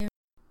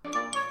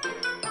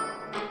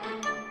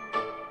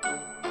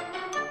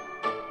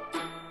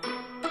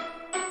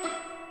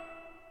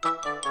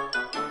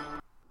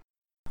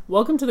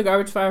Welcome to the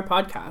Garbage Fire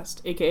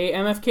Podcast, aka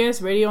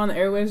MFKS Radio on the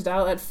airwaves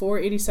dial at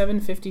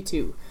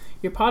 487.52.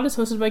 Your pod is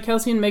hosted by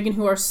Kelsey and Megan,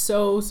 who are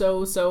so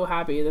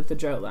happy that the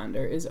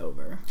Droughtlander is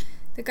over.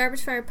 The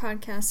Garbage Fire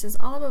Podcast is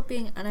all about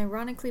being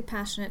unironically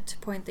passionate to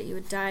the point that you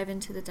would dive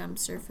into the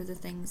dumpster for the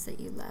things that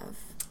you love.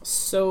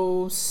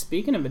 So,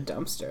 speaking of a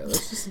dumpster,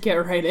 let's just get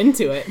right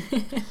into it.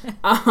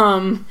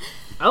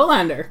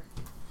 Outlander.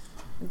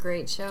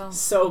 Great show.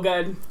 So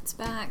good. It's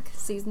back.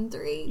 Season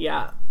 3.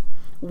 Yeah.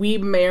 We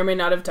may or may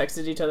not have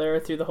texted each other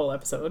through the whole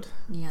episode.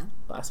 Yeah.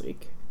 Last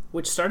week.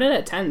 Which started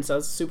at 10, so I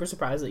was super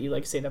surprised that you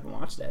stayed up and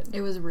watched it. It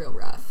was real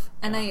rough.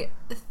 And I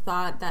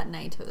thought that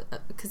night,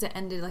 because it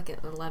ended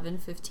at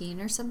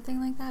 11:15 or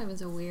something like that. It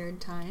was a weird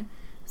time.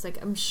 I was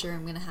like, I'm sure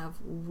I'm going to have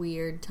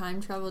weird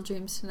time travel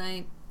dreams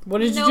tonight. What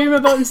did you dream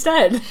about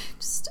instead?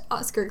 Just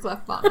Oscar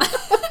Clefbaum.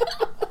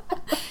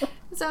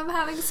 So I'm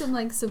having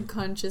some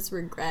subconscious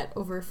regret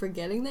over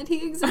forgetting that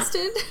he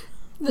existed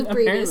the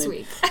previous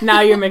week. Now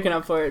you're making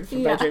up for it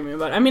by dreaming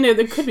about it. I mean,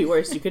 it could be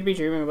worse. You could be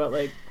dreaming about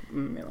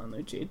Milan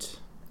Lucic.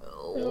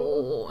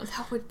 Oh,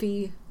 that would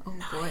be... Oh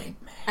boy.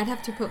 I'd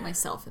have to put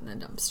myself in the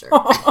dumpster.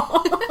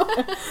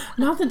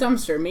 Not the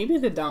dumpster. Maybe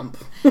the dump.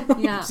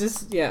 Yeah.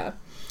 Yeah.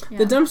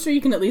 The dumpster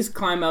you can at least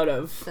climb out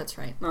of. That's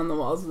right. On the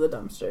walls of the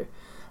dumpster.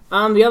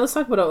 Yeah, let's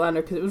talk about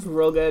Outlander because it was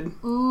real good.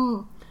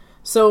 Ooh.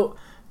 So,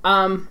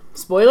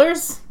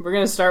 spoilers? We're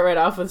going to start right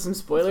off with some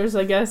spoilers,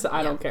 I guess.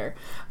 I don't care.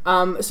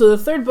 So the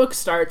third book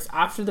starts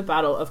after the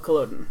Battle of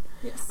Culloden.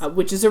 Yes.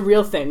 Which is a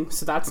real thing,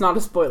 so that's not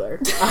a spoiler.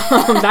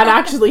 That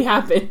actually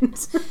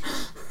happened.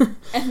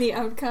 And the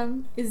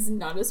outcome is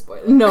not a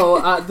spoiler.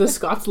 No, the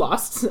Scots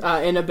lost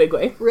in a big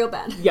way. Real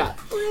bad. Yeah.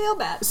 Real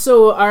bad.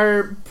 So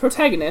our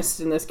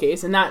protagonist in this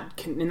case, in that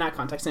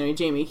context, anyway,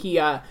 Jamie, he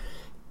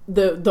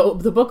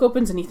the book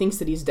opens and he thinks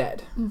that he's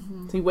dead.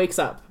 Mm-hmm. So he wakes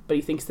up, but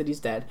he thinks that he's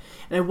dead.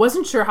 And I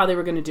wasn't sure how they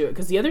were going to do it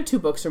because the other two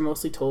books are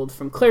mostly told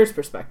from Claire's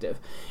perspective,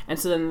 and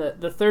so then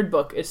the third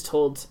book is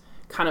told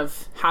kind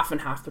of half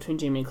and half between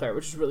Jamie and Claire,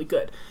 which is really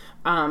good.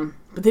 But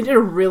they did a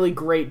really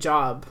great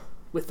job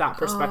with that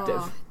perspective.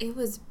 Oh, it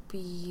was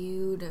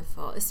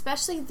beautiful,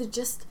 especially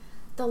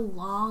the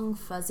long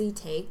fuzzy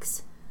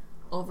takes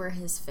over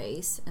his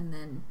face, and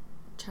then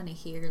trying to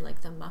hear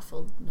the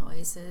muffled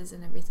noises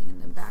and everything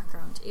in the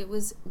background. It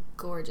was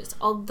gorgeous.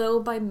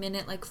 Although by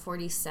minute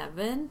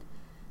 47,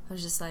 I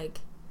was just like,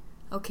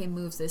 okay,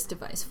 move this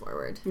device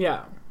forward.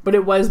 Yeah, but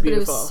it was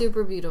beautiful. But it was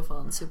super beautiful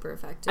and super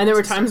effective. And there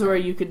were times where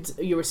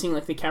you were seeing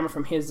the camera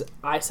from his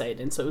eyesight,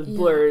 and so it was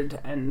blurred,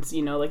 and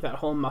that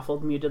whole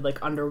muffled, muted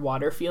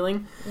underwater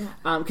feeling.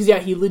 Yeah. Because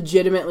he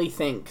legitimately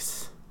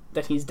thinks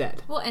that he's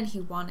dead. Well, and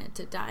he wanted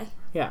to die.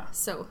 Yeah.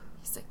 So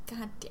he's like,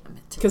 God damn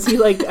it. Because he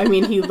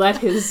he let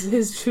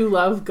his true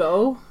love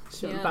go.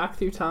 She went back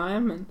through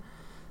time, and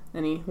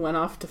then he went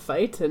off to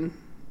fight, and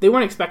they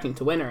weren't expecting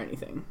to win or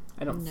anything.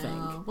 I don't think.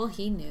 No, well,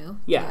 he knew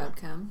the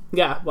outcome.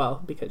 Yeah,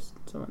 well, because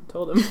someone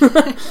told him.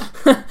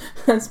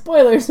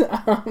 Spoilers.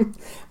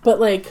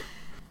 But,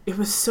 it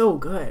was so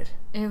good.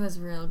 It was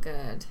real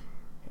good.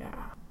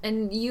 Yeah.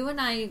 And you and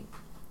I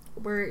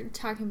were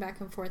talking back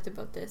and forth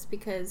about this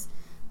because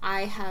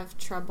I have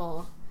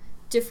trouble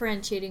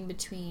differentiating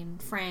between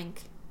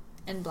Frank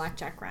and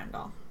Blackjack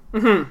Randall.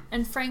 Mm-hmm.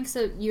 And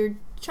you're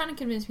trying to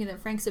convince me that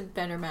Frank's a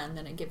better man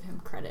than I give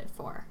him credit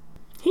for.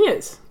 He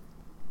is.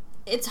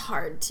 It's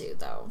hard to,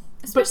 though.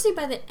 Especially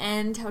by the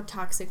end, how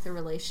toxic the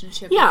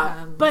relationship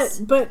becomes.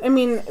 But I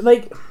mean,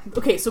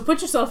 okay, so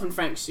put yourself in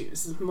Frank's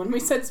shoes. When we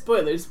said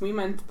spoilers, we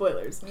meant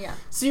spoilers. Yeah.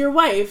 So your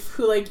wife,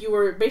 who, you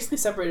were basically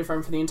separated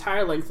from for the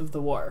entire length of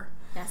the war.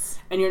 Yes.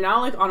 And you're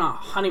now, on a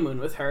honeymoon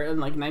with her in,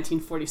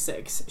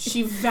 1946.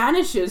 She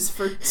vanishes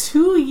for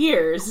 2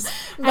 years.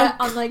 But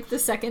on, the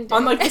second day.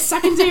 On, the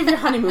second day of your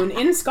honeymoon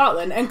in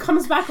Scotland, and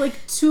comes back,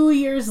 2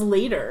 years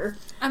later.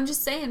 I'm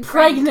just saying.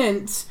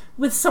 Pregnant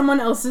with someone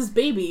else's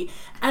baby.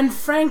 And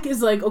Frank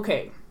is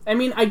okay. I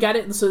mean, I get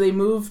it. So they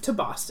move to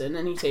Boston,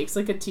 and he takes,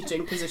 a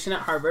teaching position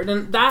at Harvard.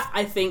 And that,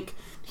 I think,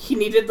 he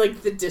needed,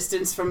 the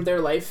distance from their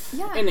life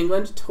in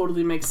England.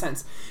 Totally makes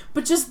sense.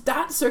 But just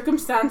that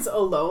circumstance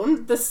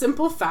alone, the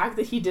simple fact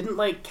that he didn't,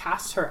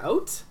 cast her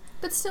out.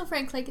 But still,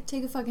 Frank,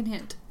 take a fucking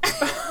hint.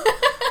 But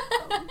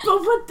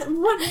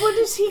what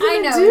is he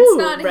going to do, it's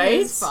not right?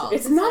 His fault.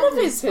 It's none of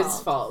his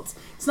fault.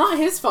 It's not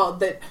his fault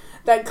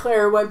that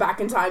Claire went back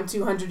in time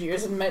 200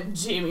 years and met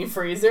Jamie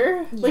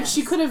Fraser. Yes.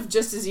 She could have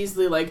just as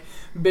easily,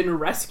 been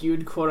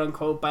rescued,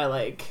 quote-unquote,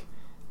 by,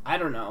 I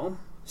don't know,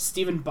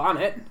 Stephen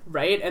Bonnet,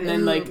 right? And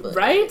then,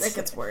 right? That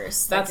gets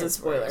worse. That's a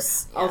spoiler,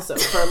 also,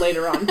 for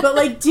later on.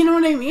 But, do you know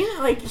what I mean?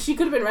 She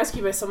could have been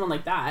rescued by someone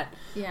like that.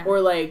 Yeah.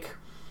 Or,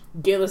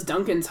 Galis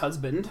Duncan's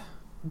husband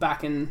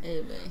back in...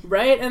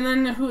 Right? And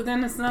then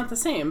it's not the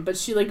same. But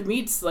she,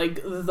 meets,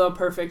 the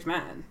perfect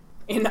man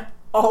in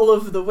all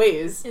of the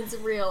ways. It's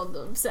real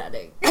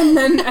upsetting. And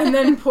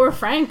then poor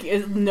Frank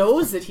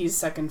knows that he's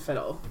second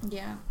fiddle.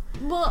 Yeah.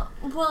 Well,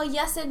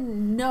 yes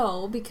and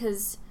no,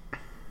 because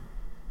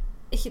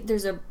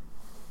there's a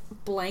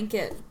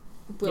blanket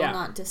will Yeah.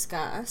 not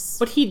discuss.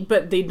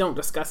 But they don't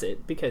discuss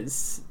it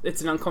because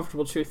it's an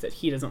uncomfortable truth that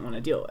he doesn't want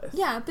to deal with.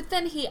 Yeah, but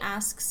then he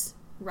asks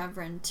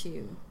Reverend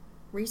to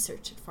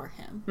research it for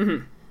him.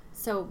 Mm-hmm.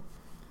 So,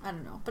 I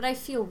don't know. But I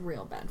feel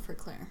real bad for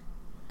Claire.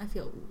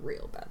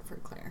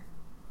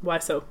 Why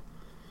so?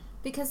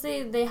 Because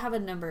they have a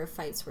number of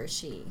fights where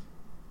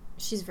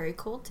she's very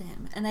cold to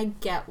him. And I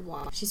get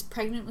why. She's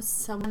pregnant with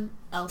someone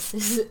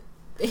else's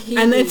baby.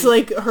 And it's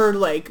like her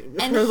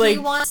and her he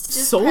wants to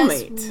just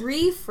soulmate. press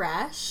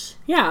refresh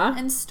Yeah.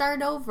 and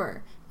start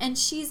over. And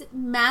she's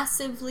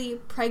massively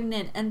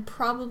pregnant and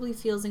probably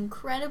feels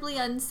incredibly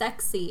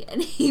unsexy.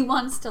 And he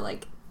wants to,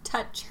 like,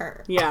 touch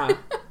her. Yeah.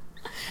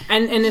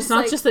 And it's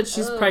not like, just that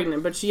she's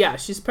pregnant, but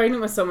she's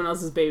pregnant with someone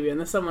else's baby, and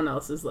the someone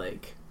else is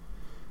like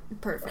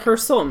Perfect. her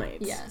soulmate.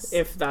 Yes.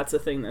 If that's a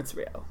thing that's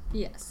real.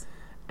 Yes.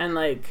 And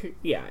like,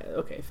 yeah,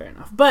 okay, fair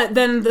enough. But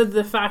then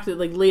the fact that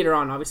like later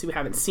on, obviously we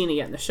haven't seen it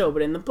yet in the show,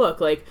 but in the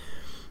book, like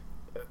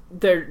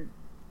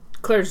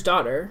Claire's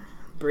daughter,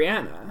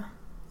 Brianna,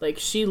 like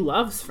she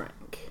loves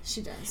Frank.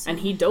 She does. And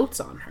he dotes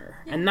on her.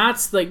 Yeah. And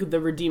that's like the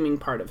redeeming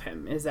part of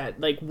him, is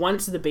that like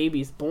once the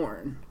baby's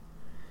born,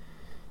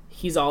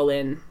 he's all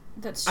in.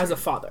 That's true. As a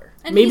father.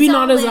 And Maybe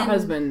not as a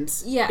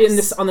husband. Yes. In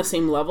this on the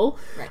same level.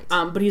 Right.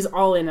 But he's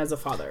all in as a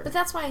father. But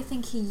that's why I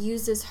think he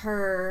uses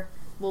her,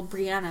 well,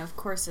 Brianna, of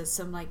course, as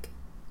some like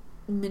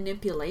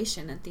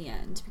manipulation at the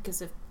end,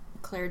 because if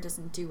Claire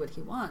doesn't do what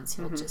he wants,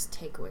 he'll just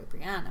take away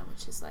Brianna,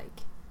 which is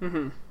like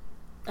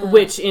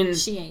which in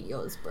she ain't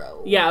yours,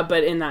 bro. Yeah,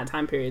 but in that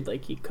time period,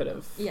 like he could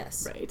have.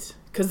 Yes. Right.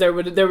 Because there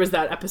was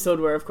that episode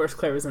where, of course,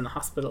 Claire was in the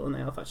hospital and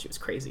they all thought she was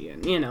crazy,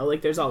 and you know,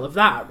 like there's all of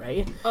that,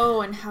 right?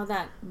 Oh, and how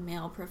that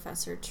male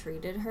professor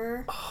treated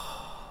her.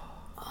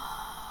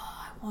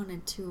 I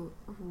wanted to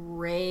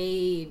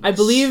rage. I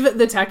believe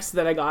the text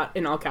that I got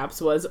in all caps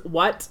was,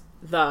 "What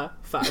the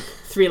fuck?"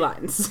 3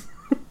 lines.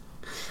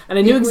 And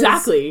I knew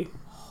exactly.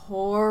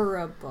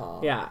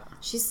 Horrible. Yeah.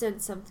 She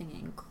said something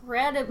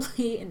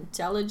incredibly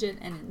intelligent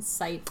and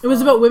insightful. It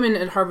was about women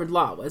in Harvard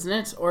Law, wasn't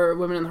it? Or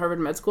women in the Harvard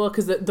Med School?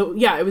 Because, it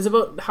was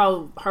about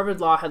how Harvard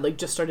Law had, like,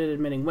 just started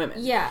admitting women.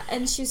 Yeah,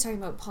 and she was talking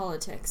about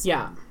politics.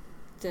 Yeah.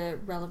 The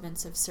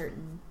relevance of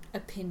certain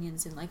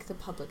opinions in, like, the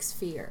public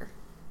sphere.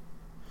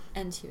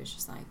 And he was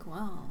just like,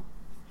 well...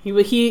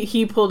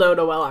 He pulled out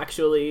a well,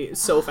 actually,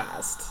 so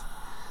fast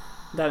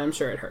that I'm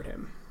sure it hurt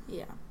him.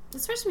 Yeah.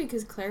 Especially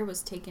because Claire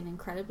was taken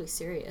incredibly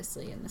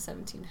seriously in the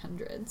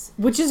 1700s.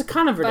 Which is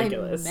kind of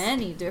ridiculous. By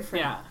many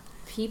different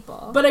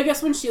people. But I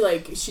guess when she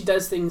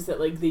does things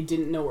that, like, they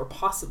didn't know were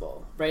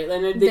possible, right?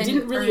 And they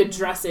didn't really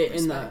address it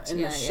in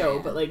the show,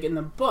 but, like, in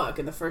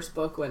the first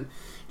book, when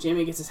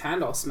Jamie gets his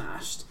hand all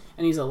smashed,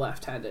 and he's a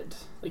left-handed.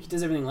 Like, he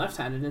does everything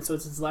left-handed, and so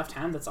it's his left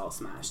hand that's all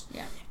smashed.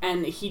 Yeah.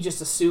 And he just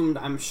assumed,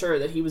 I'm sure,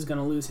 that he was going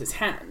to lose his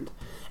hand.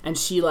 And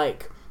she,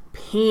 like...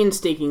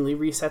 painstakingly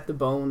reset the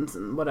bones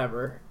and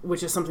whatever,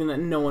 which is something that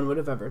no one would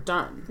have ever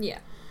done. Yeah.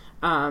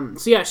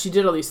 So yeah, she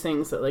did all these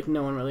things that like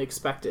no one really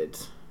expected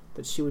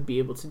that she would be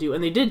able to do,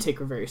 and they did take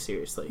her very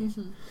seriously.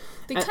 Mm-hmm.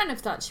 They kind of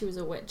thought she was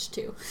a witch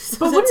too. So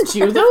but wouldn't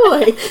you though?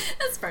 Like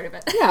that's part of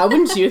it. Yeah,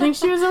 wouldn't you think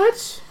she was a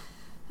witch?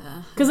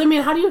 Because I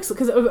mean, how do you?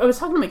 Because I was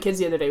talking to my kids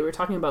the other day. We were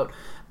talking about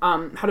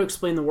how to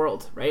explain the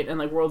world, right, and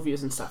like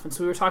worldviews and stuff. And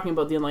so we were talking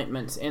about the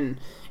Enlightenment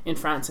in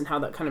France and how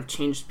that kind of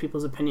changed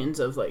people's opinions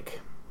of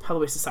like how the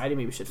way society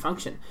maybe should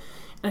function.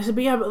 And I said,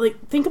 but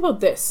like, think about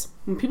this.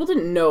 When people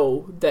didn't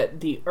know that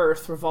the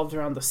Earth revolved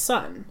around the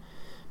sun,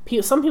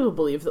 some people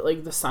believed that,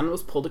 like, the sun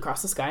was pulled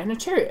across the sky in a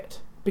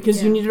chariot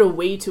because you needed a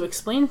way to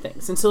explain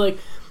things. And so, like,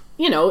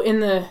 you know,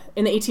 in the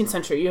 18th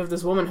century, you have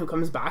this woman who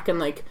comes back and,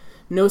 like,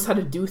 knows how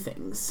to do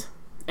things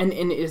and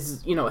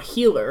is, you know, a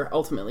healer,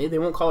 ultimately. They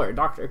won't call her a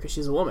doctor because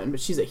she's a woman,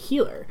 but she's a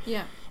healer.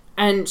 Yeah.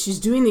 And she's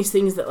doing these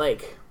things that,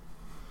 like,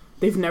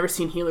 they've never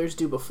seen healers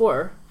do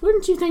before.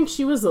 Wouldn't you think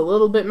she was a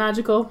little bit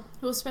magical?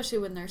 Well, especially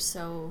when they're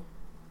so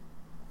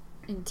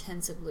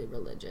intensively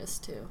religious,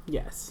 too.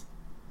 Yes.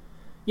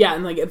 Yeah,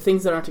 and, like,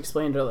 things that aren't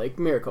explained are, like,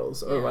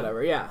 miracles or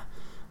whatever, yeah.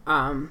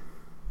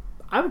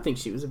 I would think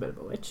she was a bit of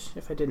a witch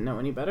if I didn't know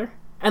any better.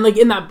 And, like,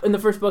 in the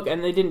first book,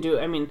 and they didn't do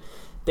it, I mean,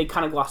 they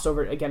kind of glossed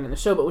over it again in the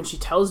show, but when she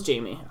tells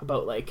Jamie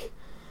about, like,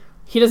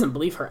 he doesn't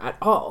believe her at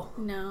all.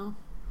 No.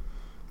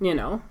 You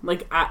know?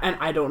 Like,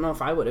 I don't know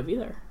if I would have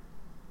either.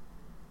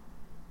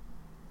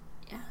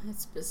 Yeah,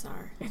 it's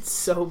bizarre. It's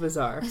so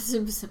bizarre.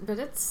 But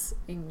it's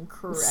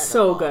incredible.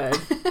 So good.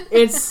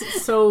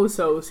 It's so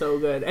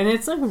good. And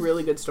it's like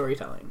really good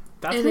storytelling.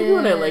 That's maybe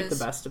what I like the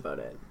best about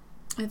it.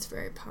 It's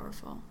very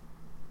powerful.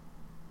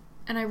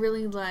 And I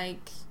really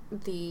like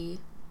the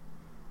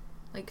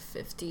like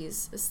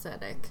 50s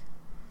aesthetic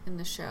in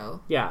the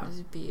show. Yeah.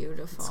 It's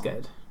beautiful. It's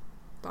good.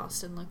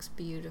 Boston looks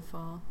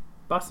beautiful.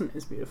 Boston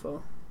is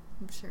beautiful.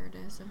 I'm sure it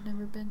is. I've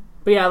never been.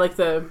 But yeah, like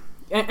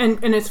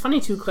and it's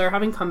funny too, Claire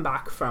having come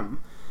back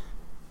from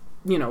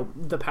you know,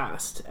 the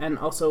past, and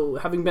also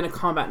having been a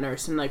combat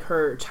nurse, and like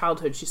her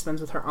childhood she spends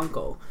with her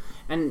uncle,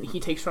 and he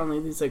takes her on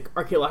like these like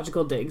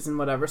archaeological digs and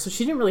whatever. So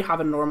she didn't really have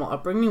a normal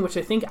upbringing, which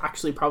I think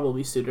actually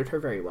probably suited her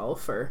very well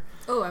for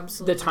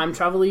absolutely the time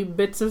travel-y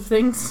bits of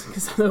things,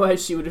 because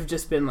otherwise she would have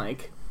just been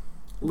like,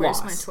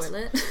 where's lost. my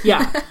toilet?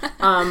 Yeah.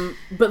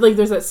 But like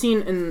there's that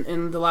scene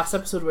in the last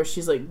episode where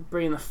she's like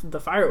bringing the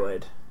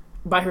firewood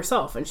by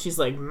herself, and she's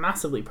like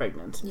massively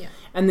pregnant. Yeah.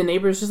 And the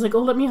neighbor's just like,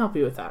 oh, let me help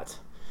you with that.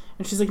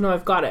 And she's like, no,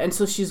 I've got it. And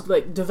so she's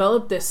like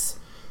developed this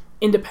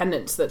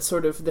independence, that's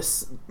sort of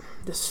this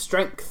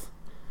strength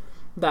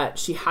that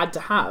she had to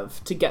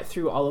have to get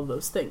through all of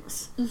those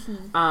things.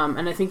 Mm-hmm.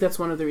 And I think that's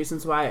one of the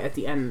reasons why at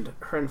the end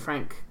her and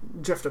Frank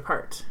drift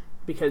apart,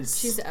 because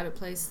she's out of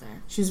place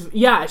there.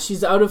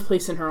 She's out of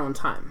place in her own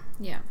time.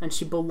 Yeah. And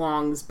she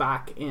belongs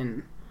back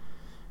in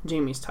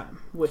Jamie's time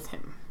with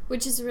him.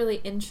 Which is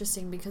really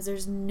interesting, because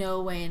there's no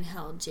way in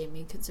hell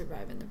Jamie could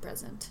survive in the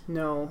present.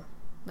 No.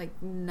 Like,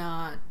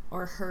 not,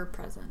 or her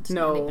present.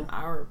 No. Not even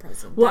our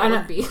present. Well,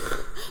 that would be,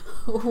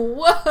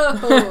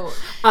 whoa!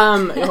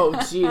 Oh,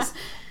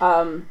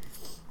 jeez.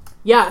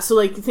 Yeah, so,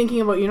 like,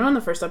 thinking about, you know, in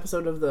the first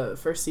episode of the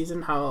first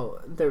season, how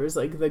there was,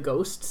 like, the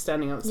ghost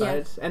standing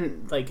outside,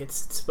 and, like, it's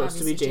supposed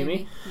Obviously to be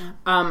Jamie.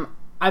 Yeah.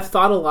 I've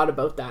thought a lot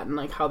about that, and,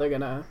 like, how they're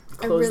gonna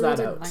close really that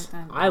didn't out. Like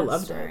that I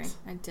loved story. it.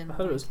 I didn't. I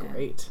thought it was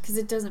great. Because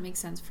it doesn't make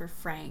sense for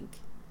Frank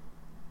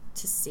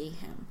to see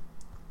him.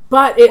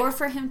 But or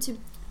for him to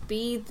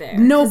be there.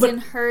 No, but in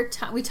her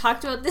time, we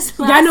talked about this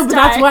last yeah, no, but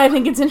that's time. why I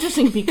think it's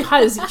interesting,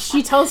 because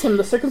she tells him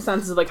the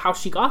circumstances of like how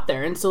she got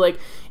there, and so like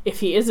if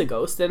he is a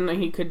ghost, then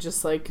he could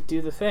just like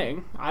do the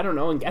thing, I don't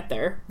know, and get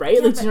there, right?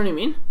 Yeah, like, do you know what I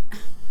mean?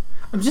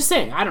 I'm just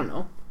saying, I don't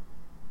know.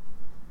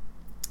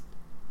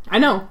 I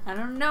know. I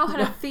don't know how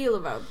to feel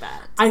about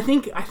that. I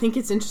think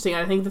it's interesting.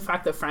 I think the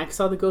fact that Frank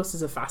saw the ghost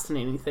is a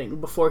fascinating thing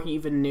before he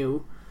even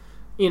knew.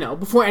 You know,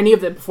 before any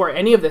of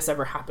this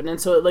ever happened,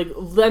 and so it like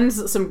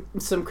lends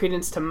some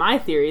credence to my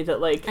theory that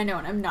like I know,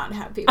 and I'm not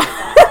happy with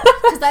that,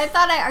 because I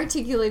thought I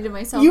articulated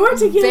myself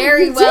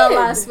very well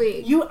last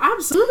week. You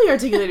absolutely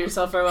articulated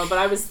yourself very well, but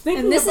I was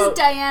thinking, and this is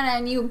Diana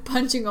and you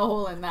punching a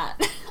hole in that.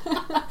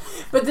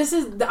 But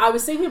I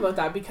was thinking about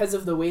that because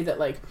of the way that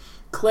like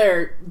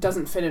Claire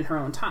doesn't fit in her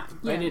own time,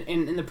 right? Yeah.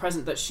 In the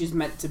present that she's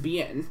meant to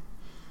be in,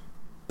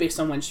 based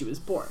on when she was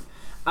born.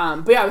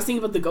 But yeah, I was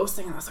thinking about the ghost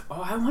thing, and I was like,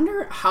 oh, I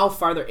wonder how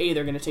far they're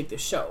going to take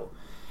this show,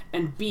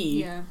 and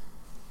B,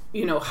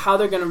 you know, how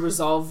they're going to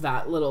resolve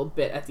that little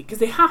bit at the, because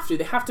they have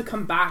to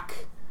come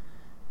back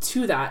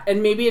to that,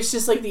 and maybe it's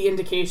just like the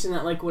indication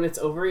that like when it's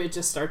over, it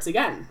just starts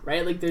again,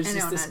 right? Like there's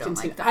just this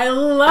I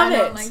love it. I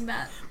don't like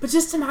that. But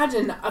just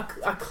imagine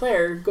a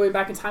Claire going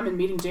back in time and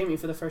meeting Jamie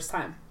for the first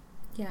time.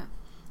 Yeah.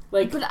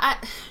 Like, but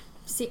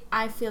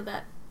I feel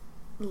that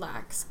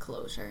lacks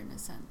closure in a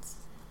sense,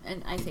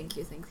 and I think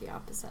you think the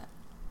opposite.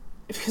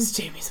 Because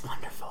Jamie's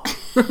wonderful.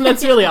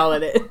 That's really all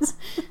it is.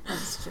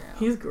 That's true.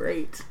 He's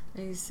great.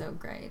 He's so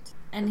great.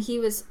 And he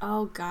was,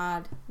 oh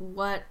God,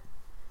 what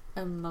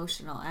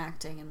emotional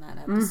acting in that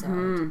episode.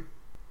 Mm-hmm.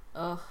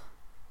 Ugh.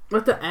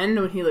 At the end,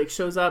 when he like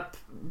shows up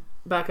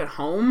back at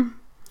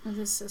home with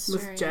his sister,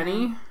 with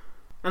Jenny. Yeah.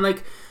 And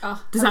like,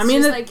 does that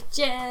mean that like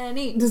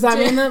Jenny? Does that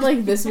mean that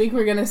like this week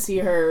we're gonna see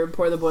her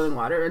pour the boiling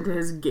water into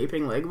his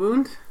gaping leg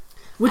wound?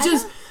 Which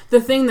is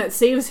the thing that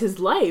saves his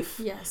life.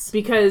 Yes.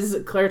 Because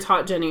Claire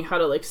taught Jenny how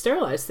to like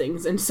sterilize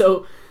things, and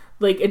so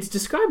like it's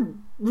described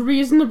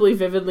reasonably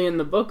vividly in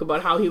the book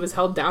about how he was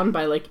held down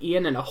by like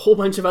Ian and a whole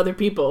bunch of other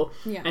people.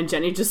 Yeah. And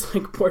Jenny just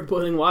like poured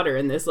boiling water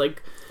in this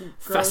like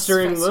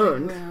festering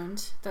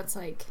wound. That's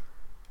like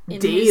in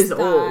days his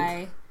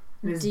thigh,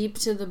 old. Deep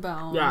to the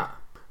bone. Yeah.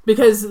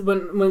 Because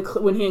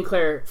when he and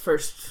Claire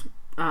first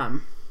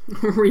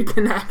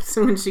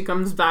reconnect, when she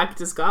comes back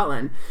to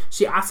Scotland,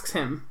 she asks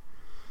him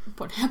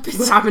what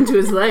happened to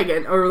his leg,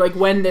 or like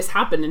when this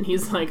happened, and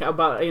he's like,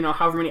 about, you know,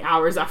 however many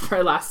hours after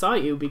I last saw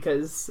you,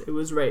 because it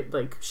was right,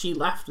 like she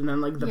left, and then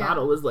like the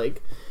battle was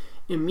like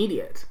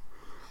immediate.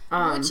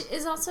 Which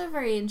is also a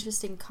very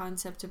interesting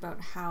concept about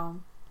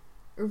how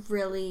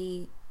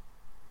really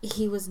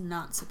he was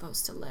not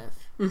supposed to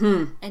live.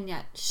 Mm-hmm. And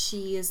yet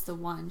she is the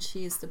one,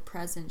 she is the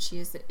present, she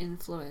is the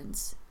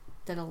influence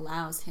that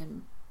allows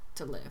him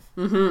to live.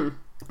 Mm-hmm.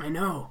 I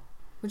know.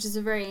 Which is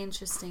a very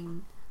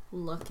interesting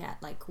look at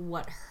like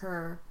what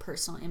her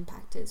personal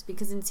impact is,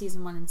 because in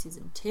season 1 and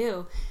season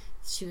 2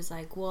 she was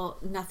like, well,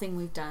 nothing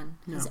we've done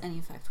has any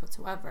effect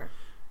whatsoever,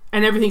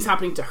 and everything's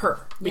happening to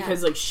her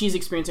because like she's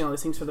experiencing all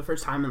these things for the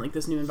first time in like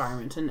this new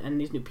environment and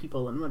these new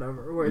people and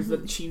whatever, whereas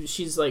that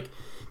she's like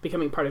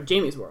becoming part of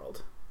Jamie's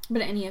world.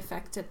 But any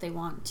effect that they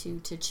want to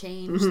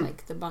change,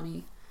 like the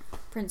Bonnie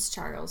Prince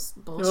Charles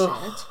bullshit,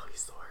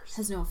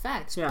 has no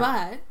effect.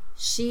 But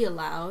she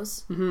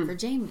allows for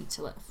Jamie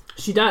to live.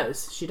 She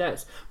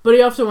does. But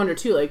I also wonder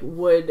too, like,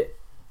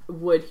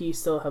 would he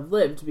still have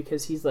lived,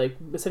 because he's like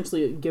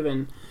essentially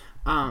given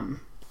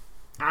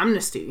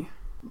amnesty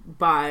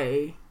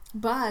by.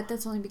 But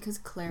that's only because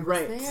Claire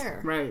was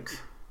there. Right.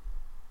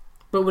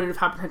 But would it have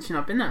happened had she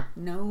not been there?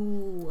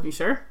 No. You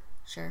sure?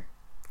 Sure.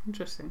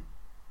 Interesting.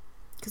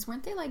 Because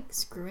weren't they, like,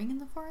 screwing in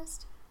the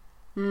forest?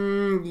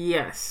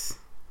 Yes.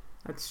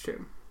 That's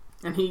true.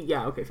 And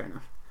okay, fair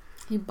enough.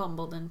 He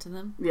bumbled into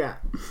them. Yeah.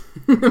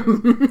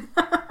 It's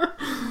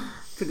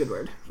a good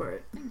word for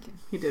it. Thank you.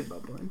 He did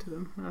bumble into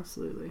them,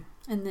 absolutely.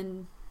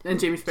 And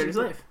Jamie spared his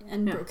life.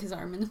 And broke his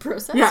arm in the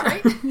process, yeah.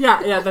 right?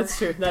 yeah, that's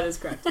true. That is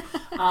correct.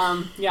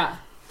 Yeah.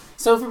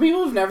 So for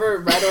people who've never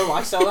read or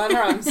watched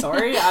Outlander, I'm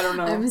sorry. I don't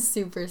know. I'm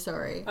super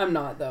sorry. I'm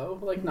not, though.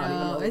 Like, not even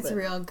a little it's bit.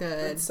 real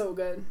good. It's so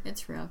good.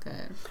 It's real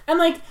good. And,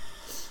 like,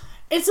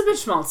 it's a bit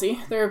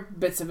schmaltzy. There are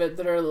bits of it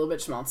that are a little bit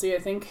schmaltzy, I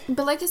think.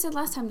 But like I said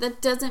last time,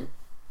 that doesn't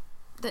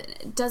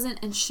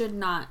and should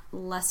not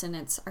lessen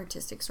its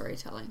artistic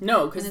storytelling.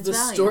 No, because the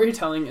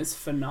storytelling is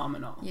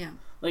phenomenal. Yeah.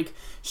 Like,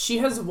 she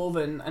has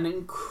woven an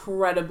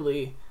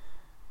incredibly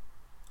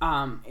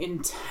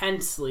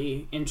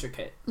intensely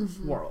intricate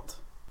world.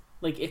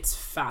 Like, it's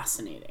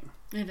fascinating.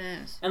 It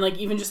is. And, like,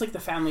 even just, like, the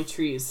family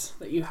trees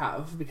that you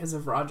have because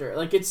of Roger.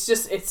 Like,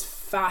 it's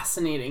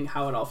fascinating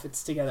how it all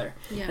fits together.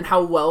 Yeah. And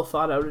how well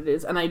thought out it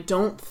is. And I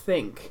don't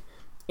think,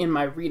 in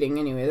my reading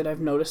anyway, that I've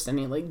noticed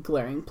any, like,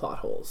 glaring plot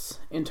holes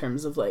in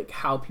terms of, like,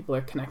 how people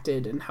are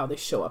connected and how they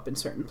show up in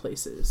certain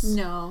places.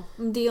 No.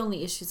 The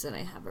only issues that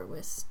I have are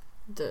with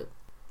the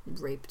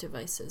rape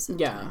devices at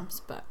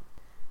times. But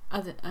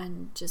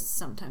and just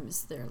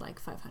sometimes they're, like,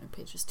 500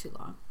 pages too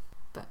long.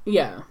 But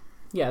yeah,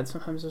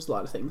 sometimes there's a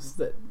lot of things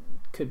that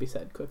could be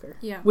said quicker.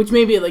 Yeah. Which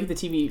maybe, like, the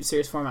TV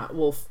series format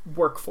will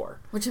work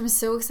for. Which I'm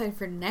so excited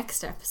for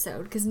next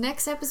episode, because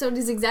next episode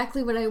is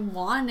exactly what I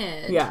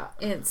wanted. Yeah.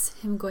 It's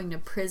him going to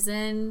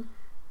prison.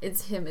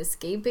 It's him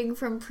escaping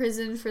from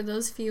prison for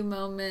those few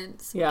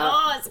moments. Yeah.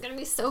 Oh, it's going to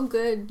be so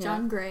good.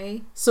 John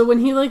Gray. So when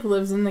he, like,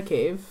 lives in the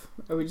cave,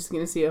 are we just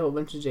going to see a whole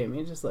bunch of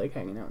Jamie just, like,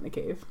 hanging out in the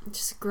cave?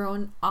 Just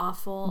growing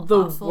awful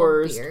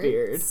worst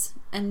beards.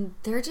 And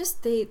they're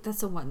just,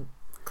 that's the one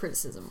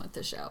criticism with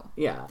the show.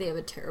 Yeah. They have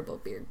a terrible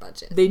beard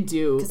budget. They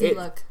do. Because they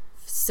look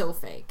so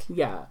fake.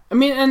 Yeah. I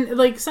mean, and,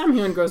 like, Sam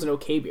Heughan grows an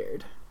okay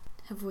beard.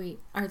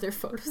 Are there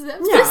photos of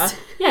them?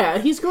 Yeah,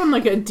 he's growing,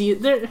 like,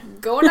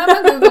 going on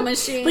a Google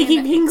machine. Like, he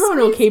can grow an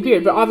okay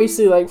beard, but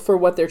obviously, like, for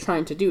what they're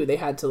trying to do, they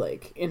had to,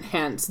 like,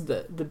 enhance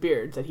the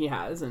beard that he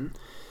has, and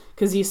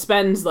because he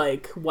spends,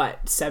 like,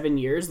 7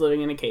 years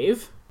living in a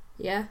cave?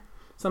 Yeah.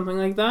 Something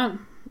like that.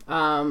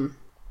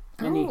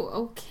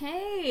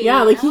 Okay.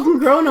 Yeah, like, he can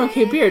grow an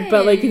okay beard,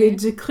 but, like, they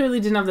clearly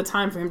didn't have the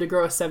time for him to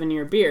grow a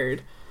 7-year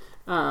beard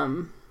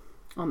on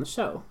the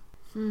show.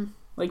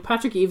 Like,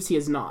 Patrick Eves, he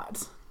is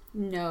not.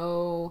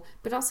 No,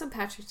 but also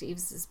Patrick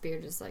Eves'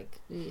 beard is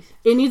like, ugh.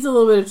 It needs a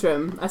little bit of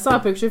trim. I saw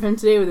a picture of him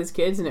today with his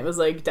kids, and it was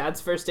like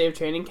Dad's first day of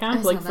training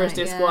camp, like first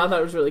day of school. I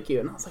thought it was really cute,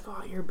 and I was like,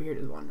 "Oh, your beard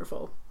is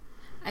wonderful."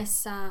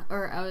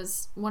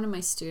 One of my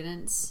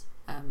students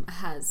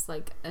has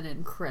like an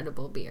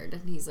incredible beard,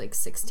 and he's like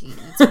 16.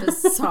 It's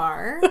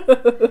bizarre,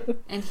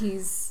 and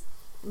he's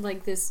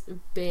like this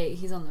big.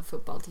 He's on the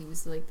football team.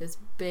 He's like this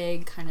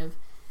big kind of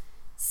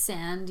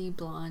sandy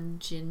blonde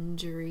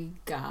gingery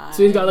guy.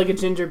 So he's got like a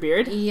ginger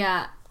beard?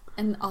 Yeah.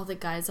 And all the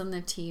guys on the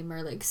team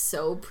are like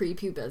so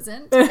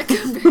prepubescent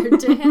compared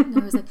to him. And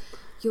I was like,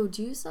 yo,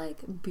 do you use like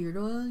beard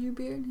oil in your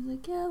beard? And he's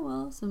like, yeah,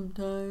 well,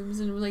 sometimes.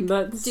 And we're like,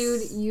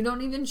 dude, you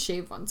don't even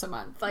shave once a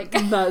month. Like,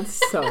 that's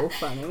so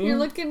funny. You're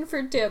looking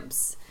for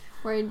tips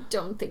where I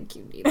don't think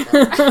you need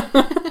them.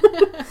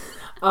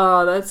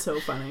 Oh, that's so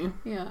funny.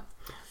 Yeah.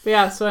 But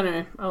yeah, so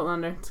anyway,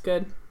 Outlander, it's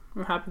good.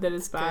 I'm happy that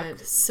it's back.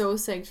 Good. So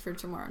psyched for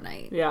tomorrow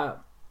night. Yeah.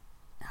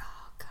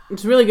 Oh, God.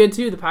 It's really good,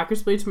 too. The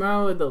Packers play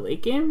tomorrow at the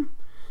late game.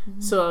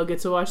 Mm-hmm. So I'll get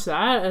to watch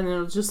that, and then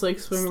it'll just, like,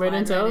 swing right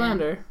into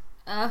Outlander.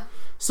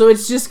 So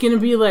it's just going to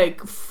be,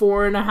 like,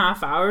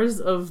 4.5 hours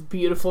of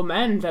beautiful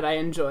men that I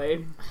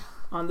enjoy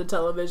on the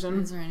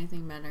television. Is there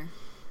anything better?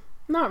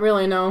 Not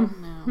really, no.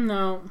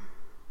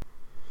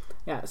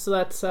 Yeah, so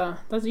that's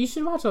you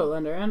should watch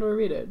Outlander and or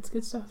read it. It's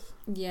good stuff.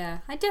 Yeah,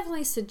 I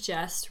definitely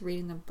suggest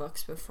reading the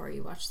books before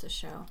you watch the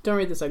show. Don't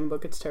read the second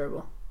book; it's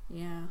terrible.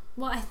 Yeah,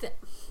 well,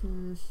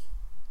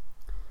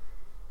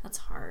 that's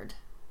hard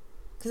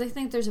because I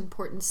think there's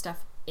important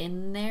stuff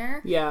in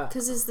there. Yeah,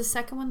 because is the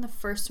second one the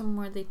first one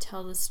where they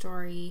tell the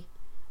story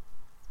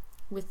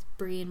with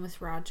Bree and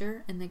with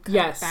Roger, and they cut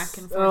back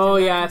and forth. Oh,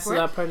 yeah, so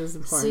that part is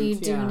important. So you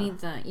do need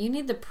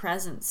the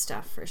present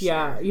stuff for sure.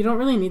 Yeah, you don't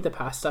really need the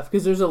past stuff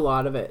because there's a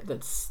lot of it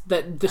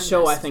that the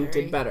show I think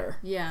did better.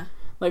 Yeah,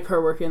 like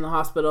her working in the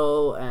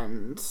hospital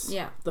and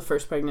the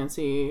first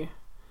pregnancy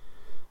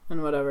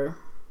and whatever.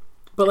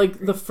 But like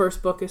the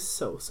first book is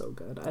so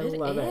good. I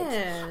love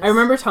it. I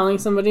remember telling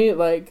somebody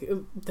like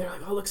they're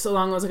like, "Oh, it looks so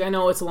long." I was like, "I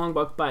know it's a long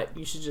book, but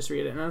you should just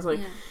read it." And I was like,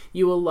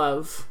 "You will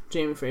love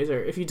Jamie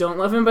Fraser. If you don't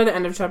love him by the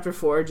end of chapter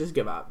 4, just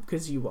give up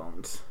because you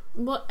won't."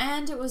 Well,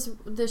 and it was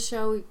the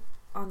show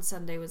on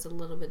Sunday was a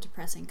little bit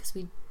depressing because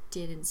we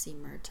didn't see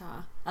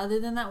Murtaugh other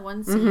than that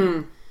one scene.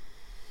 Mm-hmm.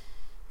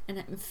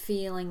 And I'm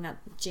feeling that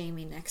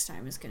Jamie next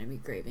time is going to be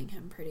graving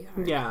him pretty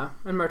hard. Yeah,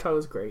 and Murtaugh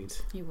was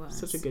great. He was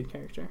such a good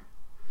character.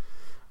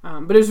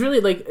 But it was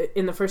really, like,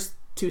 in the first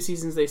 2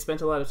 seasons, they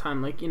spent a lot of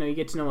time, like, you know, you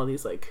get to know all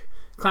these, like,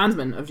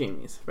 clansmen of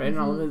Jamie's, right? Mm-hmm.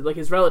 And all of his, like,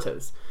 his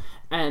relatives.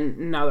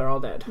 And now they're all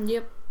dead.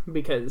 Yep.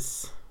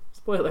 Because,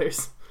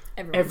 spoilers,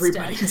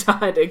 Everybody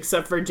died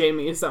except for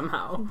Jamie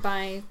somehow.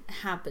 By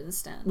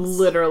happenstance.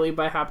 Literally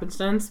by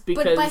happenstance.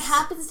 Because... But by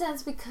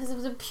happenstance because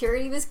of the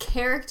purity of his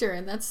character,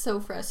 and that's so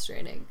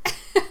frustrating.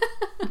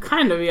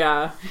 Kind of,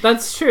 yeah.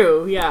 That's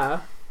true,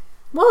 yeah.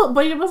 Well,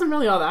 but it wasn't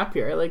really all that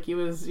pure. Like, he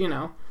was, you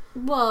know...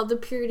 Well, the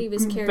purity of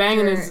his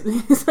character...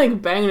 He's,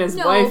 like, banging his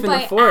wife in the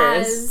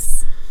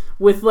forest.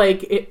 With,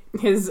 like,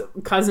 his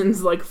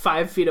cousin's, like,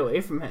 5 feet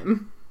away from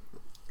him.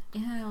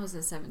 Yeah, it was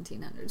the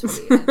 1700s.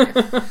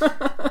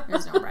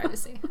 There's no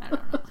privacy. I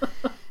don't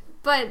know.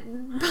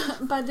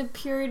 But the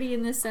purity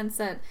in the sense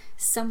that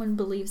someone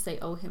believes they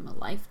owe him a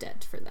life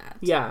debt for that.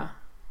 Yeah.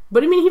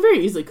 But, I mean, he very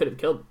easily could have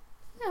killed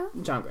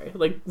John Grey.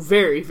 Like,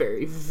 very,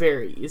 very,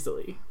 very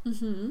easily.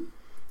 Mm-hmm.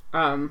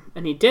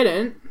 And he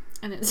didn't.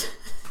 And it's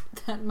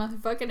that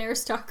motherfucking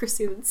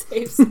aristocracy that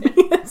saves him.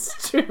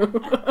 That's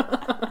true.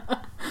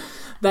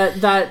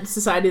 that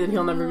society that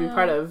he'll never be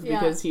part of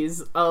because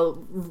he's a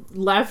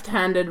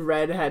left-handed,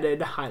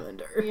 red-headed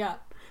Highlander. Yeah.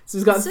 So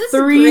he's got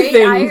 3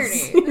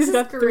 things. He's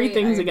got 3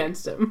 things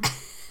against him.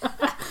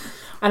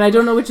 And I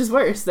don't know which is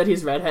worse, that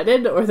he's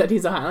red-headed, or that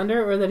he's a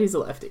Highlander, or that he's a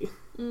lefty.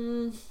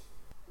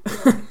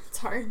 It's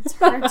hard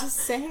to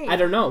say. I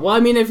don't know. Well, I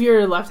mean, if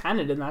you're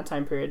left-handed in that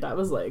time period, that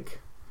was like,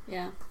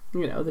 yeah,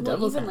 you know, the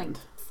devil's even hand.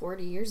 Like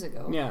 40 years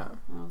ago. Yeah.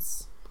 That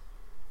was...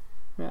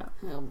 Yeah.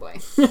 Oh boy.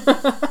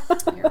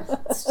 Here,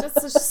 let's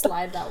just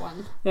slide that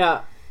one.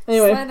 Yeah.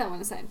 Anyway. Slide that one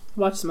aside.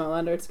 Watch some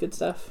Outlander. It's good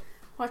stuff.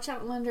 Watch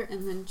Outlander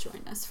and then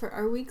join us for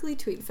our weekly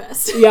tweet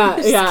fest. Yeah.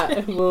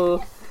 Yeah.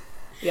 We'll...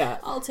 Yeah.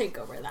 I'll take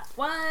over that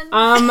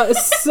one.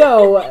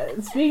 So,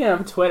 speaking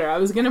of Twitter, I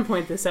was going to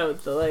point this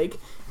out that, like,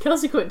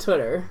 Kelsey quit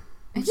Twitter.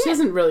 She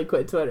doesn't really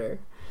quit Twitter.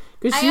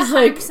 Because she's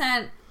I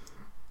 100%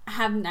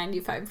 have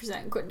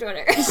 95% quit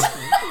Twitter.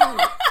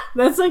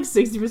 That's like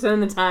 60%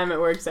 of the time. It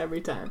works every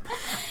time.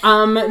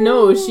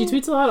 No, she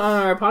tweets a lot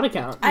on our pod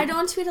account. I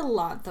don't tweet a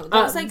lot, though.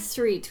 That was like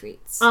 3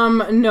 tweets.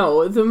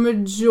 No, the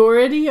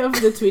majority of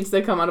the tweets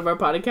that come out of our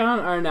pod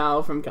account are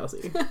now from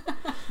Kelsey.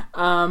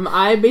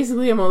 I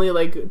basically am only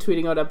like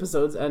tweeting out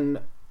episodes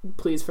and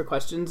pleas for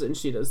questions, and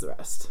she does the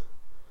rest.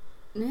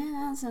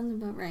 Yeah, that sounds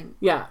about right.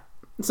 Yeah.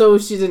 So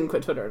she didn't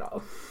quit Twitter at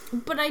all.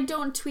 But I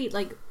don't tweet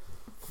like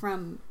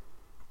from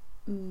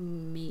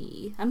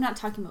me. I'm not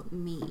talking about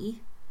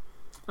me.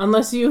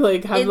 Unless you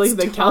like have like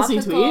the Kelsey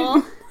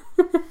tweet,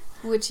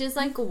 which is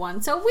like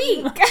once a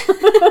week.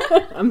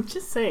 I'm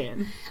just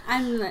saying.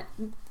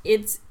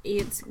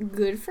 It's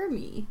good for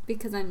me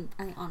because I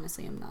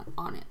honestly am not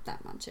on it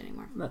that much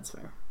anymore. That's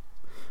fair.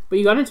 But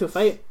you got into a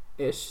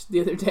fight-ish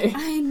the other day.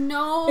 I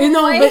know.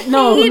 No,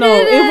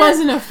 it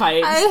wasn't a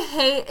fight.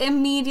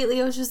 Immediately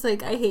I was just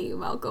like, I hate you,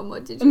 Malcolm.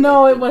 What did you do?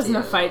 No, it wasn't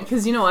a fight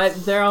because you know what?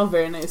 They're all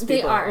very nice people.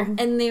 They are.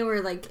 And they were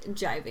like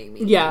jiving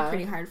me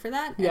pretty hard for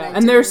that. Yeah,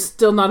 and they're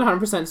still not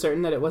 100%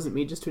 certain that it wasn't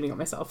me just tweeting at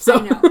myself. So.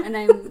 I know, and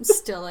I'm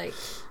still like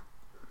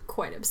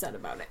quite upset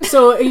about it.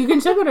 So you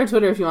can check out our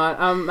Twitter if you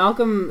want.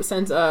 Malcolm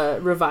sent a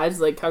revised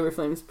like Calgary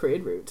Flames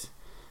parade route.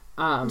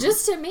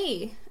 Just to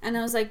me. And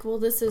I was like, well,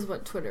 this is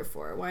what Twitter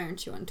for. Why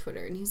aren't you on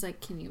Twitter? And he's like,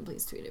 can you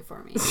please tweet it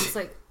for me? And it's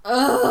like,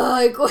 oh,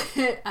 I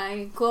quit.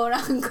 I quote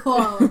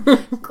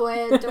unquote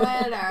quit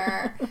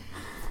Twitter.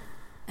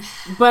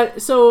 But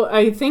so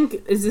I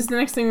think, is this the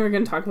next thing we're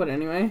going to talk about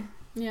anyway?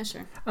 Yeah,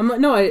 sure. I'm like,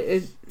 no,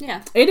 it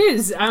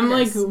is. I'm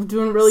like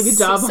doing a really good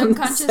job on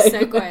subconscious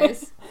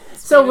segues.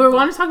 So we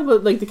want to talk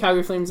about like the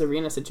Calgary Flames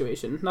arena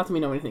situation. Not that we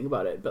know anything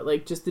about it, but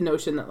like just the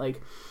notion that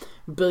like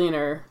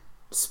billionaire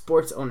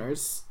sports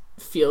owners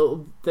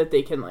feel that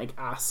they can like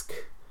ask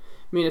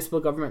municipal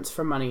governments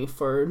for money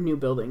for new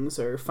buildings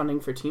or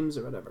funding for teams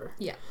or whatever.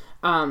 Yeah.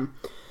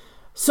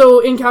 So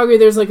in Calgary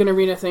there's like an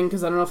arena thing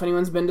because I don't know if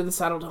anyone's been to the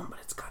Saddle Dome, but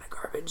it's kind of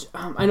garbage.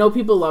 I know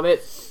people love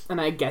it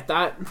and I get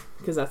that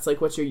because that's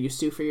like what you're used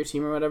to for your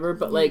team or whatever.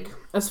 But like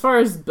as far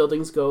as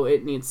buildings go,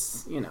 it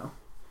needs, you know,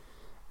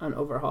 an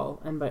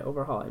overhaul, and by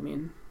overhaul I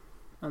mean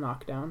a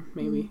knockdown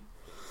maybe.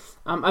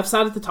 I've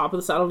sat at the top of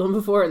the Saddle Dome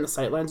before, and the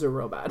sightlines are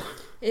real bad.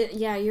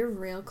 Yeah, you're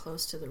real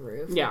close to the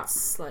roof. Yeah.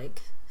 It's,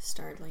 like,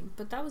 startling.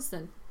 But that was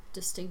the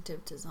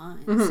distinctive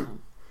design, so...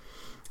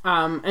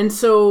 and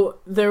so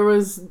there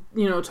was,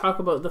 you know, talk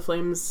about the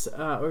Flames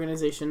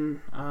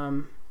organization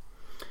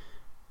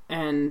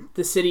and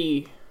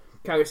the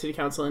Calgary City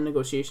Council in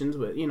negotiations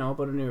with, you know,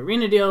 about a new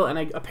arena deal,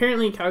 and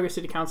apparently Calgary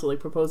City Council, like,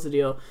 proposed a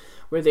deal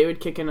where they would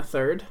kick in a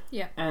third,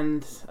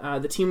 and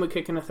the team would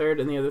kick in a third,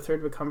 and the other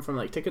third would come from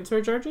like ticket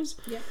surcharges.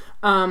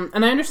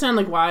 And I understand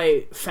like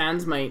why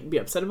fans might be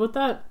upset about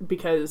that,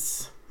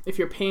 because if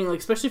you're paying, like,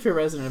 especially if you're a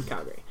resident of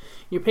Calgary,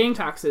 you're paying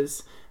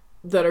taxes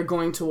that are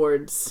going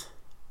towards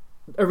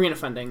arena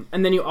funding,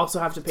 and then you also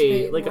have to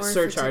pay like a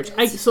surcharge.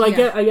 I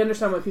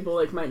understand why people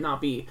like might not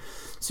be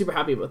super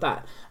happy about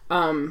that,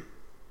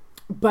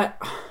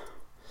 but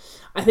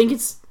I think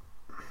it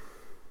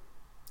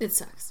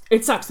sucks.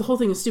 It sucks. The whole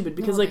thing is stupid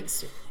because, like,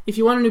 if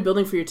you want a new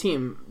building for your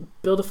team,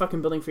 build a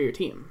fucking building for your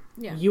team.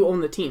 Yeah. You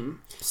own the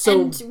team.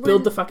 So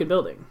build the fucking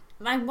building.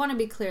 I want to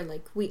be clear,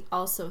 like, we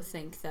also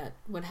think that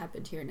what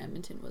happened here in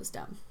Edmonton was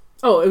dumb.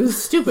 Oh, it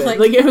was stupid.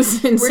 Like it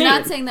was insane. We're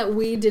not saying that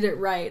we did it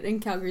right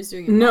and Calgary's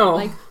doing it no.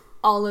 right. Like,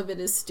 all of it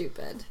is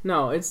stupid.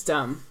 No, it's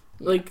dumb.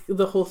 Yeah. Like,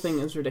 the whole thing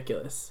is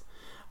ridiculous.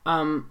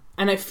 And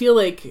I feel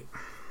like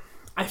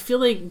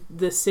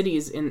the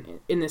cities in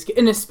this,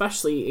 and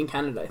especially in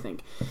Canada, I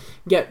think,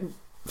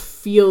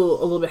 feel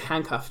a little bit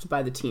handcuffed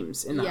by the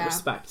teams in that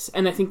respect.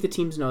 And I think the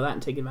teams know that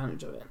and take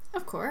advantage of it.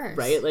 Of course.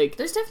 Right? Like,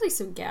 there's definitely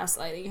some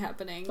gaslighting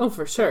happening. Oh,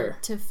 for sure.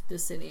 To the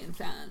city and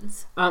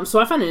fans. So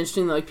I find it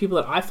interesting that, like, people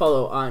that I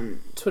follow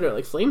on Twitter,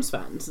 like Flames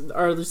fans,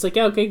 are just like,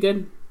 yeah, okay,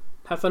 good.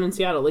 Have fun in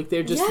Seattle. Like,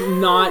 they're just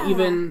not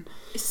even...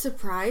 It's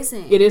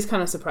surprising. It is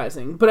kind of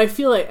surprising. But I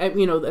feel like,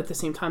 you know, at the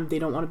same time, they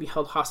don't want to be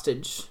held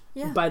hostage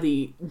by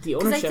the ownership of their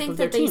team. Because I think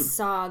that they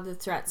saw the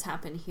threats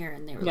happen here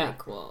and they were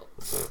like, well,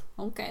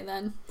 okay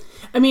then.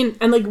 I mean,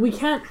 and like, we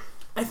can't...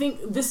 I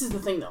think this is the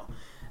thing, though.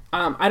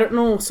 I don't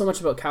know so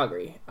much about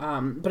Calgary.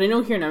 But I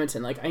know here in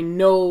Edmonton, like, I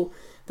know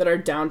that our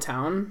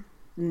downtown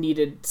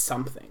needed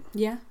something.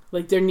 Yeah.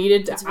 Like, there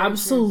needed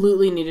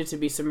to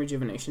be some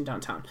rejuvenation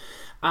downtown.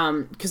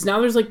 Because now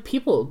there's, like,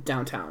 people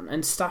downtown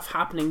and stuff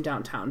happening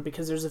downtown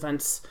because there's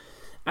events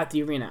at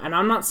the arena. And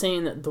I'm not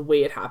saying that the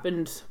way it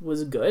happened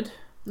was good.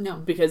 No.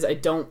 Because I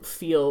don't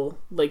feel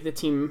like the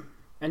team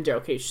and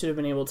Daryl Cage should have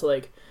been able to,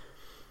 like...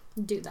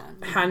 do that.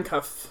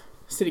 Handcuff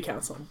city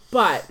council.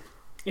 But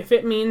if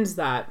it means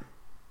that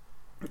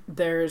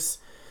there's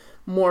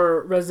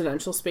more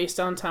residential space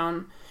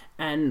downtown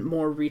and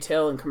more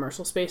retail and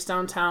commercial space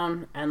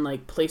downtown and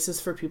like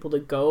places for people to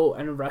go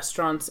and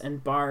restaurants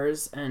and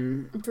bars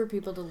and for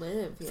people to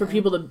live, for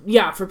people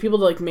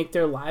to like make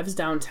their lives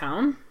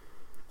downtown,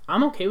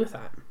 I'm okay with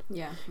that.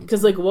 Yeah,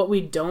 because like what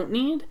we don't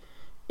need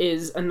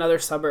is another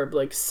suburb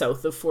like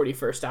south of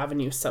 41st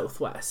Avenue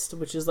Southwest,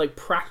 which is like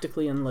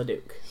practically in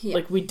Leduc.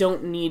 Like we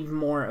don't need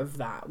more of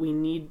that. We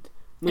need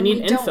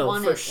infill don't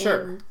want for it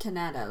sure. In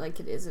Canada,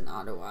 like it is in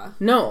Ottawa.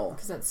 No,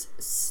 because that's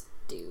stupid.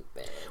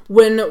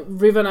 When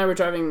Riva and I were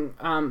driving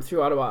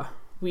through Ottawa,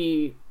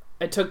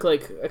 I took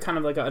like a kind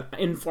of like an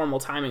informal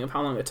timing of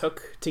how long it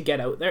took to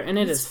get out there, and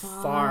it's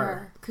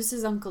far.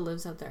 Chris's uncle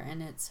lives out there,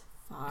 and it's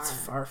far. It's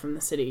far from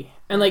the city,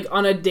 and like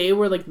on a day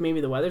where like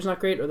maybe the weather's not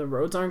great or the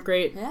roads aren't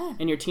great,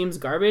 and your team's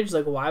garbage,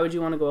 like why would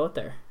you want to go out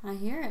there? I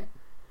hear it.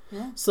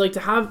 Yeah. So like to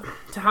have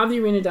the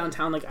arena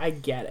downtown, like I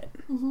get it.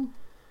 Mm-hmm.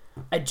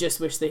 I just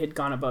wish they had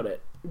gone about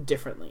it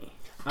differently.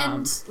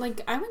 And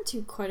like I went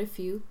to quite a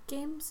few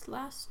games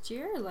last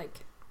year,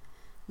 like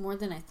more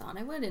than I thought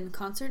I would, in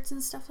concerts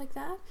and stuff like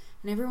that.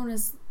 And everyone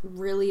was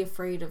really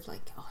afraid of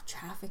like, oh,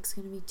 traffic's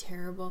gonna be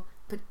terrible.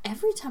 But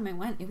every time I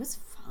went, it was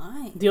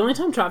fine. The only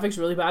time traffic's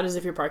really bad is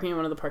if you're parking at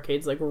one of the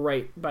parkades like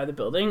right by the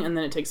building, and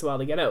then it takes a while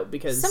to get out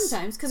because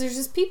sometimes because there's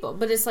just people.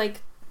 But it's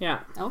like,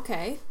 yeah,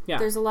 okay, yeah,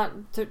 there's a lot.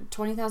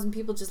 20,000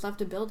 people just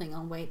left a building.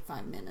 I'll wait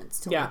 5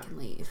 minutes till I can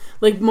leave.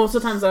 Like most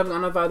of the times I've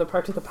gone, I've either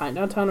parked at the Pine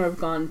downtown or I've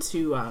gone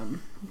to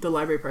the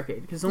library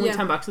parkade because it's only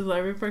 $10 to the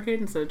library parkade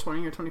instead of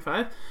 20 or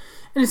 25.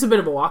 And it's a bit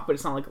of a walk, but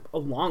it's not like a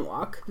long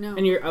walk. No.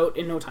 And you're out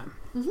in no time.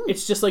 Mm-hmm.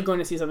 It's just like going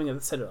to see something at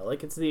the Citadel.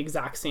 Like, it's the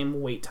exact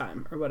same wait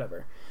time or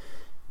whatever.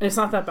 And it's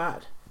not that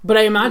bad. But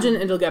I imagine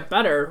it'll get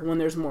better when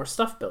there's more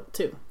stuff built,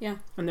 too. Yeah.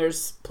 And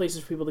there's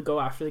places for people to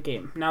go after the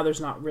game. Now there's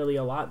not really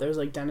a lot. There's,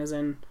 like,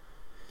 Denizen.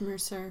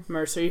 Mercer.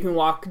 You can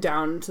walk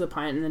down to the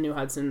Pint and the New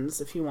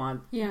Hudson's if you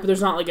want. Yeah. But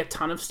there's not, like, a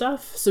ton of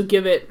stuff. So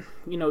give it,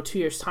 2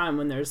 years' time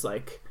when there's,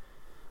 like,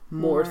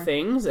 more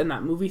things. And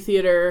that movie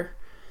theater.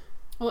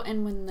 Well,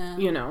 and when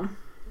the...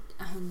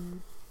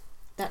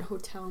 that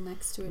hotel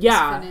next to it is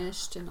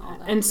finished and all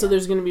that. And so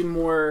there's going to be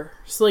more...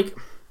 So, like,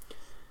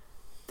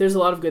 there's a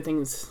lot of good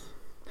things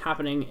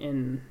happening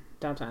in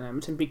downtown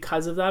Edmonton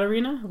because of that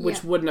arena,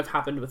 which wouldn't have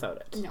happened without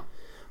it. No.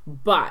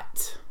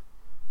 But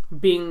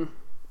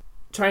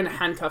trying to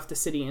handcuff the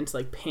city into,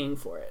 like, paying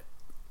for it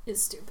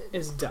is stupid.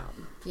 Is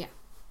dumb. Yeah.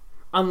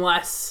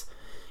 Unless,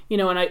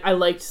 and I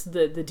liked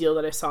the deal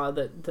that I saw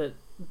that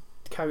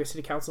Calgary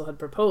City Council had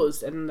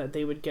proposed, and that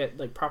they would get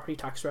like property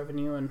tax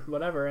revenue and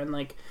whatever, and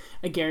like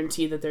a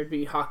guarantee that there'd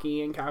be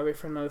hockey in Calgary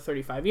for another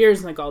 35 years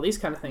and like all these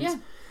kind of things. Yeah.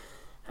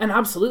 And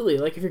absolutely,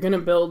 like if you're gonna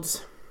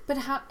build, but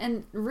how?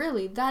 And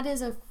really, that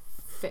is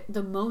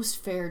the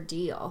most fair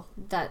deal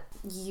that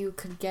you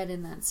could get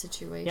in that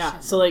situation. Yeah.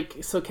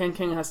 So Ken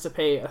King has to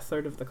pay a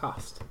third of the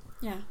cost.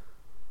 Yeah.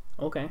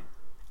 Okay.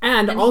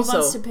 And also he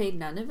wants to pay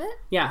none of it.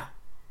 Yeah.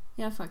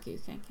 Yeah. Fuck you,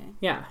 Ken King.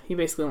 Yeah. He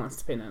basically wants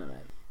to pay none of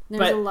it.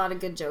 There's a lot of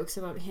good jokes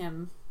about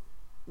him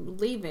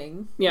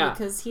leaving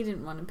because he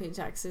didn't want to pay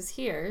taxes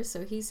here,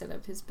 so he set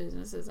up his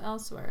businesses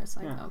elsewhere. It's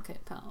like, okay,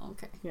 pal,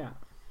 okay. Yeah.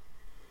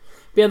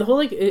 But yeah, the whole,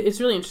 like,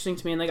 it's really interesting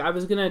to me, and, like, I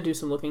was going to do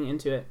some looking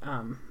into it,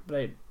 but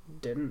I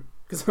didn't,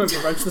 because I went for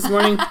brunch this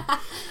morning. I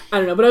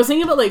don't know, but I was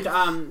thinking about, like,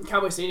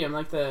 Cowboy Stadium,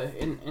 like,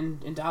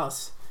 in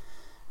Dallas.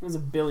 It was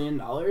 $1 billion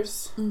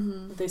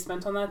that they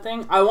spent on that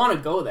thing. I want to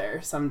go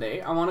there someday.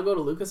 I want to go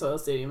to Lucas Oil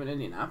Stadium in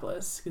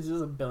Indianapolis because it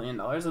was $1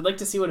 billion. I'd like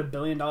to see what $1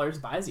 billion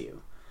buys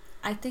you.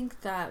 I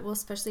think that, well,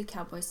 especially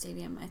Cowboy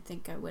Stadium, I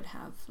think I would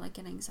have like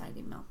an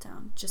anxiety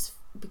meltdown just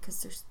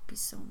because there's be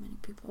so many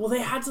people. Well,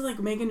 they had to like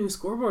make a new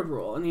scoreboard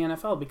rule in the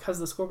NFL because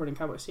of the scoreboard in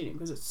Cowboy Stadium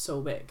because it's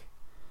so big.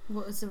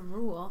 What was the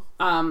rule?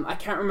 I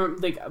can't remember,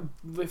 like,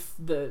 if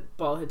the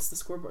ball hits the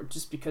scoreboard,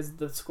 just because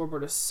the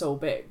scoreboard is so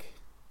big.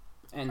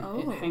 And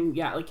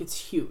it's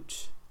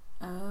huge.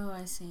 Oh,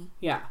 I see.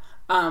 Yeah.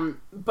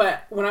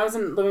 But when I was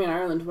living in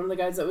Ireland, one of the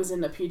guys that was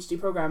in a PhD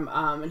program,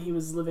 and he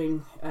was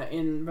living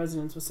in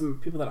residence with some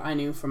people that I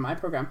knew from my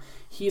program,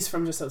 he's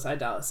from just outside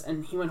Dallas,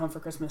 and he went home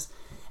for Christmas,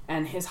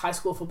 and his high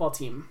school football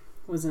team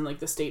was in, like,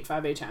 the state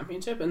 5A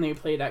championship, and they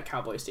played at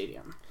Cowboy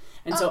Stadium.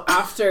 And so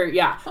after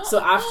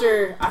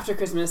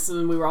Christmas,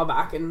 when we were all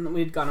back and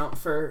we'd gone out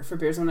for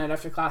beers one night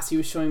after class, he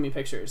was showing me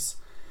pictures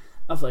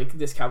of, like,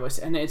 this Cowboys,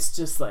 and it's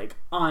just, like,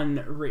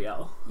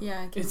 unreal.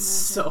 Yeah, I can It's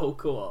so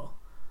cool.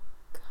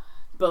 God.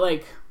 But,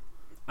 like,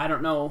 I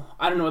don't know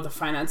what the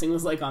financing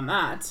was like on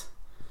that.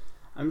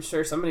 I'm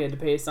sure somebody had to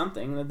pay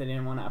something that they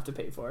didn't want to have to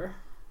pay for.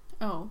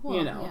 Oh,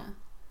 well, yeah,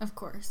 of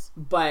course.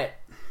 But,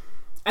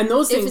 and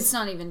those things... If it's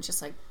not even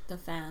just, like, the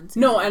fans.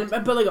 No,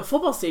 but, like, a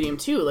football stadium,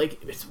 too,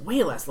 like, it's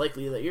way less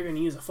likely that you're going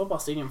to use a football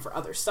stadium for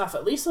other stuff,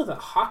 at least with a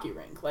hockey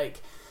rink.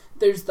 Like,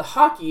 there's the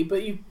hockey,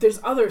 but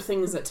there's other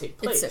things that take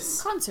place. It's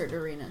a concert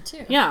arena,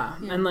 too. Yeah.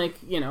 And, like,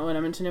 you know, in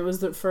Edmonton, it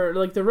was for,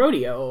 like, the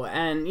rodeo,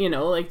 and, you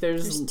know, like,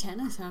 there's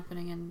tennis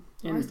happening in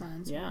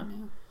Northlands. Yeah. Right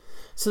now.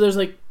 So there's,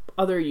 like,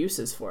 other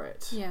uses for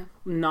it. Yeah.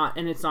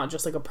 And it's not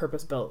just, like, a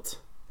purpose-built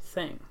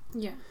thing.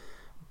 Yeah.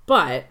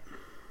 But,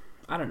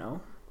 I don't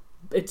know.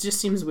 It just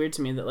seems weird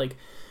to me that, like,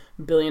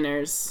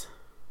 billionaires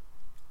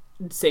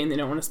saying they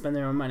don't want to spend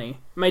their own money.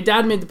 My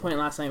dad made the point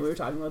last night, we were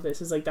talking about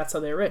this, is like, that's how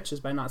they're rich, is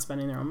by not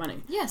spending their own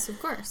money. Yes,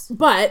 of course.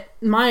 But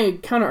my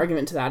counter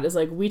argument to that is,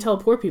 like, we tell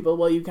poor people,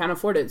 well, you can't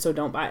afford it, so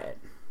don't buy it.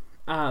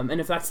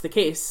 And if that's the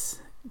case,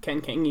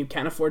 Ken King, you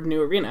can't afford a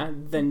new arena,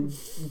 then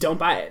don't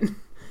buy it.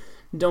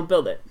 Don't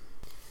build it.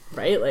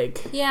 Right?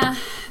 Like... Yeah,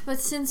 but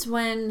since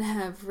when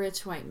have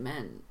rich white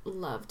men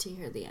loved to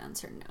hear the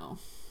answer no?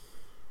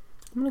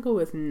 I'm gonna go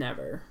with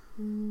never.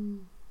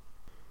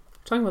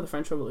 Talking about the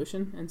French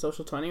Revolution and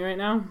Social 20 right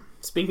now.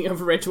 Speaking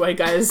of rich white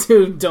guys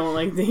who don't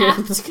like the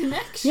apt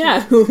connection. Yeah,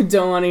 who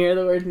don't want to hear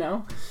the word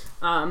no.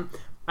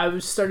 I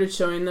started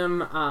showing them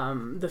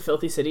the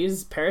Filthy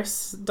Cities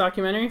Paris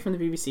documentary from the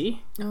BBC.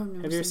 Oh,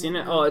 have you ever seen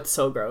it? Oh, it's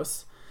so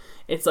gross.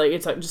 It's like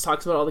it just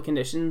talks about all the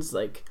conditions,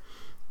 like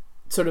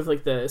sort of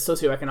like the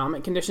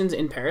socioeconomic conditions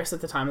in Paris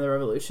at the time of the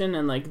revolution,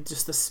 and like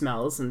just the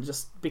smells, and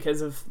just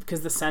because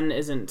the Seine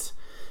isn't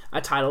a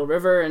tidal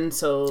river, and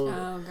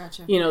so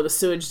gotcha. You know, the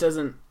sewage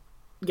doesn't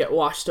get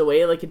washed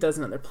away like it does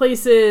in other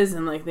places,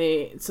 and like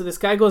so this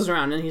guy goes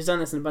around, and he's done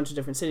this in a bunch of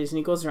different cities, and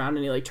he goes around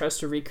and he like tries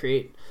to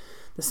recreate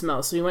the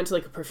smell. So he went to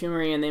like a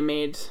perfumery, and they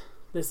made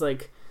this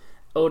like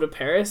eau de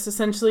Paris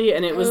essentially,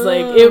 and it was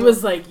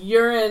like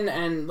urine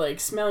and like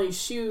smelly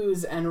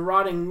shoes and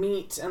rotting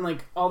meat and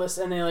like all this,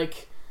 and they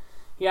like,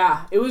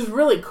 yeah, it was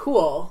really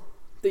cool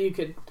that you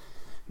could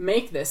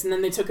make this, and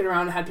then they took it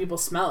around and had people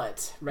smell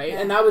it, right? Yeah.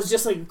 And that was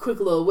just like a quick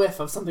little whiff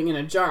of something in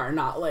a jar,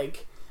 not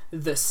like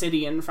the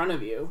city in front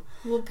of you.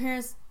 Well,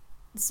 Paris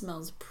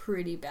smells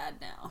pretty bad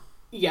now.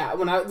 Yeah,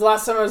 the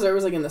last time I was there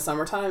was like in the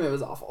summertime. It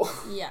was awful.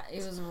 Yeah,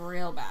 it was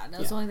real bad. I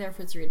was only there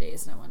for 3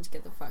 days, and I wanted to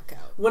get the fuck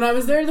out. When I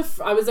was there,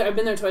 I've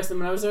been there twice, and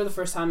when I was there the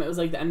first time, it was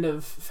like the end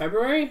of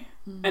February,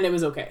 and it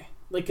was okay,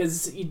 like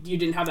because you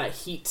didn't have that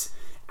heat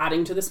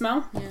adding to the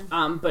smell.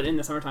 Yeah. But in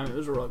the summertime, it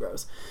was real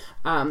gross.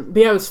 But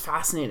yeah, it was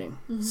fascinating.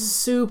 Mm-hmm.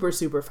 Super,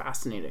 super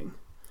fascinating.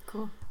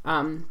 Cool.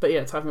 But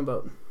yeah, talking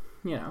about,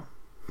 you know,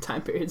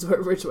 time periods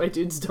where rich white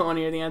dudes don't want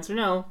to hear the answer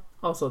no.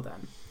 Also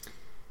then.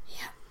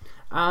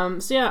 Yeah.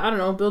 So yeah, I don't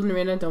know. Build an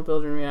arena, don't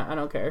build an arena. I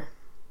don't care.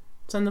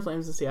 Send the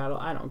Flames to Seattle.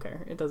 I don't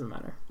care. It doesn't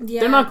matter.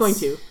 Yeah, they're not going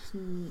to.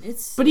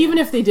 But even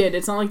if they did,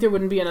 it's not like there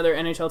wouldn't be another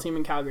NHL team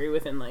in Calgary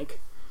within like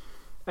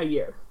a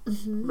year.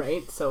 Mm-hmm.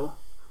 Right? So.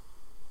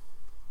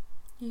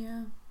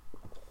 Yeah.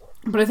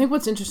 But I think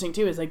what's interesting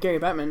too is like Gary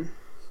Bettman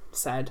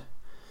said,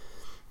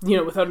 you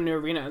know, without a new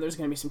arena, there's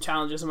going to be some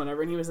challenges and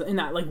whatever. And he was in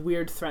that like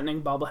weird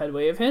threatening bobblehead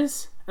way of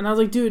his. And I was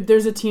like, dude,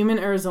 there's a team in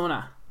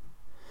Arizona.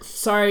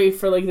 Sorry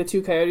for like the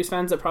 2 Coyotes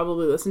fans that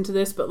probably listen to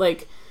this, but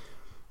like,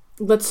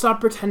 let's stop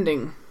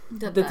pretending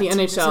that the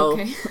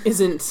NHL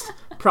isn't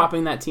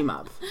propping that team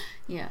up.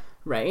 Yeah.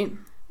 Right?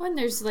 When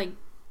there's like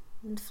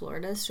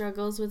Florida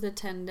struggles with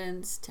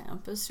attendance,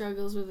 Tampa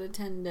struggles with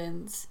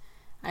attendance.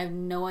 I have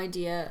no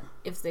idea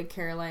if the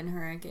Carolina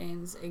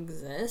Hurricanes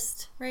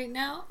exist right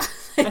now.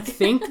 Like, I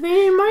think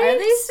they might. Are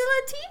they still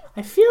a team?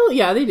 I feel,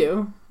 yeah, they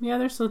do. Yeah,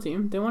 they're still a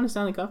team. They won a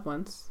Stanley Cup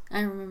once. I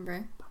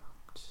remember.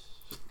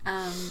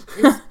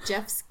 Is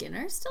Jeff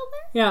Skinner still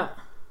there? Yeah,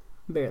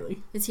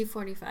 barely. Is he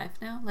 45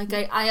 now? Like,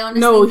 I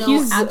honestly know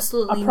he's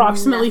absolutely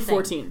approximately nothing.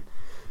 14.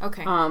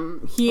 Okay.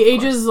 He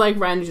ages like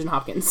Ryan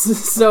Nugent-Hopkins.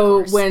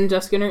 So when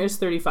Jeff Skinner is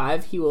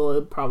 35, he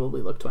will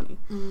probably look 20.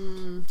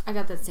 I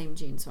got that same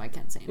gene, so I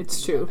can't say anything.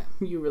 It's true.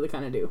 You really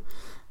kind of do.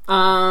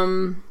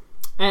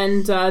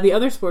 And the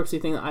other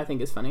sportsy thing that I think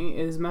is funny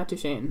is Matt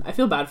Duchene. I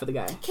feel bad for the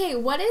guy. Okay,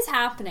 what is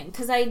happening?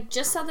 Because I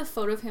just saw the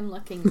photo of him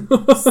looking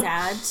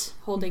sad,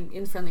 holding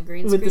in front of the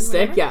green screen. With the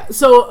stick, whatever. yeah.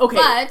 So,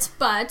 okay.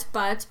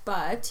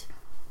 But,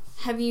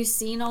 have you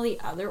seen all the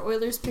other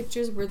Oilers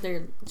pictures where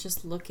they're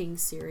just looking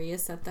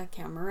serious at that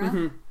camera?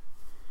 Mm-hmm.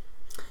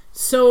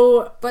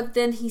 So... But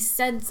then he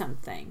said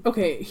something.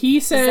 Okay,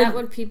 he said... Is that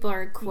what people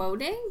are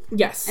quoting?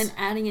 Yes. And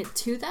adding it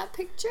to that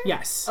picture?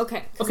 Yes.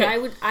 Okay.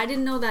 Okay. I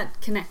didn't know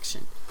that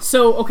connection.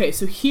 So, okay,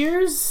 so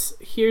here's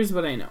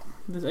what I know.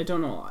 I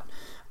don't know a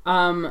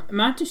lot.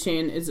 Matt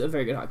Duchene is a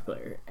very good hockey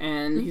player,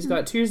 and he's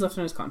got 2 years left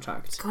on his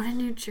contract. Go to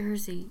New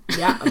Jersey.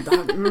 Yeah.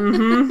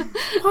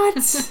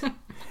 What?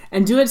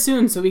 And do it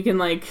soon so we can,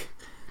 like,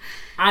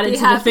 add it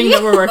to the thing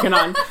that we're working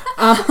on.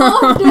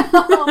 Oh,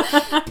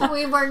 no.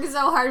 We work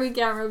so hard we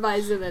can't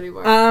revise it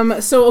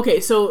anymore. So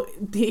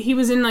he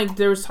was in, like,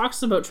 there was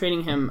talks about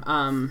trading him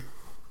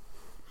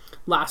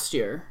last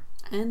year.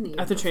 And the year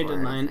at the trade before,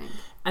 deadline. I think.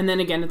 And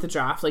then again at the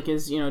draft, like,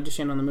 is,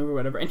 Duchene on the move or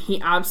whatever. And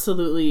he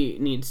absolutely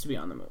needs to be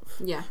on the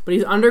move. Yeah. But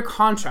he's under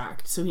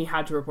contract, so he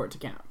had to report to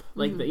camp.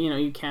 Like,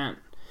 you can't,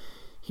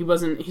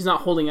 he's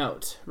not holding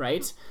out,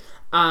 right?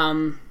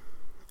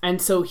 And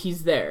so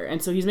he's there.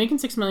 And so he's making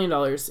 $6 million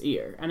a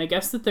year. And I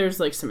guess that there's,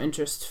 like, some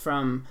interest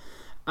from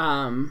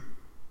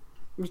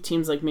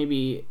teams like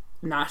maybe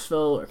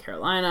Nashville or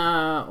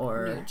Carolina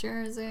or New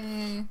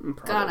Jersey.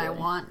 Probably. God, I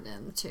want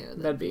them to.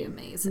 That'd be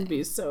amazing. It'd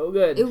be so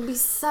good. It would be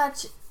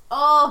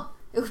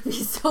it would be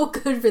so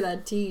good for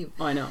that team.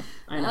 Oh, I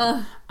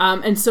know.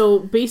 And so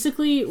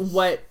basically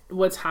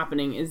what's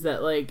happening is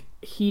that, like,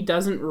 he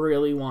doesn't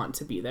really want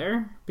to be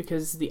there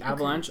because the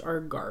Avalanche are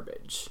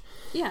garbage.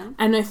 Yeah.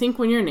 And I think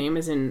when your name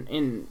is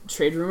in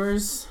trade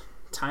rumors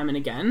time and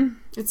again,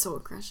 it's soul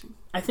crushing.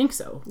 I think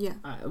so. Yeah.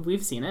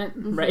 We've seen it,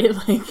 right?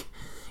 Like,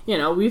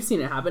 we've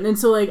seen it happen. And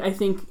so, like, I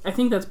think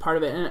that's part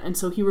of it. And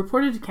so he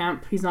reported to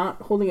camp. He's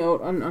not holding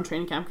out on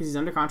training camp because he's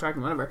under contract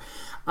and whatever.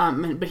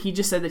 But he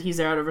just said that he's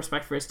there out of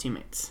respect for his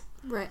teammates.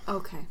 Right.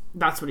 Okay.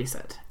 That's what he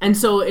said. And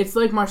so it's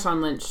like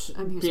Marshawn Lynch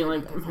being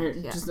like,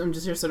 I'm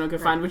just here so no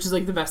good find, which is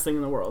like the best thing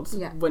in the world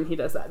when he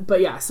does that.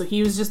 But yeah, so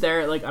he was just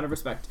there, like, out of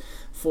respect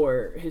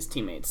for his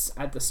teammates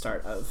at the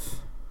start of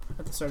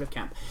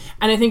camp.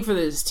 And I think for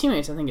his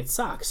teammates, I think it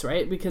sucks,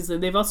 right? Because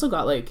they've also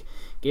got, like,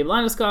 Gabe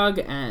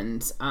Landeskog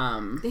and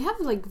they have,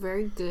 like,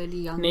 very good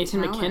young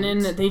Nathan talent.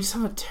 McKinnon. They just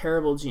have a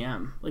terrible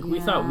GM. Like, we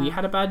thought we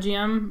had a bad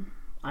GM.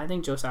 I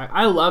think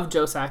I love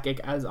Joe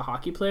Sakic as a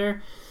hockey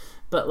player,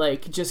 but,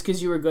 like, just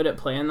because you were good at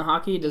playing the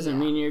hockey doesn't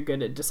mean you're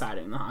good at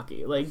deciding the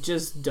hockey. Like,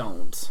 just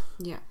don't.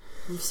 Yeah.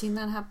 We've seen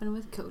that happen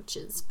with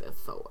coaches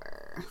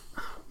before.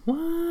 What?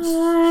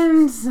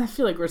 I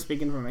feel like we're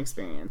speaking from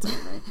experience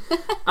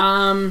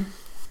anyway.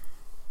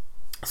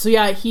 So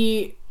yeah,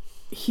 he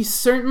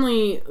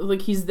certainly,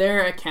 like, he's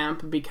there at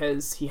camp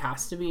because he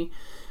has to be.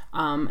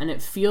 And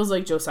it feels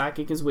like Joe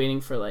Sakic is waiting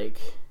for, like,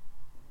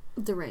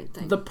 the right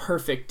thing. The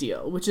perfect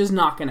deal, which is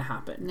not going to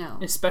happen. No.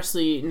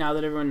 Especially now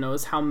that everyone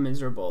knows how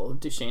miserable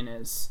Duchene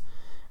is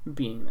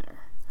being there.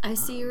 I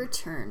see a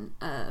return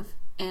of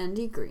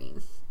Andy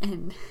Green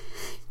and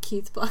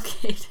Keith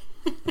Blockade.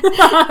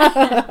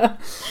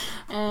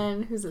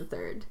 And who's the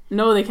third?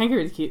 No, they can't get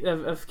rid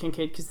of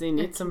Kincaid because they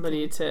need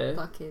somebody to.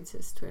 Blockade's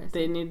his Twitter.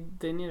 They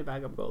need a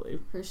backup goalie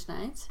for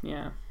Schneid.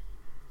 Yeah.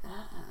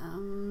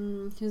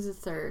 Who's the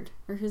third,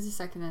 or who's the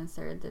second and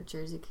third that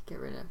Jersey could get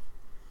rid of?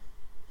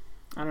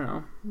 I don't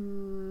know.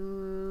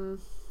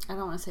 I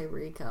don't want to say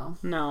Rico.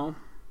 No,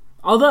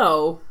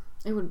 although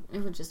it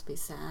would just be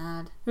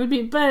sad. It would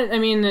be, but I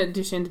mean,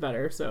 Duchene's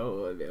better, so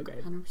it would be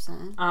okay.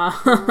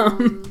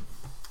 100%.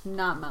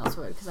 Not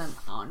Mileswood, because I'm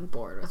on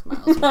board with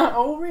Mileswood.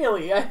 Oh,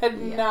 really? I had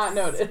not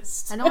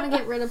noticed. I don't want to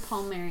get rid of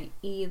Paul Mary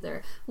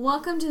either.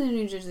 Welcome to the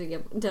New Jersey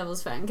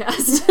Devils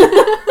Fancast.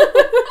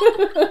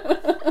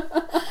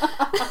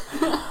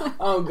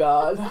 Oh,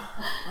 God.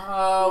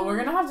 We're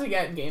going to have to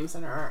get Game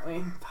Center, aren't we?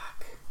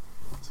 Fuck.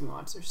 To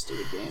watch their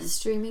stupid games.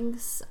 Streaming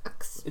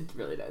sucks. It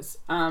really does.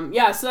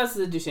 Yeah, so that's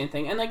the Duchene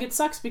thing. And, like, it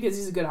sucks because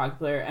he's a good hockey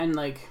player, and,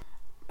 like...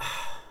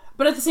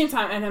 But at the same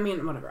time, and I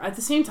mean, whatever. At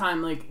the same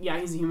time, like, yeah,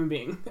 he's a human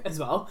being as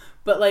well.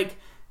 But, like,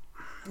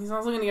 he's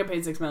also going to get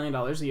paid $6 million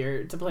a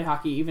year to play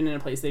hockey, even in a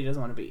place that he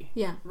doesn't want to be.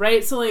 Yeah.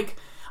 Right? So, like,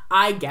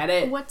 I get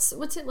it. What's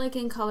it like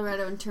in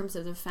Colorado in terms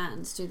of the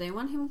fans? Do they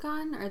want him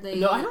gone? Are they?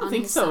 No, I don't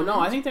think so. Side? No,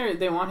 I think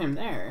they want him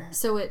there.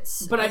 So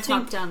it's but a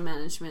top-down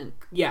management.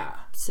 Yeah.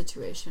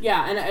 Situation.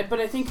 Yeah,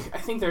 but I think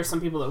there are some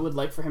people that would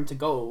like for him to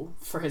go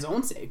for his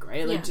own sake,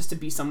 right? Like, just to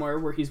be somewhere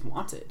where he's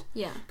wanted.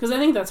 Yeah. Because I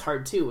think that's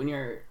hard too when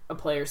you're a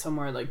player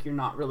somewhere like you're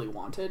not really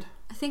wanted.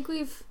 I think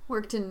we've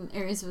worked in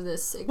areas of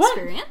this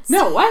experience. What?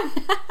 No, what?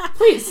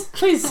 please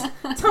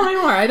tell me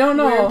more. I don't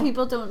know. Where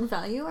people don't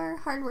value our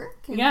hard work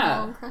and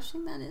how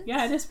crushing that is.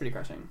 Yeah, it is pretty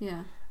crushing.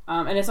 Yeah.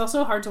 And it's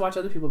also hard to watch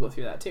other people go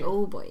through that too.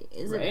 Oh boy,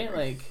 is it? Right?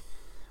 Like,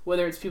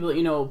 whether it's people that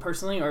you know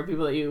personally or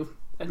people that you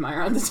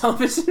admire on the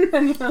television,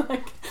 and you're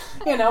like,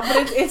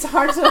 but it's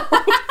hard to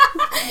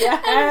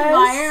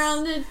admire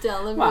on the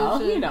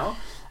television.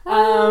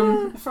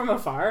 Well, from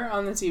afar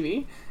on the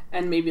TV.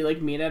 and maybe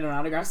like meet at an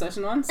autograph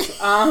session once.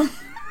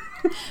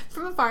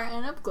 From afar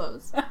and up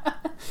close.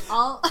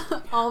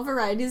 all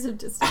varieties of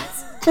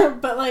distance.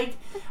 But like,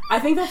 I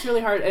think that's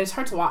really hard. It's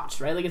hard to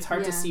watch, right? Like, it's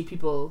hard to see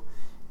people,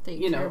 that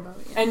you care about,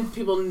 and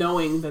people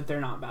knowing that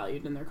they're not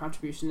valued and their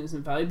contribution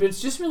isn't valued. But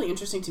it's just really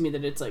interesting to me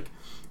that it's like,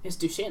 it's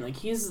Duchesne. Like,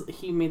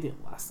 he made the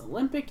last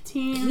Olympic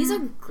team. He's a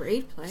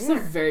great player. He's a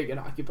very good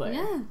hockey player.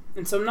 Yeah.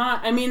 And so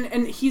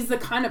and he's the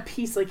kind of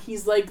piece, like,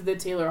 he's like the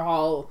Taylor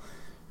Hall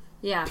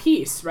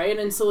piece, right?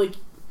 And so, like,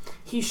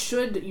 you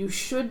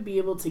should be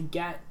able to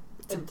get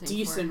something, a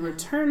decent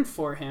return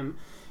for him.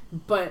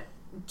 But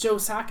Joe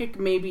Sakic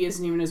maybe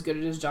isn't even as good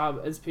at his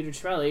job as Peter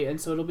Chiarelli,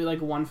 and so it'll be like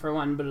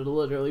 1-for-1, but it'll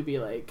literally be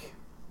like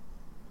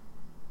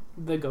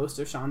the ghost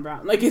of Sean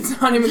Brown. Like,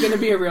 it's not even going to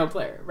be a real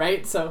player,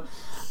 right? So,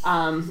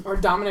 or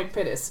Dominic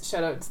Pittis.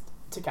 Shout out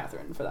to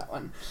Catherine for that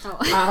one.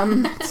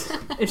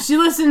 If she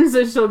listens,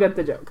 she'll get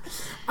the joke.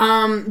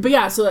 But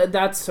yeah, so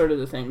that's sort of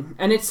the thing.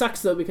 And it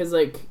sucks, though, because,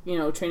 like,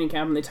 training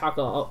camp, and they talk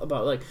all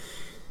about, like,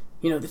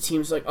 the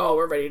team's like, oh,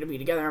 we're ready to be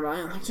together.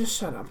 I'm like, just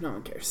shut up. No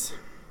one cares.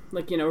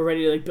 Like, we're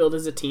ready to, like, build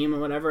as a team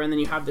and whatever. And then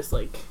you have this,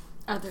 like,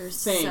 other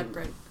thing.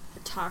 Separate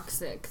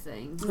toxic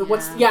thing.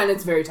 And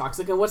it's very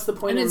toxic. And what's the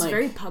point? And it's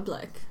very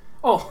public.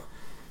 Oh,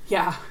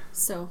 yeah.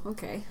 So,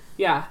 okay.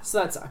 Yeah, so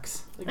that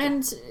sucks. Like,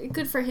 and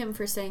good for him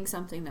for saying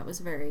something that was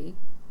very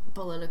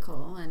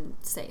political and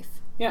safe.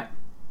 Yeah.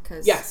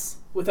 Yes,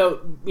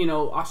 without,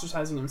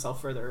 ostracizing himself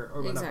further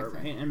or whatever,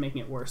 right? And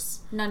making it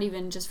worse. Not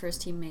even just for his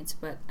teammates,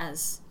 but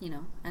as,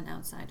 an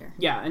outsider.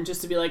 Yeah, and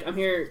just to be like, I'm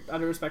here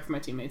out of respect for my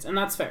teammates. And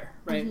that's fair,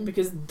 right? Mm-hmm.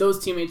 Because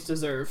those teammates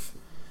deserve...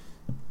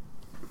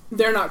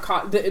 They're not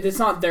caught... It's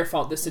not their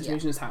fault this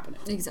situation is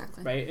happening.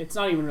 Exactly. Right? It's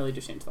not even really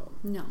Duchesne's fault.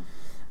 No.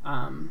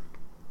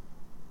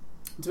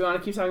 Do we want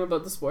to keep talking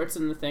about the sports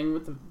and the thing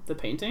with the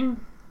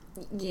painting?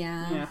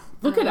 Yeah.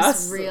 Look at us. I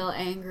was real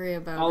angry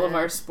about all of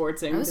our sportsing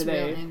today. I was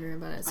real angry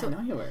about it. So I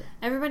know you were.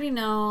 Everybody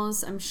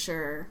knows, I'm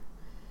sure,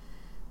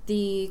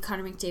 the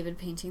Connor McDavid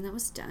painting that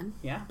was done.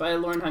 Yeah, by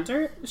Lauren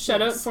Hunter.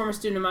 Shout out, former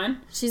student of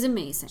mine. She's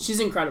amazing. She's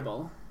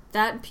incredible.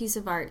 That piece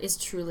of art is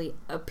truly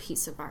a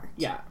piece of art.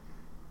 Yeah.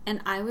 And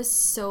I was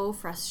so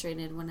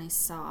frustrated when I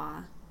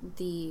saw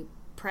the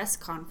press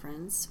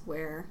conference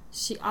where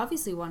she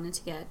obviously wanted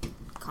to get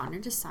Connor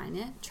to sign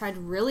it, tried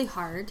really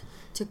hard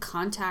to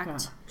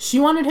contact She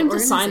wanted him to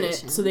sign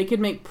it so they could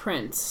make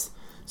prints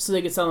so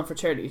they could sell them for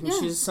charity. And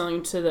she's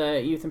selling to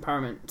the Youth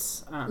Empowerment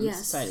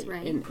Society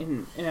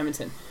in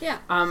Edmonton. Yeah.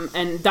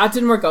 And that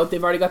didn't work out.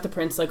 They've already got the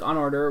prints like on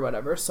order or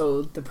whatever,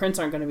 so the prints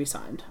aren't going to be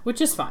signed,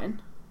 which is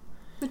fine.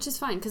 Which is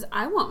fine, because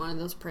I want one of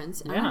those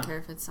prints. I don't care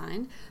if it's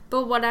signed.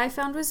 But what I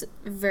found was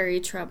very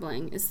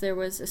troubling is there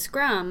was a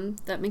scrum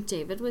that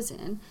McDavid was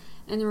in,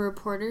 and the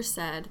reporter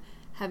said,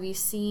 have you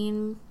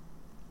seen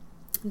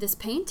this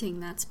painting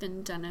that's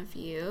been done of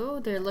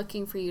you? They're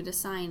looking for you to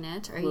sign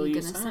it. Are you going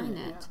to sign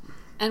it? Yeah.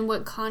 And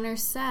what Connor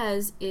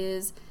says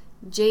is,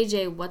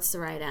 JJ, what's the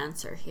right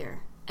answer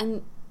here?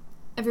 And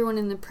everyone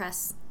in the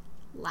press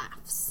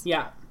laughs.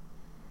 Yeah.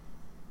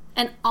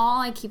 And all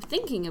I keep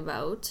thinking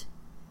about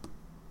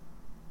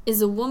is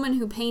a woman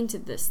who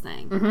painted this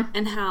thing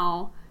and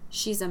how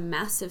she's a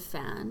massive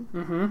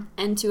fan.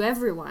 And to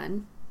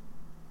everyone,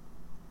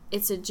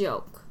 it's a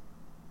joke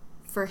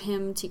for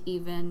him to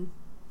even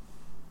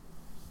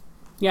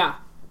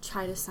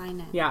try to sign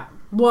it. Yeah.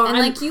 Well, and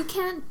like, you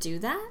can't do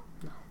that.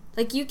 No.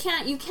 Like, you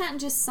can't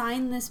just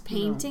sign this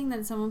painting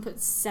that someone put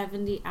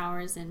 70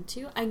 hours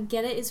into. I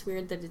get it. It's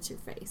weird that it's your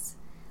face.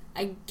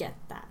 I get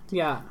that.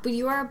 Yeah. But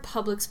you are a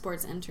public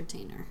sports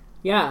entertainer.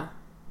 Yeah.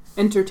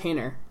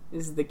 Entertainer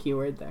is the key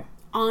word there.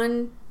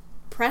 On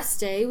press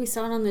day, we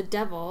saw it on the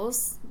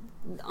Devils,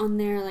 on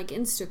their like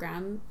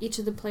Instagram, each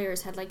of the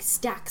players had like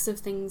stacks of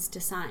things to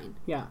sign.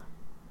 Yeah.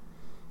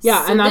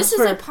 Yeah, so and that's this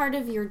is a part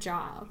of your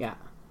job. Yeah.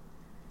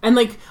 And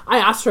like, I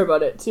asked her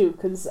about it too,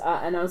 because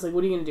and I was like,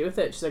 what are you going to do with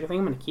it? She's like, I think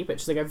I'm going to keep it.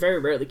 She's like, I very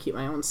rarely keep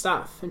my own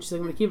stuff. And she's like,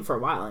 I'm going to keep it for a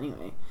while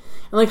anyway.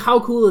 And like, how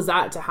cool is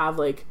that to have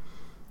like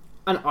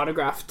an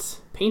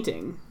autographed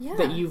painting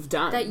that you've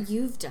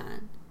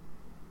done?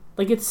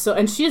 Like, it's so...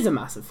 And she is a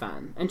massive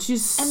fan. And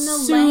she's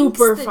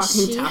super fucking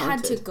talented. She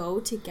had to go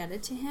to get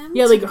it to him.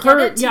 Yeah, like, her...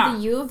 Get it to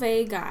the U of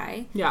A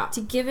guy. Yeah. To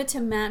give it to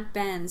Matt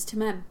Benz. To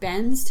Matt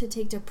Benz to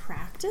take to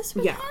practice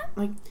with him.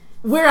 Like,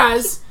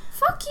 whereas...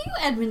 Fuck you,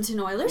 Edmonton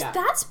Oilers. Yeah.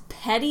 That's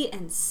petty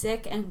and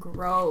sick and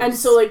gross. And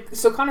so, like...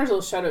 So, Connor's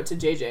little shout-out to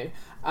JJ.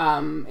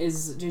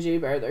 Is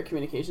JJ Bear, their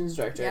communications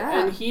director.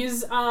 Yeah. And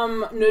he's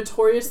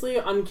notoriously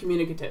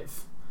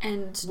uncommunicative.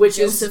 And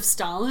Joseph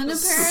Stalin,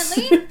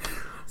 apparently.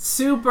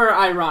 Super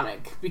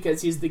ironic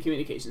because he's the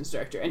communications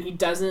director and he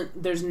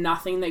doesn't, there's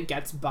nothing that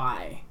gets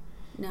by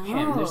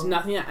him. There's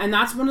nothing and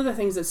that's one of the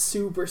things that's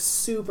super,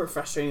 super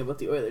frustrating about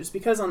the Oilers,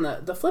 because on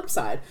the flip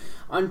side,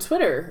 on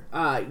Twitter,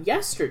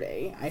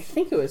 yesterday, I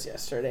think it was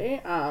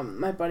yesterday,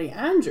 my buddy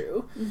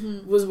Andrew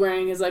was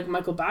wearing his like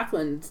Michael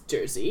Backlund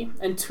jersey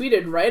and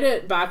tweeted right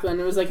at Backlund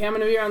and was like, hey, I'm going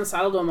to be here on the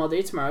Saddle Dome all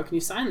day tomorrow. Can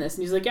you sign this?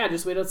 And he's like, yeah,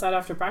 just wait outside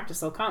after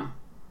practice. I'll come.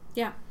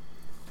 Yeah.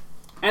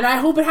 And I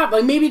hope it happens.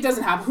 Like, maybe it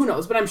doesn't happen. Who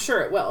knows? But I'm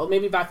sure it will.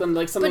 Maybe back then,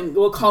 like, something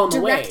will call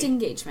him away. Direct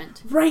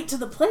engagement. Right to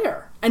the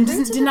player. And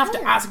didn't have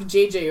to ask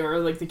JJ or,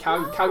 like, the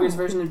Calgary's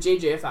version of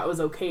JJ if that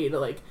was okay to,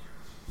 like,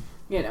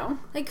 you know?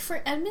 Like,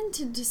 for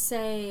Edmonton to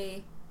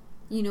say,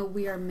 you know,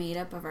 we are made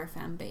up of our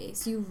fan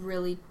base, you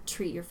really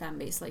treat your fan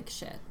base like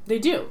shit. They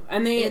do.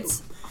 And they...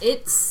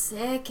 It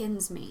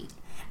sickens me.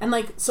 And,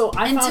 like, so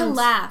I and found...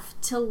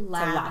 to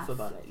laugh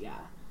about it, yeah.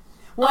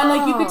 Well, and,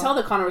 like, you could tell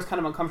that Connor was kind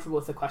of uncomfortable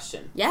with the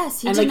question.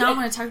 Yes, he did not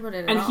want to talk about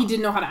it at all. And he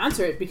didn't know how to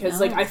answer it because,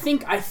 like, I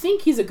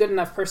think he's a good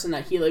enough person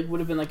that he, like,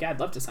 would have been like, yeah, I'd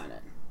love to sign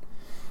it.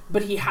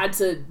 But he had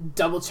to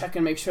double check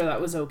and make sure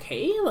that was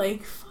okay.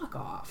 Like, fuck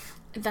off.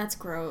 That's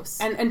gross.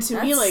 And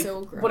to me, like,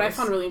 so what I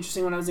found really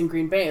interesting when I was in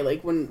Green Bay,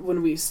 like,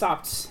 when we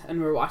stopped and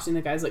we were watching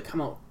the guys, like,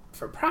 come out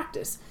for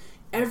practice,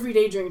 every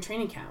day during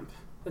training camp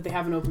that they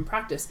have an open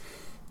practice,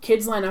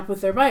 kids line up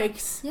with their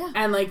bikes,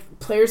 and, like,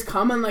 players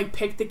come and, like,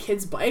 pick the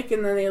kid's bike,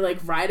 and then they, like,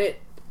 ride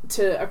it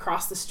to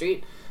across the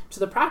street to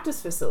the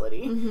practice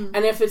facility. And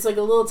if it's, like,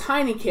 a little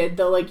tiny kid,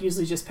 they'll, like,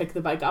 usually just pick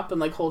the bike up and,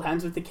 like, hold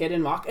hands with the kid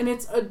and walk, and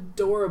it's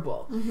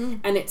adorable.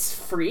 And it's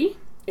free.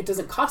 It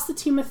doesn't cost the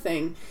team a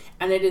thing,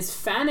 and it is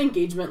fan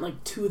engagement,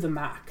 like, to the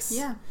max.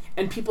 Yeah.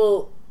 And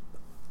people...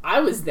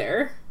 I was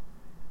there,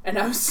 and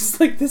I was just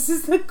like, this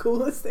is the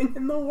coolest thing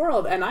in the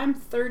world, and I'm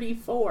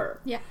 34.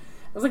 Yeah.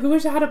 I was like, I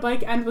wish I had a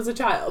bike and was a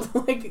child.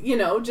 Like, you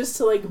know, just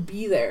to, like,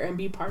 be there and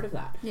be part of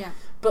that. Yeah.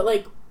 But,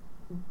 like,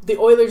 the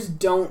Oilers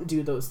don't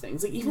do those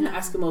things. Like, even the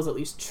Eskimos at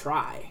least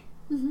try.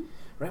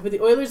 Right? But the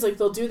Oilers, like,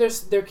 they'll do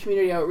their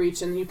community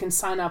outreach, and you can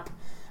sign up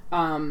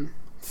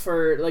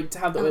for, like, to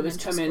have the Oilers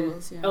come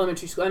schools, in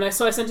elementary school. And I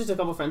sent it to a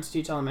couple friends to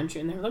teach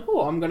elementary, and they were like,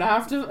 oh, I'm gonna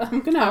have to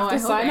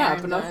sign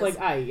up. And I was like,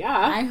 yeah.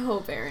 I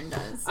hope Aaron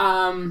does.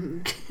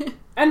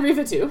 And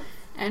Riva too.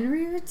 And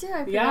Riva too.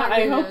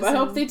 I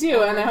hope they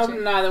do, and I hope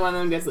neither one of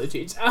them gets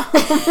Lucic.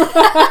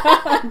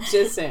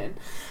 Just saying.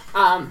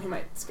 He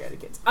might scare the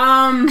kids.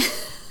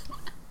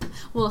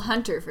 Well,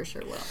 Hunter for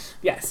sure will.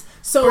 Yes.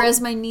 So, or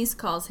as my niece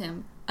calls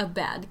him, a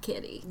bad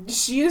kitty.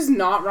 She is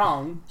not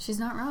wrong. She's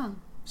not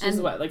wrong. She's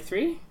what, like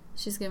 3?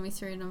 She's gonna be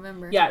 3 in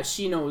November. Yeah,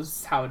 she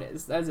knows how it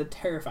is. That's a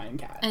terrifying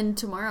cat. And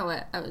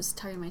tomorrow, I was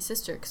talking to my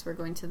sister because we're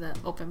going to the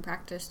open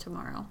practice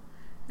tomorrow.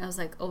 And I was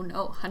like, oh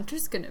no,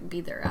 Hunter's gonna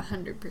be there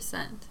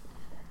 100%.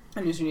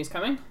 And is your niece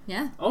coming?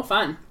 Yeah. Oh,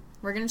 fun.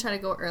 We're going to try to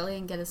go early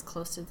and get as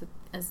close to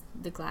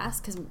the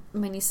glass because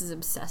my niece is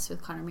obsessed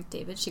with Connor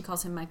McDavid. She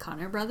calls him my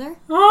Connor brother.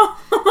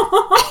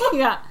 Oh.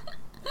 Yeah.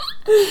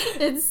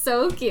 It's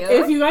so cute.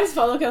 If you guys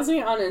follow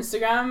Kelsey on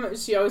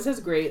Instagram, she always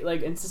has great,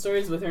 like, Insta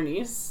stories with her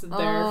niece. They're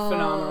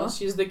phenomenal.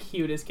 She's the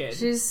cutest kid.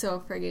 She's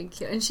so friggin'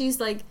 cute. And she's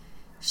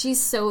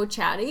so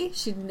chatty.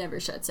 She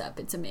never shuts up.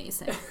 It's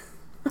amazing.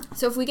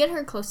 So if we get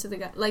her close to the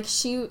guy, like,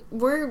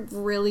 we're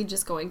really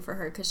just going for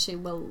her because she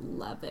will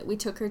love it. We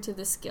took her to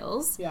the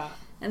skills. Yeah.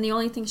 And the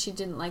only thing she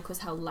didn't like was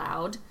how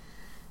loud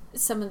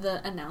some of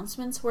the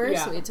announcements were.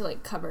 Yeah. So we had to,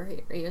 like, cover her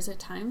ears at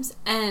times.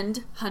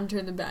 And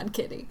Hunter the bad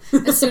kitty.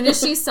 As soon as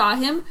she saw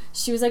him,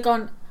 she was, like,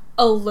 on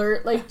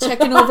alert, like,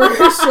 checking over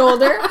her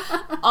shoulder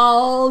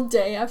all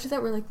day. After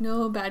that, we're like,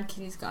 no, bad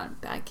kitty's gone.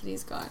 Bad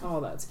kitty's gone.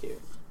 Oh, that's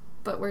cute.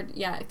 But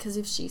because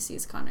if she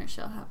sees Connor,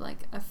 she'll have,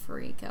 like, a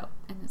freak out,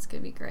 and it's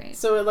gonna be great.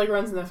 So it, like,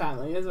 runs in the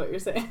family, is what you're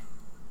saying?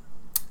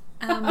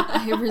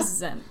 I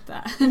resent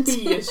that.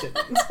 You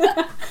shouldn't.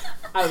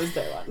 I was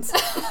there once.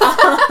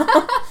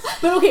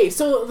 But okay,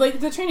 so, like,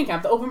 the training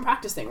camp, the open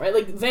practice thing, right?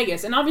 Like,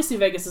 Vegas, and obviously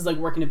Vegas is, like,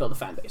 working to build a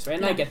fan base, right?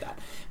 And I get that.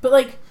 But,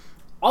 like,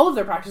 all of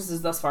their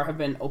practices thus far have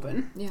been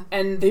open. Yeah.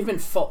 And they've been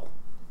full.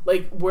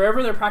 Like,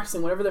 wherever they're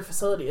practicing, whatever their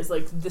facility is,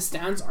 like, the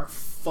stands are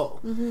full.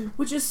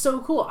 Which is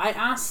so cool. I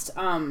asked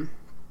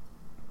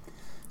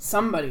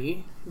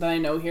somebody that I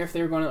know here if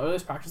they were going to the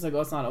Oilers practice. I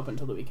go, it's not open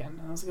till the weekend.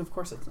 And I was like, of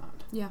course it's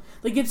not. Yeah.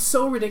 Like, it's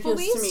so ridiculous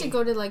to me. We used to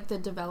go to, like, the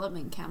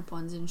development camp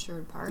ones in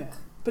Sherwood Park. Yeah.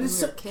 But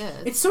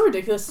it's so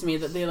ridiculous to me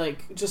that they,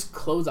 like, just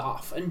close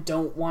off and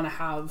don't want to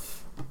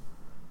have,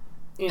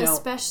 you know.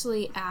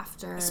 Especially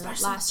after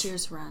last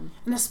year's run.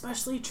 And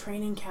especially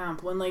training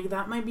camp when, like,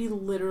 that might be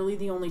literally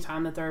the only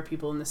time that there are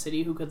people in the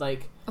city who could,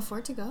 like,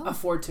 afford to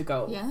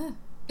go. Yeah. Like,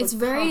 it's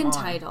very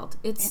entitled.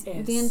 It's the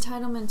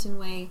entitlement in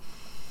way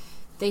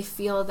they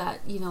feel that,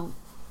 you know,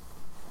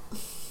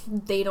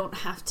 they don't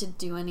have to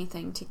do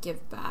anything to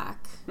give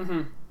back.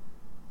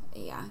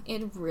 Yeah,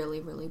 it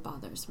really, really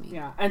bothers me.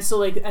 Yeah, and so,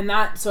 like,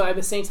 so I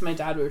was saying to my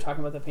dad, we were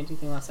talking about the painting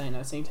thing last night, and I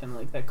was saying to him,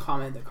 like, that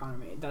comment that Connor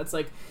made, that's,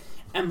 like,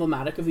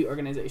 emblematic of the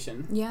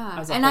organization. Yeah,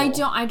 and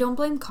whole. I don't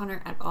blame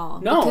Connor at all.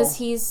 No. Because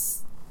he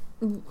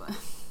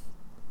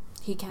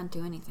can't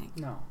do anything.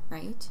 No.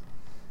 Right?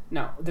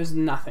 No, there's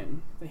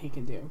nothing that he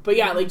can do. But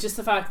yeah, like, just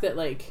the fact that,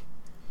 like,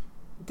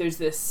 there's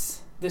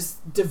this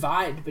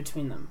divide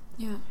between them.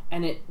 Yeah.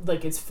 And it,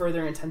 like, it's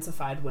further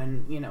intensified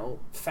when, you know,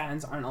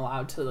 fans aren't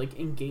allowed to, like,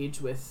 engage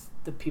with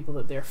the people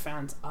that they're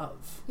fans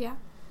of. Yeah.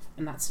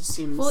 And that just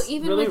seems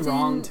really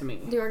wrong to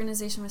me. The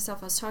organization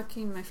myself, I was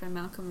talking to my friend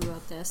Malcolm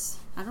about this.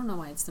 I don't know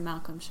why it's the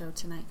Malcolm show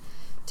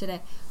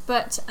today.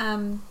 But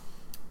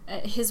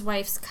his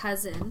wife's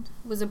cousin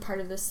was a part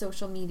of the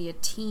social media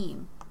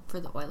team for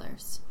the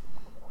Oilers.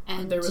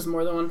 And there was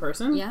more than one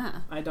person?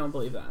 Yeah. I don't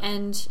believe that.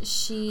 And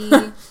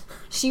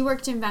she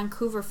worked in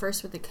Vancouver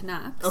first with the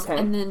Canucks. Okay.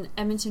 And then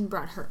Edmonton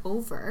brought her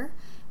over.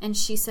 And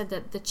she said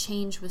that the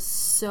change was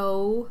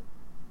so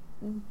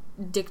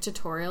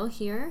dictatorial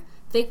here.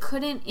 They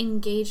couldn't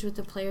engage with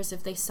the players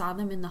if they saw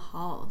them in the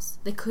halls.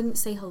 They couldn't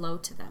say hello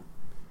to them.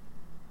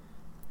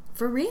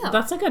 For real.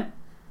 That's like a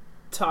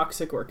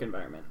toxic work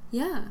environment.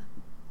 Yeah.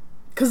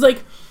 Because,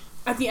 like,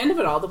 at the end of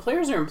it all, the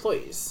players are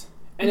employees.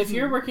 And if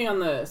you're working on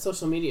the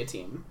social media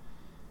team,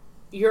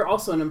 you're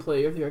also an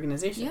employee of the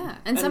organization. Yeah.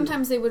 And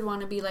sometimes they would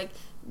want to be like,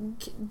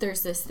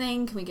 there's this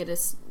thing, can we get a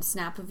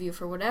snap of you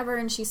for whatever?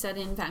 And she said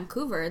in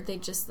Vancouver, they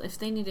just, if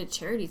they needed a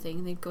charity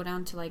thing, they'd go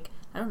down to, like,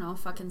 I don't know,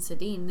 fucking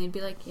Sedin. They'd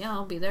be like, yeah,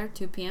 I'll be there,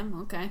 2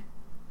 p.m., okay.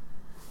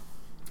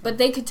 But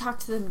they could talk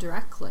to them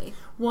directly.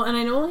 Well, and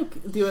I know,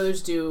 like, the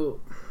Oilers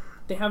do,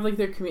 they have, like,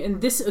 their community,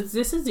 and this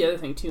is the other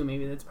thing, too,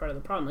 maybe that's part of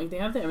the problem. Like, they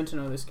have the Edmonton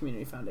Oilers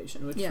Community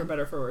Foundation, which, for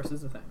better or for worse,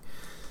 is the thing.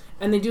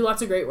 And they do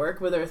lots of great work,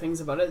 but there are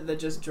things about it that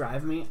just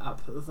drive me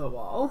up the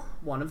wall.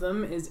 One of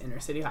them is inner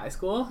city high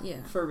school,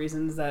 for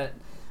reasons that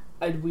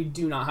we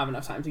do not have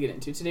enough time to get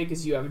into today,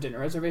 because you have a dinner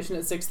reservation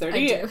at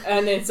 6:30,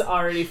 and it's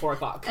already 4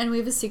 o'clock. And we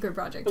have a secret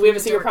project. We have a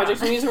secret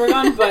project we need to work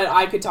on, but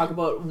I could talk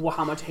about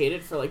how much I hate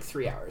it for like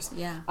 3 hours.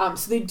 Yeah.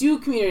 So they do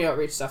community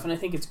outreach stuff, and I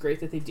think it's great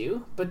that they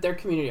do, but their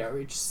community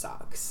outreach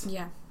sucks.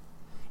 Yeah.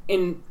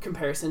 In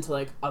comparison to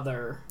like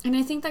other... And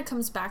I think that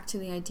comes back to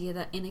the idea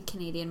that in a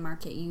Canadian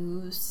market,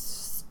 you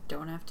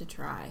don't have to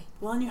try.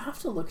 Well, and you have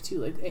to look too,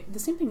 like the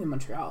same thing in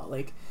Montreal.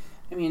 Like,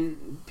 I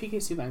mean, PK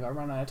Subban got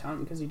run out of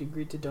town because he'd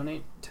agreed to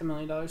donate $10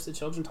 million to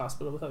Children's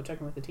Hospital without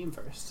checking with the team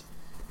first.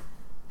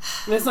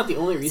 And that's not the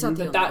only reason,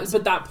 but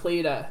that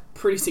played a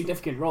pretty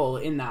significant role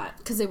in that.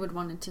 Because they would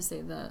wanted to say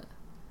the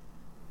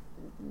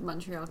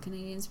Montreal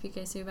Canadiens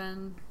PK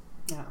Subban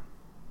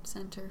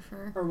Center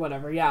for or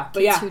whatever, but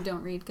kids who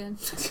don't read good.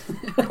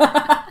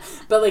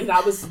 But like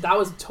that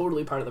was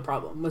totally part of the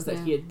problem, was that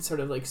he had sort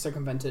of like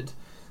circumvented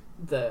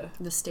the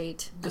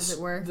state, as it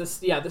were. The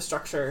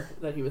structure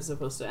that he was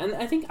supposed to. And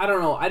I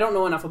don't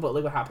know enough about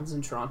like what happens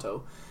in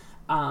Toronto,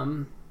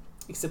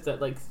 except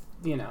that like,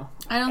 you know,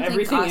 I don't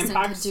everything think Austin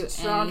impacts could do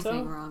Toronto.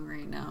 anything wrong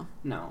right now.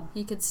 No,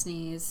 he could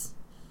sneeze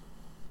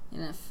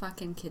in a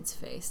fucking kid's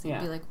face. They'd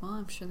be like, well,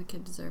 I'm sure the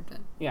kid deserved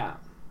it. Yeah.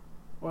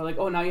 Or like,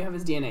 oh, now you have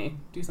his DNA.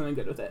 Do something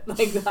good with it.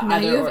 Like now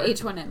you have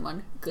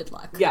H1N1. Good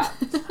luck. Yeah.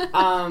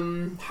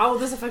 How will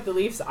this affect the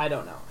Leafs? I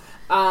don't know.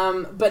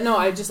 But no,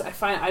 I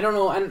don't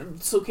know.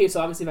 And so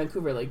obviously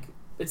Vancouver, like,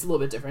 it's a little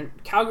bit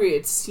different. Calgary,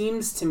 it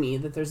seems to me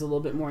that there's a little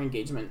bit more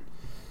engagement,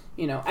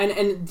 you know,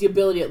 and the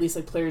ability, at least,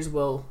 like, players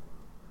will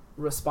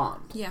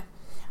respond. Yeah.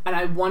 And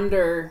I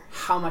wonder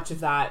how much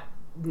of that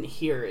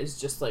here is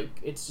just like,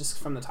 it's just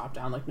from the top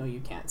down, like, no, you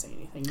can't say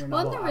anything. You're not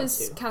allowed to. Well, there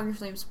was Calgary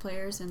Flames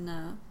players in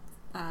the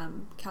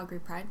Calgary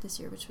Pride this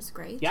year, which was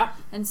great. Yeah.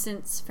 And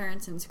since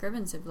Ference and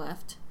Scrivens have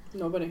left,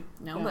 nobody.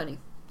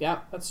 Yeah,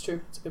 that's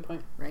true. That's a good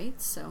point. Right?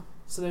 So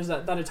there's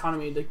that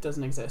autonomy that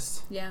doesn't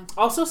exist. Yeah.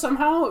 Also,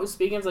 somehow,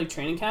 speaking of like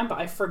training camp,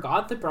 I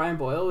forgot that Brian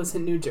Boyle was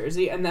in New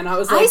Jersey, and then I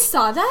was like, I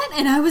saw that,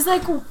 and I was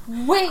like,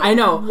 wait, I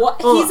know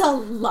what? Oh, he's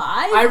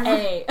alive.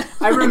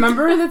 I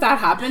remember that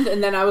happened,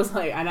 and then I was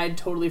like, and I'd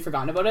totally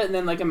forgotten about it, and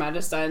then like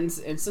Amanda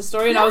Stein's Insta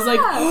story, and I was like,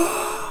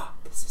 oh,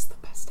 this is the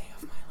best day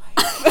of my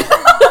life.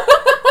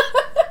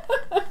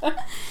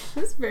 I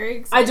was very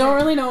excited. I don't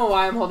really know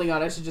why I'm holding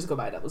out. I should just go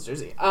buy a Devils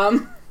jersey.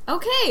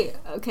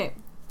 Okay.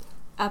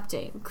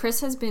 Update.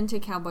 Chris has been to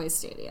Cowboys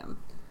Stadium.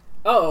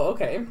 Oh,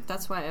 okay.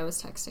 That's why I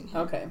was texting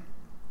him. Okay.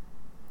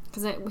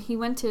 Because he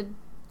went to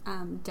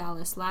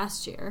Dallas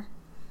last year.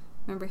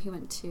 Remember, he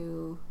went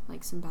to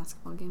like some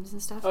basketball games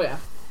and stuff. Oh yeah.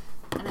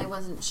 And I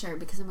wasn't sure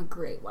because I'm a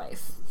great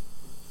wife.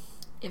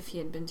 If he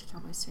had been to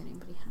Cowboys Stadium,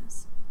 but he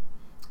has.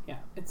 Yeah,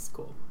 it's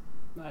cool.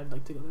 I'd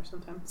like to go there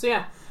sometime. So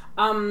yeah,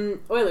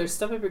 Oilers,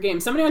 step up your game.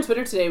 Somebody on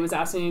Twitter today was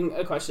asking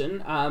a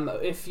question.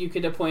 If you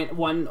could appoint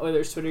one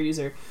Oilers Twitter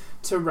user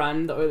to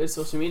run the Oilers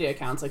social media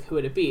accounts, like who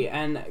would it be?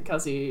 And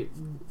Kelsey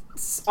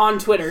on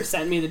Twitter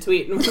sent me the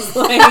tweet and was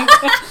like,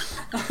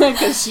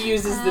 because she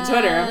uses the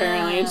Twitter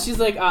apparently, and she's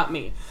like,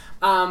 me.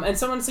 And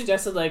someone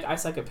suggested like I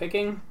suck at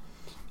picking.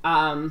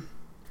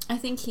 I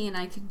think he and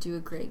I could do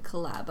a great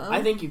collabo.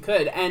 I think you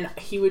could, and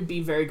he would be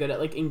very good at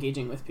like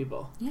engaging with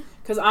people. Yeah.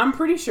 Because I'm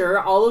pretty sure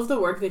all of the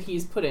work that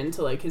he's put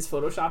into like his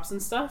photoshops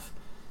and stuff,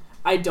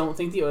 I don't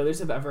think the Oilers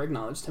have ever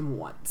acknowledged him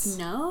once.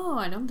 No,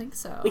 I don't think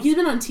so. Like he's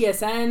been on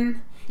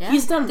TSN. Yeah.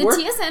 He's done work.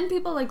 The TSN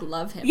people like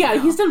love him. Yeah,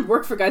 now. he's done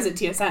work for guys at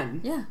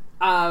TSN. Yeah.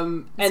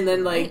 And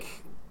then like,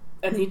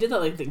 and he did that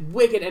like the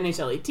wicked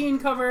NHL 18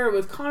 cover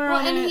with Connor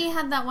on it. And he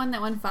had that one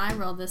that went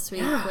viral this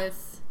week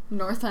with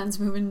Northlands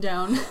moving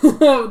down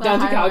down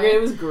to Calgary.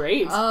 It was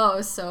great. Oh, it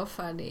was so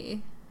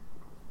funny.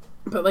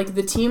 But like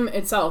the team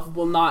itself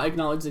will not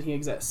acknowledge that he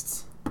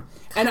exists,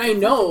 and I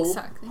know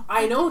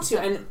too.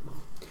 And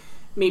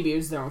maybe it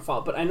was their own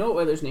fault, but I know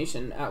Oilers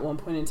Nation at one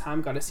point in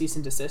time got a cease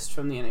and desist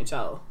from the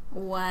NHL.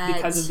 What?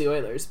 Because of the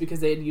Oilers, because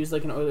they had used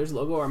like an Oilers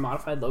logo or a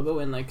modified logo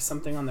in like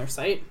something on their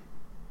site.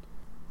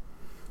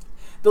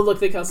 The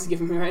look that Kelsey's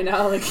giving me right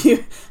now, like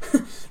you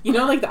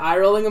know, like the eye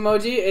rolling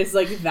emoji is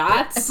like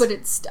that, but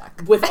it's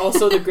stuck with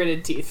also the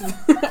gritted teeth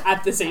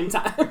at the same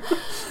time.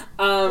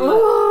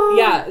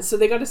 Yeah, so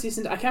they got a cease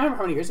and I can't remember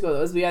how many years ago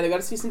that was, but yeah, they got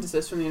a cease and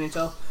desist from the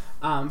NHL,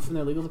 from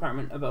their legal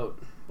department about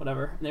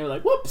whatever, and they were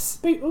like, "Whoops,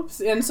 oops,"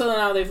 and so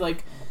now they've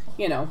like,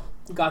 you know,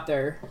 got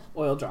their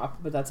oil drop,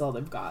 but that's all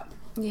they've got.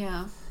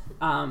 Yeah.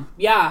 But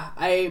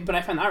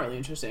I find that really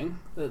interesting.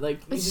 That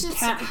like you just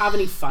can't have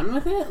any fun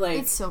with it. Like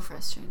it's so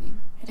frustrating.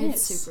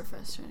 It's is. super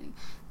frustrating.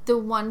 The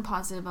one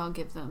positive I'll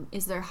give them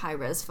is their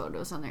high-res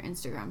photos on their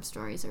Instagram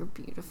stories are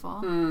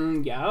beautiful.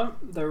 Yeah,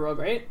 they're real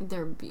great.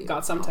 They're beautiful.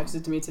 Got some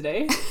texted to me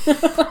today.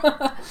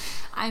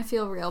 I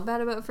feel real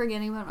bad about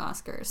forgetting about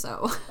Oscar,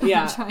 so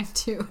yeah. I'm trying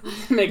to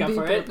make up be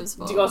for it.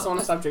 purposeful. Do you also want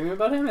to stop dreaming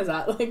about him? Is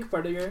that like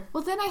part of your...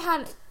 Well, then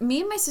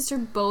me and my sister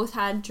both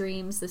had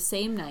dreams the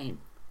same night,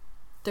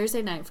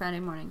 Thursday night, Friday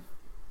morning,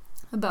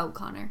 about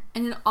Connor.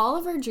 And in all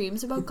of our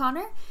dreams about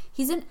Connor,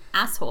 he's an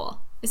asshole.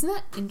 Isn't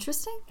that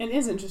interesting? It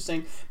is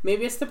interesting.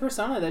 Maybe it's the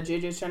persona that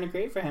JJ's trying to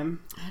create for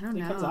him. I don't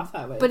know. He comes off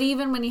that way. But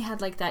even when he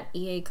had like that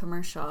EA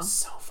commercial,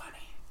 so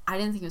funny. I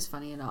didn't think it was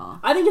funny at all.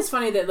 I think it's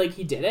funny that like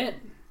he did it.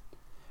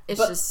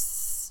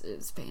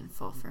 It's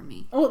painful for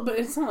me. Oh, but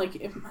it's not like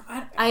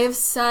I have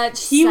such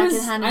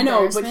secondhand embarrassment. I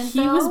know, but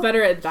he was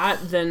better at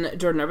that than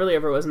Jordan Everly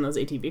ever was in those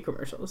ATV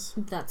commercials.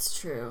 That's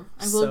true.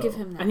 I will give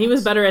him that. And he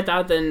was better at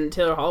that than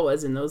Taylor Hall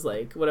was in those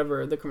like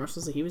whatever the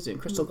commercials that he was doing.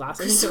 Crystal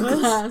Glass, I think it was.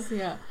 Glass,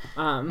 yeah.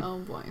 Oh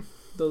boy,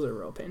 those are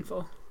real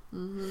painful.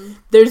 Mm-hmm.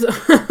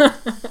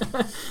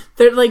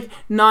 They're like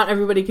not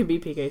everybody can be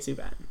PK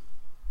Subban.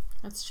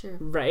 That's true.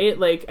 Right?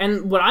 Like,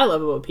 and what I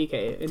love about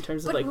PK in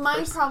terms of like... But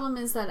my problem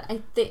is that I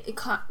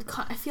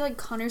feel like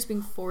Connor's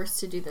being forced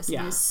to do this. Yeah.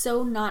 And he's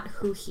so not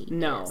who he is.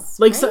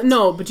 Like, right? so,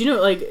 no, but you know,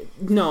 like,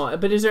 no.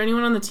 But is there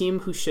anyone on the team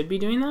who should be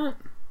doing that?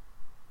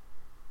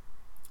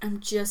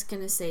 I'm just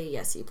going to say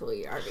Jesse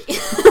Puljujärvi.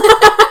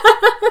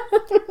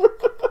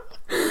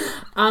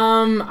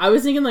 I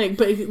was thinking like,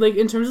 but like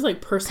in terms of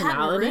like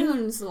personality, Pat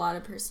Maroon's a lot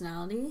of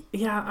personality.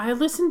 Yeah, I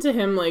listened to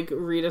him like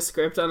read a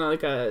script on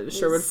like a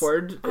Sherwood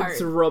Ford. Hard.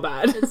 It's real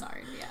bad. It's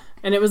hard, yeah.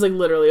 And it was like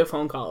literally a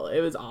phone call.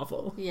 It was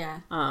awful. Yeah.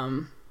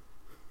 And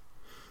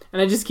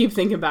I just keep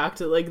thinking back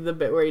to like the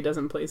bit where he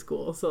doesn't play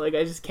school. So like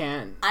I just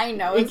can't. I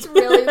know, it's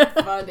really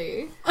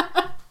funny.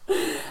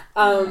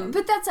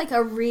 But that's like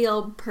a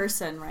real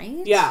person,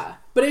 right? Yeah.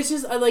 But it's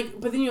just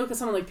but then you look at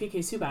someone like PK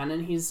Subban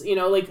and he's, you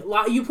know, like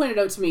you pointed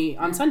out to me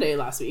on Sunday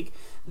last week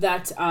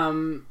that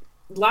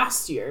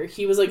last year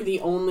he was like the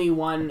only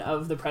one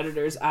of the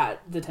Predators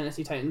at the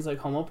Tennessee Titans like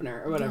home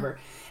opener or whatever.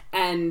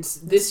 Yeah. And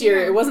this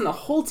year it wasn't the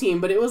whole team,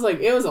 but it was a lot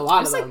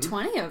of them. It was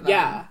like 20 of them.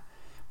 Yeah.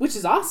 Which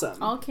is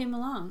awesome. All came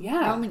along.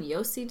 Yeah. Roman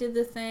Josi did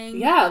the thing.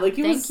 Yeah, like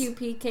Thank you,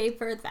 PK,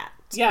 for that.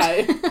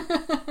 Yeah.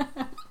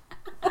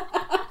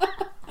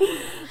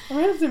 I'm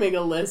gonna have to make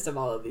a list of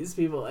all of these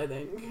people, I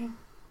think.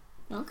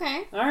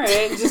 Okay. All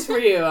right, just for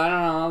you. I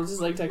don't know. I'll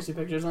just like text you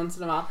pictures once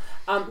in a while.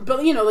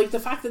 But you know, like the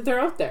fact that they're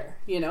out there,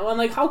 you know, and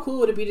like how cool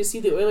would it be to see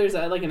the Oilers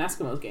at like an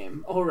Eskimos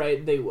game? Oh,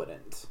 right, they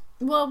wouldn't.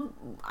 Well,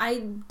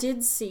 I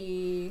did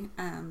see.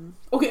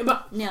 Okay,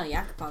 but Neil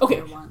Yakupov okay,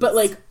 there once. but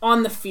like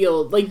on the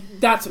field, like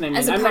that's what I mean.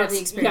 As a part of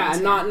the experience,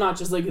 not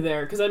just like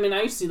there, because I mean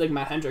I used to see like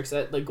Matt Hendricks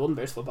at like Golden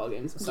Bears football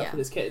games and stuff with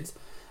his kids.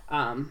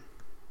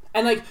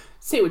 And like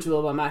say what you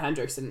will about Matt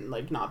Hendricks and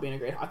like not being a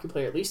great hockey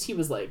player, at least he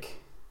was like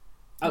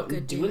out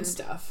and doing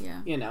stuff,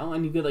 you know,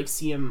 and you could like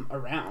see him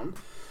around.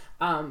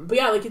 But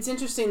yeah, like it's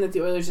interesting that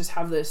the Oilers just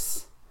have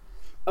this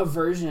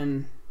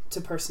aversion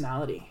to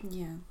personality.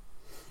 Yeah.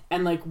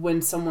 And like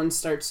when someone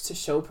starts to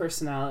show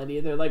personality,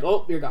 they're like,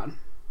 "Oh, you're gone.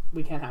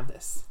 We can't have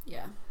this."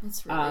 Yeah,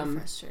 it's really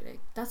frustrating.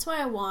 That's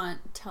why I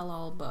want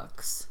tell-all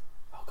books.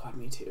 Oh God,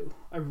 me too.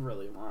 I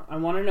really want. I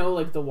want to know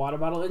like the water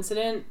bottle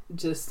incident,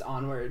 just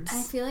onwards.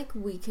 I feel like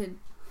we could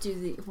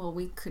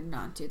we could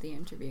not do the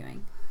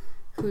interviewing.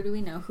 Who do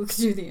we know who could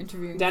do the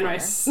interviewing? Dan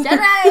Rice. Dan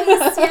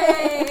Rice!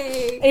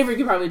 Yay! Avery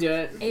could probably do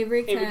it.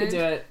 Avery could do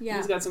it. Yeah.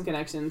 He's got some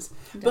connections.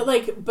 But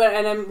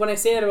when I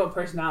say that about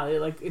personality,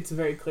 like it's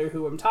very clear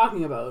who I'm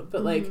talking about.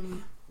 But like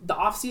the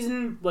off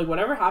season, like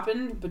whatever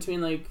happened between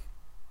like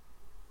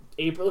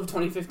April of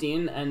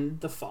 2015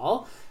 and the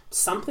fall,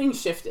 something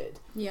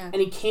shifted. Yeah.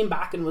 And he came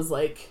back and was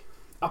like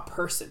a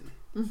person.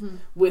 Mm-hmm.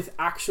 With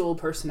actual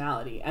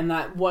personality, and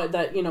that with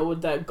that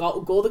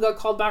goal that got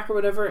called back or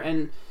whatever,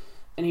 and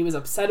he was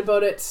upset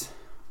about it,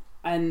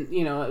 and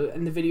you know,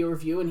 in the video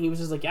review, and he was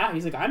just like,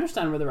 he's like, I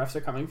understand where the refs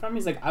are coming from.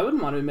 He's like, I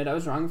wouldn't want to admit I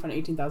was wrong in front of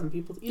 18,000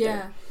 people either.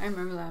 Yeah, I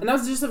remember that. And that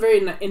was just a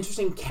very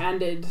interesting,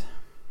 candid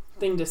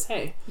thing to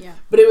say. Yeah.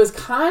 But it was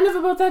kind of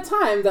about that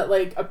time that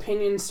like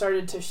opinions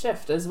started to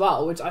shift as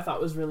well, which I thought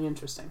was really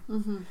interesting.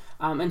 Mm-hmm.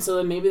 And so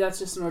then maybe that's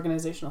just an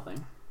organizational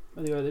thing,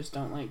 where the Oilers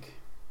don't like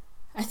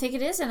I think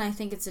it is, and I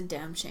think it's a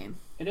damn shame.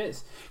 It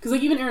is. Because,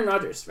 like, even Aaron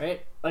Rodgers,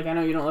 right? Like, I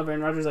know you don't love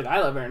Aaron Rodgers like I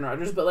love Aaron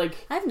Rodgers, but, like...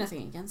 I have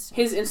nothing against him.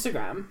 His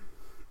Instagram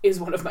is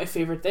one of my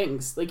favorite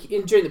things. Like,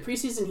 during the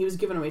preseason, he was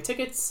giving away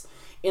tickets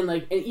in,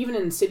 like... even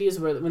in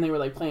cities where when they were,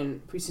 like,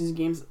 playing preseason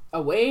games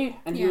away,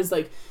 and he was,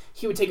 like...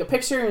 He would take a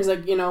picture, and he's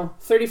like,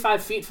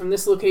 35 feet from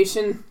this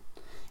location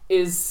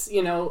is,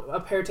 a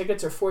pair of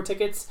tickets or 4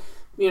 tickets...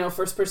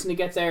 first person to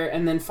get there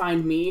and then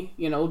find me,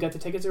 we'll get the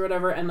tickets or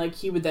whatever. And, like,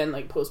 he would then,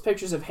 like, post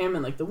pictures of him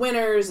and, like, the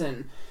winners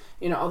and,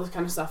 all this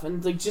kind of stuff.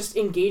 And, like, just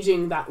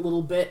engaging that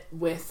little bit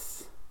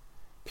with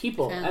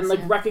people. Fans, and,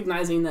 like,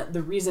 recognizing that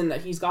the reason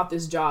that he's got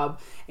this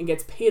job and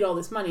gets paid all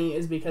this money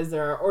is because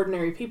there are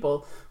ordinary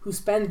people who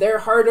spend their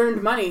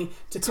hard-earned money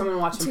to come and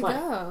watch him play.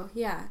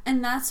 Yeah.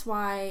 And that's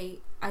why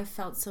I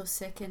felt so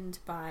sickened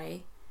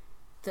by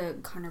the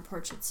Connor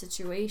Portrait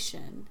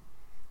situation.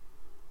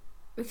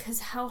 Because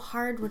how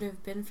hard would it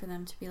have been for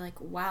them to be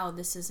like, wow,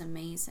 this is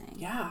amazing.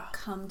 Yeah.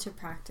 Come to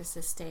practice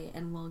this day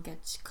and we'll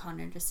get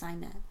Connor to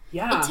sign it.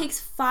 Yeah. It takes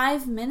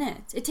 5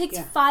 minutes. It takes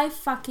 5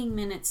 fucking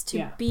minutes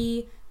to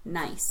be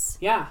nice.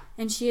 Yeah.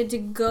 And she had to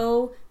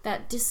go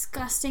that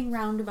disgusting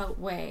roundabout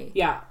way.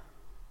 Yeah.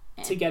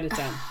 To get it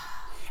done.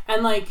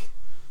 And, like,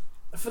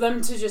 for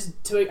them to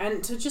just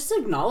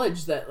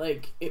acknowledge that,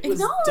 like, it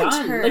was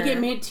done. Her. Like, it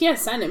made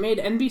TSN, it made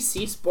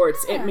NBC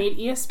Sports, it made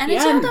ESPN.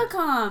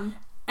 NHL.com.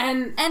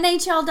 And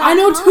NHL.com. I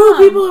know 2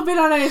 people have been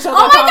on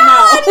NHL.com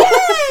now.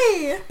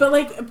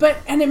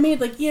 And it made,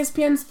 like,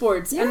 ESPN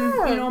Sports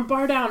and,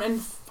 Bar Down and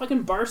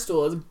fucking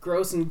Barstool, as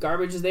gross and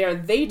garbage as they are,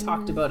 they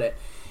talked about it.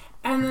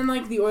 And then,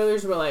 like, the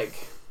Oilers were, like,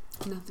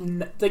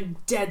 nothing.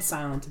 Like, dead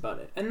silent about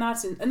it. And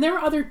and there were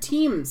other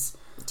teams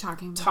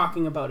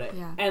talking about it.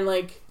 Yeah. And,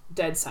 like,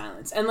 dead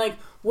silence. And, like,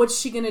 what's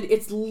she gonna do?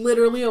 It's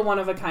literally a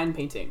one-of-a-kind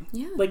painting.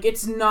 Yeah. Like,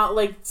 it's not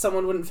like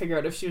someone wouldn't figure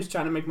out if she was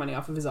trying to make money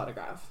off of his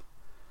autograph.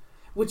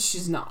 Which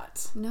she's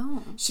not.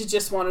 No. She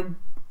just wanted,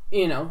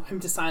 him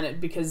to sign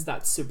it because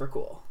that's super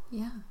cool.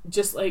 Yeah.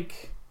 Just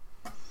like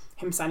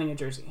him signing a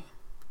jersey.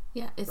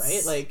 Yeah. It's...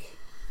 Right? Like...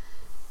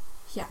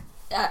 Yeah.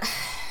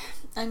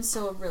 I'm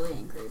still really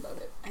angry about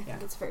it. I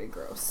think it's very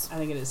gross. I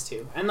think it is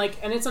too. And, like,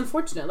 and it's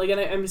unfortunate. Like, and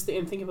I'm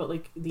thinking about,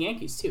 like, the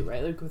Yankees too,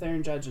 right? Like, with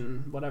Aaron Judge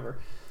and whatever.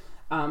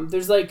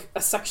 There's, like,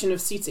 a section of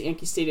seats at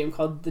Yankee Stadium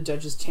called the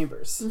Judge's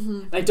Chambers.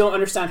 Mm-hmm. I don't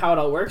understand how it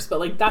all works, but,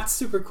 like, that's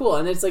super cool.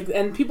 And it's, like,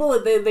 and people,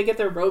 they get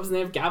their robes and they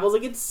have gavels.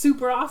 Like, it's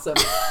super awesome.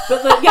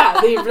 But, like, yeah,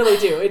 they really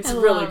do. It's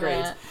really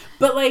great. It.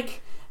 But,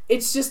 like,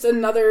 it's just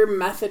another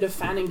method of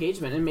fan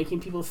engagement and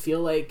making people feel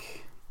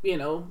like,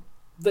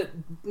 that,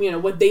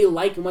 what they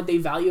like and what they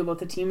value about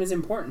the team is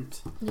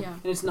important. Yeah.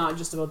 And it's not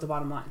just about the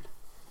bottom line.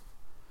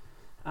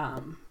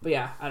 But,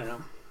 yeah, I don't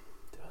know.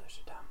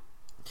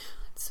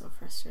 So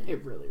frustrating.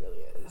 It really, really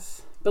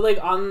is. But, like,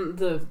 on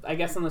the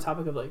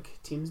topic of, like,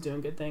 teams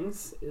doing good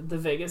things, the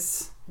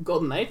Vegas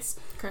Golden Knights,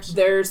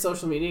 their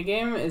social media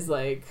game is,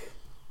 like,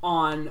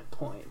 on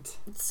point.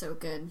 It's so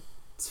good.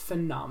 It's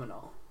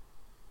phenomenal.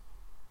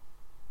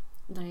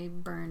 They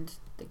burned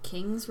the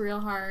Kings real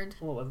hard.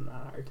 Well, it wasn't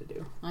that hard to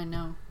do. I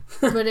know.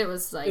 But it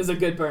was, like... It was a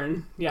good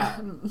burn. Yeah.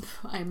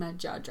 My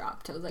jaw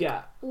dropped. I was like,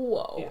 yeah.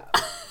 Whoa.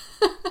 Yeah.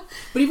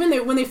 But even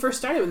when they first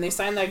started, when they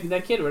signed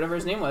that kid, whatever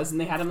his name was, and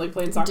they had him, like,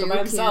 playing soccer Duke, by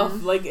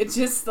himself, like, it's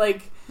just,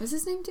 like... Was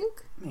his name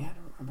Duke? Yeah, I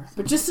don't remember.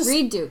 But just to...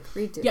 Reed Duke.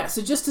 Yeah,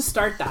 so just to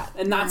start that,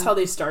 and that's how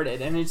they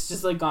started, and it's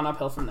just, like, gone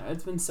uphill from there.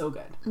 It's been so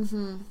good.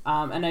 Mm-hmm.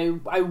 And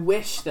I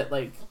wish that,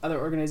 like, other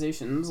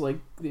organizations, like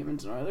the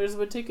Edmonton Oilers,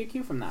 would take a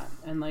cue from that,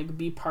 and, like,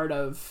 be part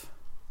of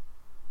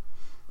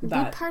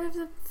that. Be part of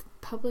the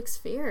public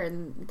sphere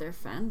and their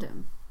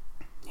fandom.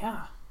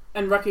 Yeah.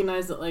 And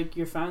recognize that, like,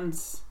 your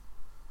fans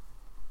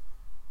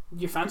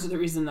are the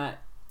reason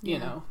that, you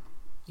know,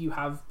 you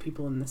have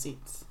people in the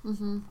seats.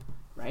 Mm-hmm.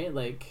 Right?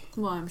 Like...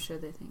 Well, I'm sure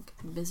they think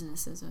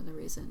businesses are the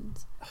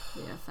reasons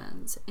we have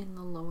fans in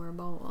the lower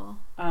bowl.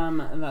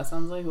 And that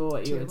sounds like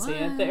what you would see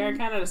at the Air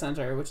Canada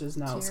Centre, which is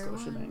now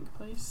Scotiabank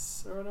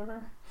Place or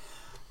whatever.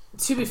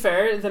 To be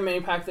fair, the mini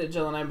pack that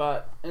Jill and I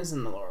bought is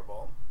in the lower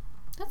bowl.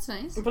 That's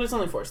nice. But it's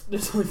only 4.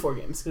 There's only 4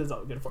 games because it's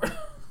all we could afford.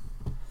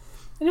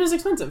 And it was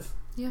expensive.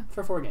 Yeah.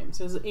 For 4 games.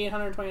 It was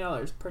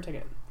 $820 per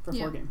ticket for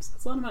 4 games.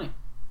 That's a lot of money.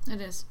 It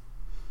is.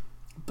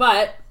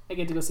 But I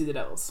get to go see the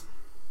Devils.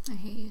 I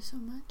hate you so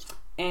much.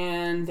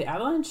 And the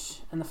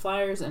Avalanche and the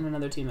Flyers and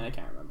another team that I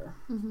can't remember.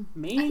 Mm-hmm.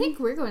 Me? I think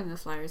we're going to the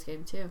Flyers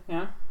game too.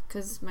 Yeah?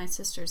 Because my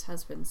sister's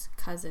husband's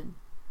cousin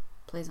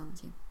plays on the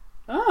team.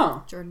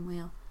 Oh. Jordan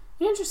Wheel.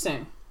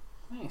 Interesting.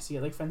 Nice. You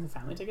get, like, friends and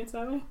family tickets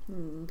that way?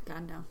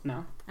 God, no.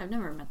 No? I've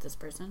never met this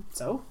person.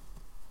 So?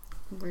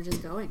 We're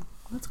just going.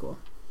 That's cool.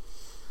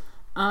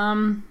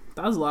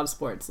 That was a lot of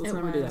sports. Let's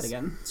never do that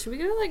again. Should we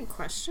go to, like,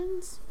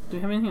 questions? Do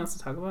we have anything else to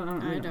talk about?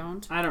 I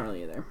don't. I don't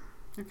really either.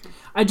 Okay.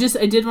 I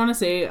did want to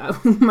say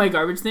my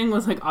garbage thing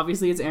was, like,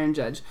 obviously it's Aaron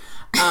Judge.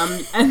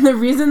 And the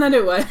reason that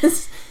it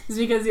was is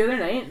because the other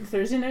night,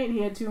 Thursday night,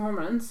 he had 2 home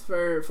runs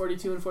for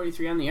 42 and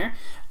 43 on the year.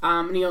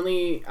 And he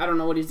only, I don't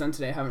know what he's done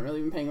today. I haven't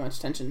really been paying much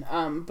attention.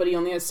 But he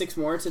only has 6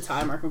 more to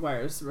tie Mark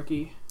McGuire's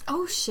rookie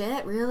Oh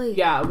shit! Really?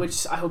 Yeah,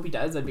 which I hope he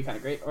does. That'd be kind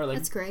of great. Or like,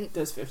 that's great.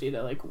 Does 50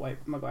 to like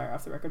wipe Maguire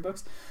off the record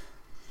books,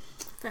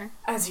 Fair.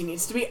 as he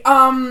needs to be.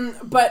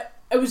 But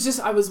it was just,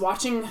 I was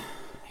watching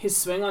his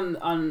swing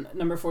on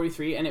number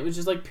 43, and it was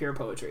just like pure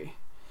poetry.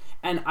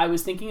 And I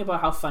was thinking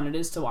about how fun it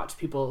is to watch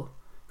people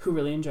who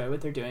really enjoy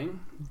what they're doing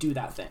do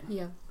that thing.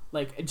 Yeah.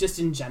 Like, just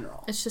in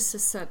general. It's just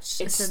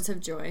such a sense of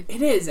joy.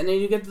 It is, and then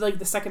you get like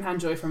the secondhand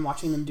joy from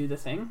watching them do the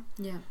thing.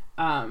 Yeah.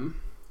 And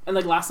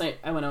like last night,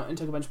 I went out and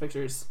took a bunch of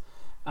pictures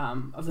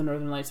of the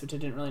Northern Lights, which I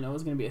didn't really know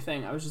was going to be a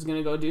thing. I was just going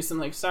to go do some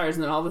like stars,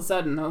 and then all of a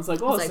sudden, I was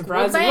like, "Oh,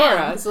 surprise,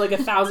 Aurora!" So like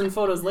 1,000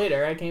 photos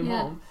later, I came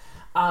home,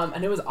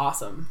 and it was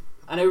awesome.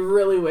 And I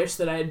really wish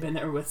that I had been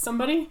there with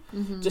somebody,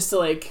 just to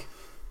like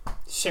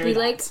share be that.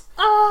 Like,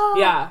 oh,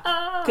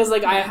 yeah, because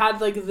like I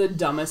had like the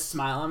dumbest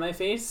smile on my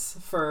face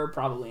for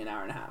probably an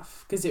hour and a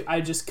half because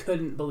I just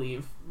couldn't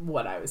believe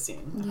what I was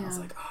seeing. And I was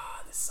like,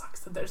 oh, this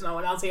sucks that there's no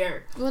one else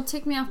here. Well, it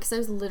took me off because I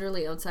was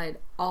literally outside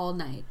all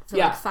night for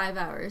like 5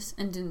 hours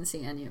and didn't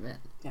see any of it.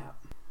 Yeah.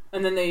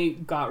 And then they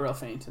got real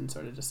faint and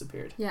sort of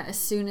disappeared. Yeah, as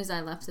soon as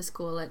I left the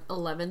school at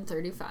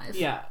 11:35.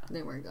 Yeah.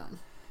 They were gone.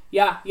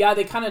 Yeah,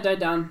 they kind of died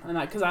down, and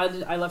because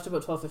I left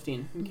about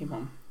 12:15 and came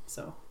home.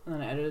 So, and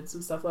then I edited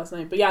some stuff last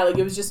night. But yeah, like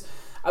it was just,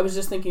 I was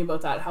just thinking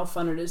about that, how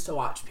fun it is to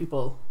watch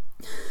people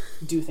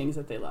do things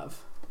that they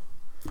love.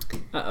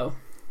 Uh-oh.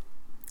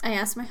 I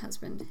asked my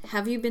husband,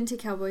 have you been to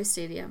Cowboy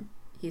Stadium?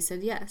 He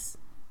said yes.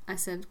 I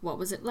said, what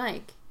was it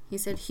like? He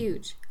said,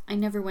 huge. I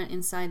never went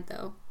inside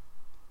though.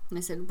 And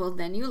I said, well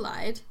then you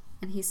lied.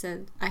 And he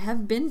said, I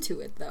have been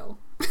to it though.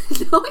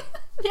 No,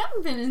 you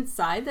haven't been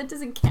inside. That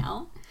doesn't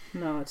count.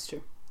 No, that's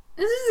true.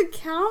 This doesn't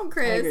count,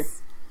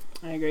 Chris.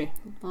 I agree.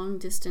 Long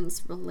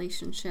distance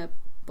relationship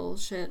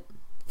bullshit.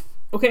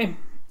 Okay.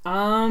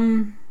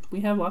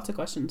 We have lots of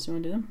questions. You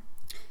want to do them?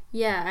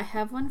 Yeah, I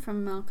have one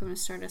from Malcolm to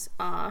start us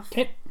off.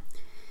 Okay.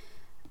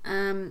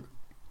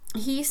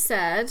 He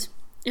said,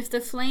 if the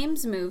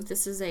Flames move,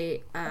 this is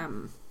a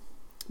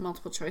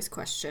multiple choice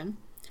question.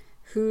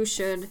 Who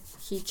should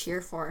he cheer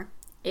for?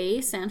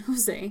 A, San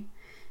Jose.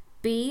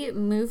 B,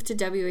 move to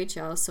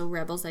WHL, so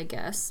Rebels, I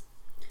guess.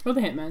 Or the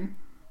Hitmen.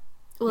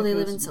 Well, they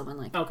live in Sylvan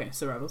Lake. Okay,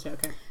 so Rebels, yeah,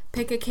 okay.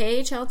 Pick a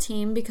KHL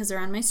team because they're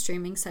on my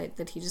streaming site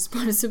that he just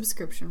bought a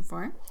subscription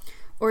for.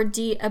 Or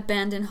D,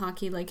 abandon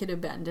hockey like it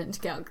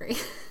abandoned Calgary.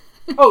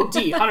 Oh,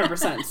 D,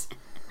 100%.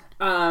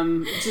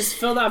 Just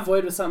fill that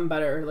void with something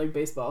better, like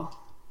baseball.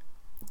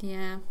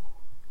 Yeah.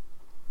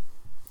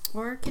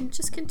 Or can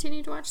just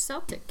continue to watch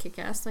Celtic kick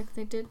ass like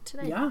they did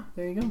today. Yeah,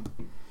 there you go.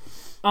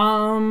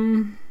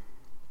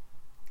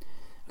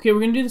 Okay, we're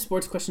going to do the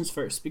sports questions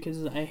first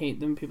because I hate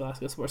them when people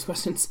ask us sports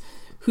questions.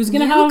 Who's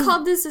going to have... You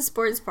called this a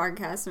sports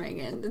podcast,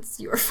 Megan.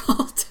 It's your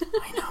fault.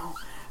 I know.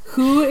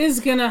 Who is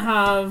going to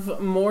have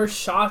more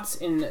shots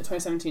in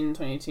 2017 and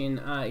 2018,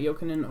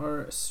 Jokinen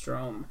or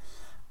Strome?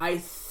 I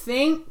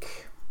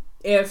think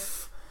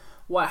if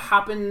what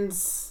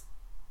happens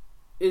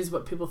is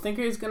what people think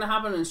is going to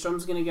happen and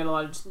Strome's going to get a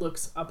lot of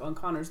looks up on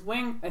Connor's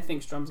wing, I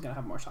think Strome's going to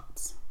have more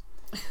shots.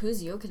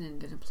 Who's Jokinen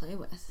going to play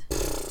with?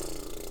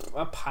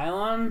 A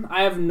pylon?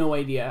 I have no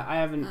idea.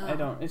 I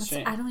don't. It's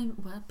strange. I don't even.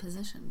 What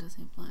position does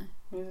he play?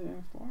 Is it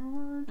a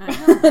forward?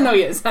 No,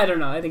 yes. I don't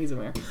know. I think he's a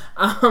winger.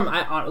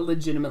 I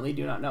legitimately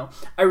do not know.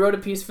 I wrote a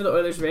piece for the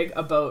Oilers Rig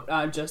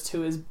about just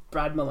who is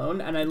Brad Malone,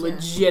 and I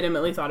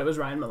legitimately thought it was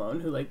Ryan Malone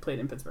who like played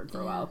in Pittsburgh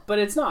for a while, but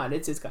it's not.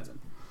 It's his cousin.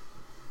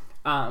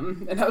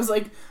 And I was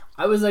like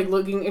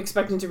looking,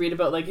 expecting to read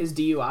about like his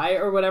DUI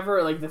or whatever,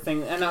 or like the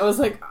thing, and I was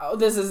like, oh,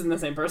 this isn't the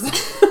same person.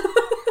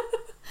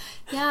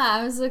 Yeah,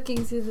 I was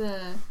looking through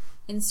the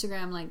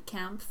Instagram like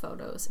camp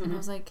photos, and I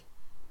was like,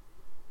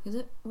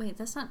 wait,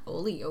 that's not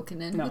Olli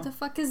Jokinen. No. Who the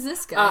fuck is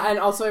this guy? And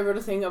also I wrote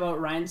a thing about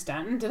Ryan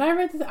Stanton. Did I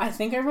write I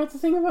think I wrote the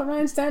thing about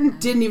Ryan Stanton.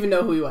 Didn't even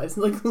know who he was.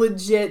 Like,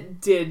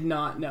 legit did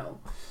not know.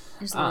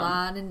 There's a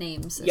lot of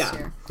names this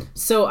year.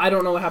 So I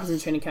don't know what happens in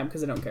training camp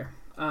because I don't care.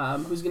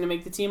 Who's going to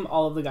make the team?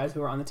 All of the guys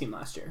who were on the team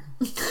last year.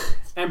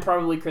 And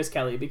probably Chris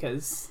Kelly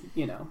because,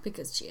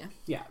 Because Chia.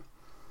 Yeah.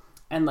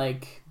 And,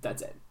 like,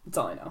 that's it. That's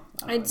all I know.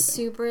 I'd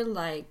super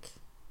like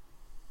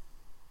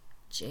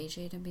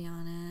JJ to be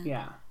on it.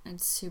 Yeah. I'd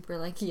super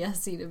like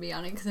Yessie to be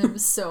on it because I'm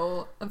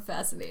so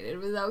fascinated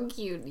with how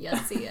cute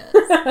Yessie is.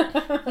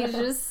 He's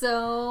just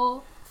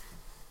so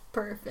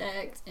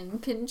perfect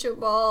and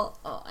pinchable.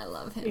 Oh, I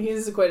love him.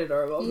 He's quite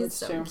adorable. He's That's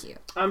so true.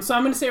 cute. So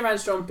I'm going to say Ryan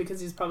Strome because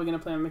he's probably going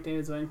to play on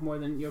McDavid's wing more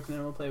than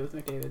Jokinen will play with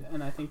McDavid.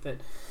 And I think that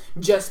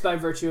just by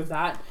virtue of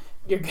that,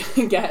 you're going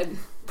to get...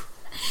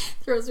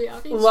 Throws me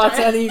off each I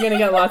time. think you're going to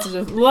get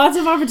lots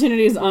of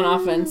opportunities on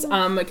offense.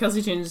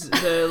 Kelsey changed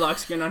the lock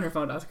screen on her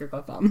phone to ask her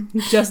club thumb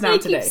just now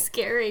today. Keep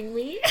scaring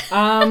me.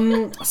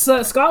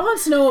 So Scott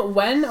wants to know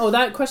when... Oh,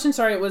 that question,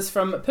 sorry, it was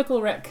from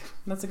Pickle Rick.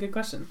 That's a good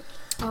question.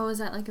 Oh, is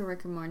that like a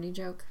Rick and Morty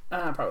joke?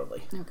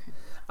 Probably.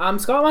 Okay.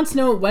 Scott wants to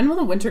know, when will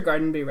the Winter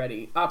Garden be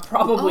ready?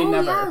 Probably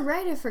never. Oh, yeah,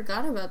 right. I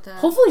forgot about that.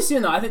 Hopefully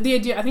soon, though. I think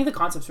the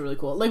concept's really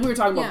cool. Like we were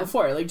talking about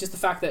before. Like, just the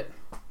fact that,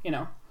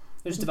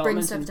 there's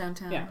development. Bring stuff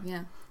downtown.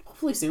 Yeah.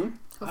 Hopefully soon.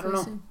 I don't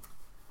know.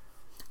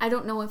 I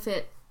don't know if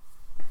it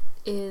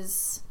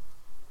is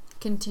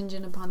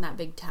contingent upon that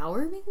big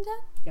tower being done.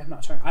 Yeah, I'm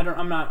not sure.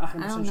 I'm not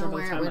 100% I don't know sure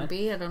where about the it timeline. would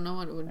be. I don't know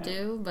what it would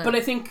do. But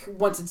I think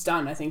once it's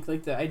done, I think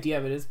like the idea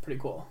of it is pretty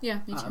cool.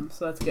 Yeah, me too.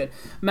 So that's good.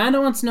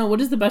 Amanda wants to know,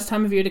 what is the best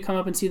time of year to come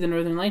up and see the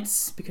Northern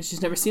Lights? Because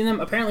she's never seen them.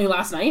 Apparently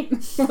last night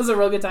was a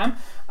real good time.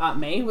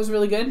 May was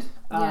really good.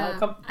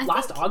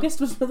 August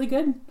was really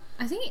good.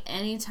 I think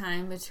any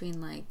time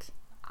between like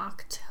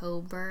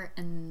October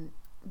and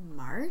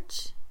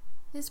March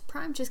is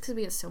prime, just because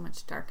we have so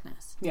much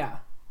darkness. Yeah.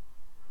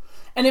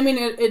 And I mean,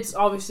 it's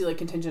obviously like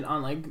contingent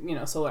on like,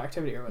 solar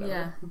activity or whatever.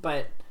 Yeah.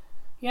 But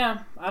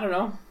yeah, I don't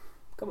know.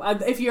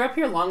 If you're up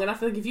here long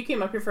enough, like if you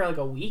came up here for like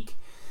a week,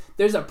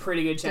 there's a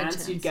pretty good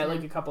chance you'd get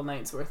like a couple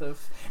nights worth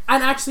of.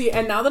 And actually,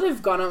 now that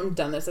I've gone out and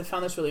done this, I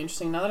found this really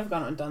interesting. Now that I've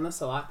gone out and done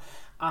this a lot,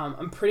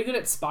 I'm pretty good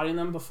at spotting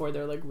them before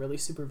they're like really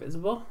super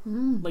visible.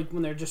 Like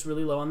when they're just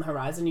really low on the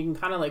horizon, you can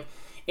kind of like,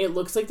 it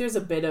looks like there's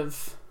a bit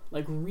of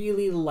like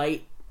really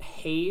light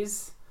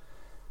haze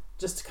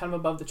just kind of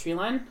above the tree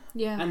line.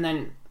 Yeah. And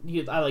then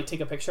I like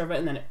take a picture of it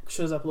and then it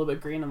shows up a little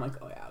bit green. I'm like,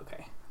 oh yeah,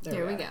 okay.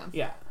 There we go.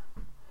 Yeah.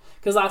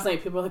 Because last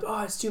night people were like,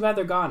 oh, it's too bad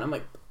they're gone. I'm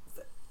like,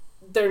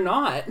 they're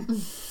not.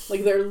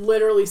 Like they're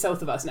literally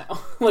south of us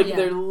now.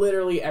 They're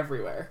literally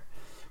everywhere.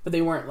 But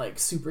they weren't like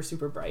super,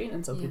 super bright.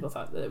 And so people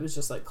thought that it was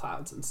just like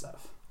clouds and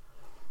stuff.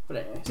 But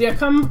anyway. So yeah,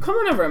 come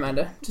whenever,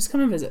 Amanda. Just come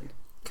and visit.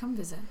 Come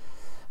visit.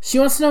 She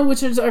wants to know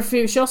which is our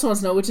favorite. She also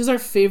wants to know which is our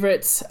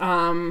favorite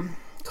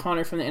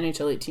Connor from the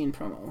NHL 18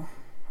 promo.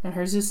 And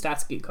hers is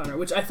Stats Geek Connor,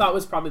 which I thought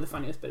was probably the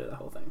funniest bit of the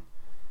whole thing.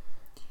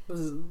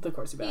 Was the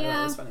Corsi bat.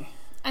 That was funny.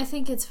 I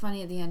think it's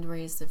funny at the end where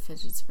he's the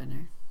fidget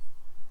spinner.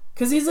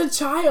 Because he's a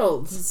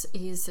child.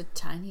 He's a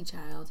tiny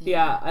child.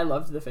 Yeah, I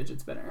loved the fidget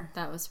spinner.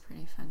 That was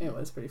pretty funny. It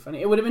was pretty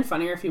funny. It would have been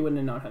funnier if he wouldn't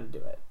have known how to do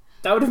it.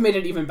 That would have made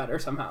it even better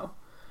somehow.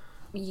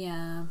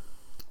 Yeah.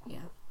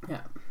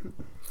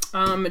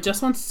 It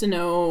just wants to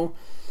know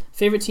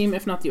favorite team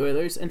if not the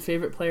Oilers and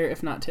favorite player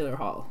if not Taylor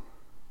Hall.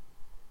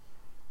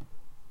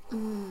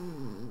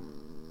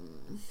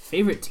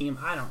 Favorite team?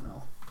 I don't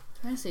know.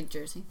 I say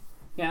Jersey.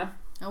 Yeah?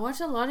 I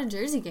watch a lot of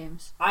Jersey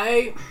games.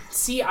 I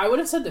would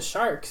have said the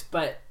Sharks,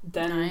 but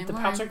then the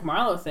Patrick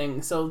Marleau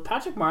thing. So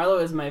Patrick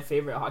Marleau is my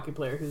favorite hockey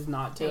player who's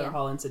not Taylor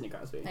Hall and Sidney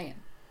Crosby. Again,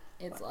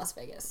 it's Las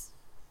Vegas.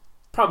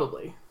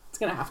 Probably. It's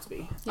going to have to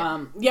be.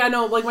 Yeah.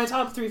 Like my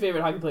top 3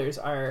 favorite hockey players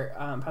are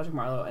Patrick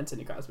Marleau and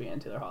Sidney Crosby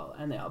and Taylor Hall,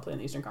 and they all play in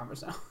the Eastern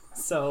Conference now.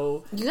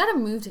 So you gotta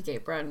move to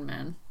Cape Breton,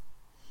 man.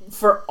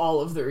 For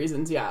all of the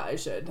reasons, yeah, I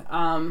should.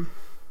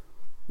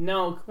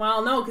 No,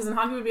 because in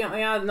hockey would be on.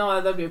 Yeah, no,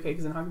 that'd be okay.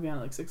 Because in hockey would be on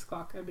at like 6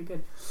 o'clock. That'd be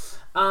good.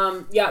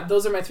 Yeah,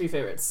 those are my 3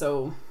 favorites.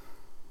 So,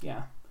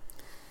 yeah,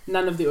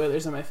 none of the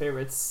Oilers are my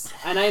favorites.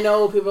 And I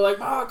know people are like,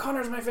 "Oh,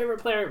 Connor's my favorite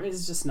player."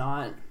 It's just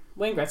not.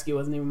 Wayne Gretzky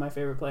wasn't even my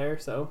favorite player.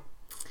 So,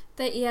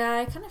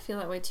 I kind of feel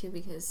that way too.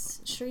 Because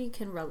sure, you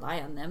can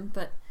rely on them,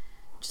 but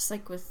just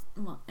like with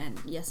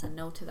and yes and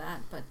no to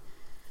that, but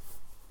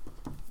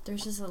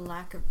there's just a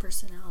lack of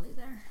personality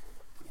there.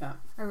 Yeah,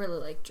 I really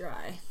like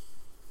Dry.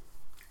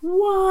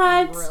 What?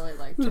 I really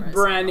like Dry.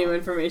 Brand new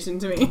information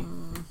to me.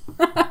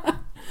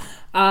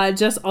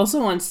 Jess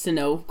also wants to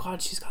know.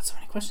 God, she's got so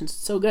many questions. It's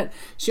so good.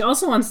 She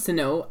also wants to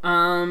know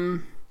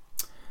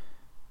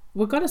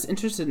what got us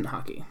interested in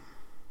hockey.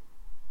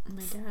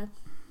 My dad.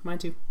 Mine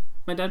too.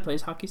 My dad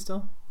plays hockey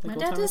still. My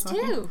dad does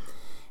too.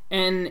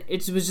 And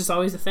it was just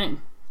always a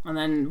thing. And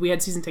then we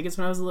had season tickets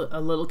when I was a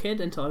little kid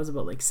until I was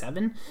about like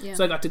 7. Yeah.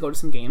 So I got to go to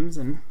some games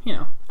and,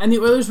 And the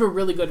Oilers were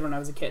really good when I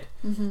was a kid.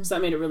 Mm-hmm. So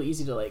that made it really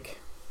easy to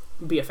like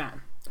be a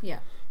fan.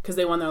 Yeah. Because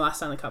they won their last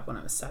Stanley Cup when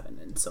I was 7.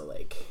 And so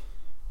like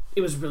it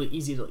was really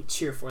easy to like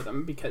cheer for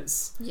them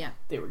because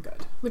they were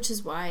good. Which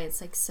is why it's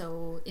like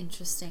so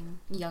interesting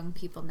young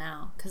people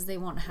now. Because they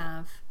won't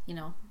have,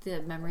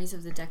 the memories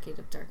of the decade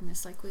of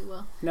darkness like we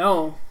will.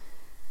 No.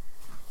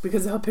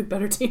 Because they'll pick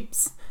better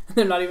teams.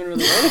 They're not even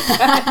really Oilers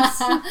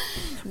fans.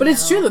 But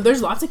it's true that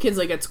there's lots of kids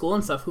like at school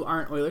and stuff who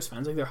aren't Oilers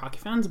fans. Like they're hockey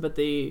fans, but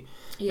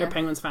they're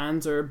Penguins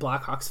fans or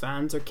Blackhawks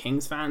fans or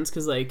Kings fans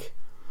because like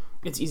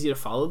it's easy to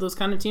follow those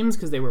kind of teams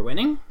because they were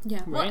winning. Yeah.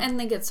 Right? Well, and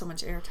they get so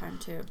much airtime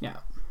too. Yeah.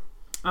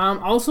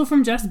 Also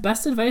from Jess,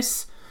 best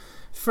advice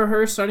for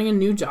her starting a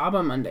new job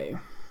on Monday.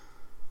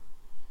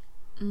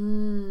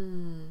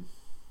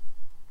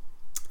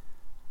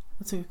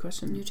 That's a good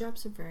question. New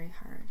jobs are very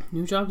hard.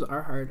 New jobs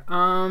are hard.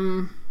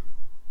 I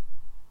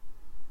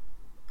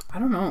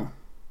don't know.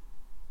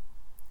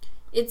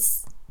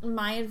 It's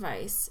my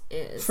advice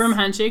is firm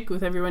handshake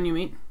with everyone you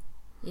meet.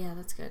 Yeah,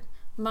 that's good.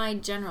 My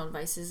general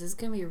advice is it's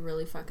gonna be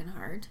really fucking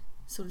hard.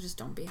 So just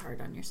don't be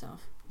hard on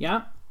yourself.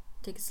 Yeah.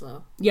 Take it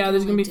slow. Yeah,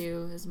 there's gonna be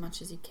do as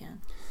much as you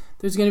can.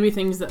 There's gonna be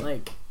things that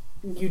like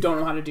you don't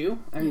know how to do,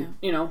 and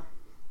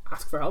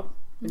ask for help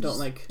and don't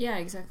like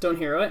exactly. Don't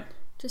hero it.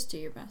 Just do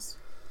your best.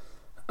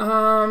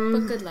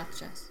 But good luck,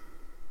 Jess.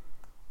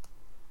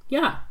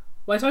 Yeah.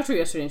 Well, I talked to her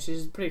yesterday and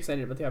she's pretty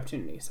excited about the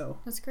opportunity, so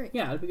that's great.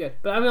 Yeah, it'd be good.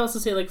 But I would also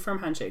say like firm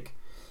handshake,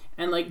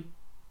 and like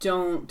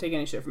don't take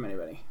any shit from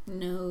anybody.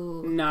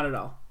 No, not at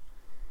all.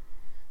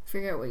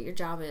 Figure out what your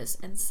job is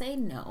and say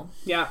no.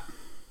 Yeah,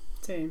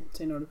 say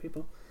no to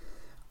people.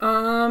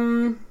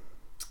 From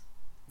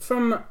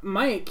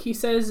Mike, he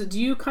says, do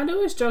you kind of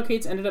wish Joe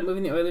Cates ended up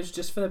moving the Oilers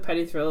just for the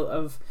petty thrill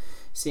of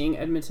seeing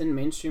Edmonton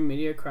mainstream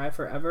media cry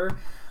forever?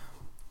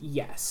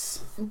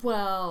 Yes.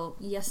 Well,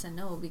 yes and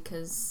no,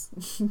 because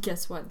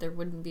guess what? There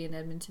wouldn't be an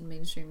Edmonton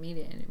mainstream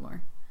media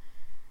anymore.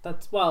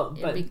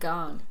 It'd be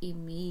gone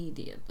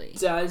immediately.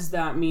 Does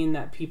that mean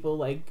that people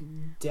like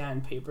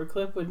Dan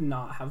Paperclip would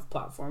not have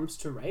platforms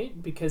to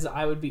write? Because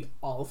I would be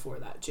all for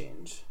that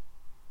change.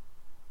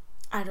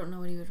 I don't know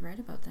what he would write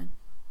about then.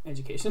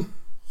 Education.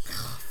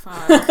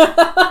 Fuck.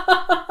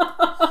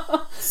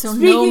 So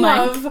Speaking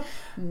no, Mike.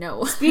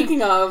 No.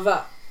 Speaking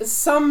of,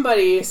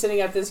 somebody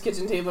sitting at this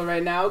kitchen table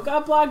right now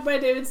got blocked by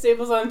David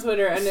Staples on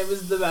Twitter, and it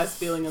was the best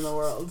feeling in the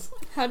world.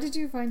 How did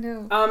you find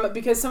out?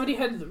 Because somebody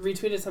had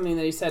retweeted something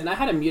that he said, and I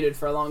had him muted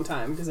for a long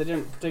time because I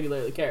didn't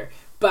particularly care.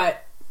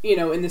 But, you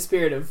know, in the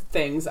spirit of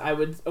things, I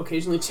would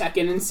occasionally check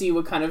in and see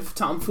what kind of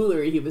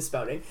tomfoolery he was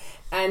spouting.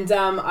 And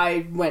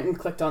I went and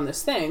clicked on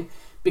this thing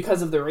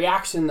because of the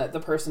reaction that the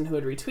person who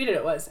had retweeted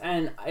it was.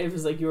 And it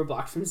was like, you were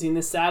blocked from seeing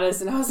this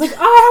status. And I was like,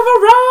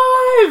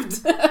 I have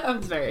arrived! I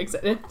was very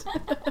excited.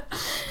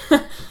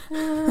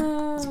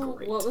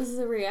 What was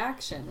the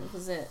reaction?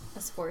 Was it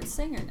a sports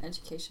thing or an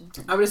education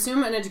thing? I would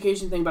assume an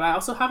education thing, but I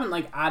also haven't,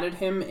 like, added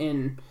him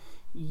in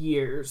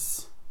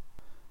years.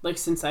 Like,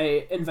 since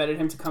I invited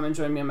him to come and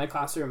join me in my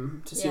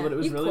classroom to see what it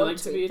was really like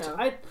to be...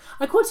 I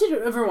quote tweet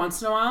it every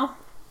once in a while,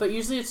 but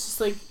usually it's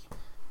just like...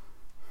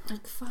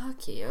 Like,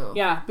 fuck you.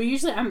 Yeah, but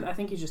usually I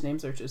think he just name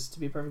searches, to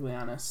be perfectly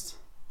honest.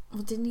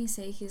 Well, didn't he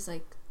say he's,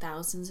 like,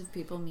 thousands of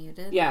people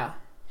muted? Yeah.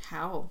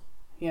 How?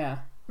 Yeah.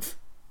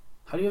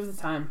 How do you have the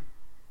time?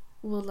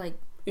 Well, like...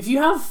 If you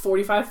have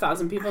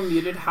 45,000 people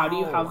muted, how do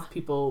you have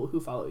people who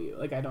follow you?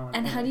 Like, I don't...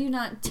 And how do you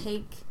not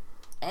take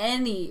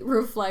any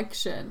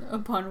reflection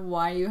upon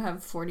why you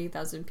have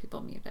 40,000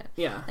 people muted?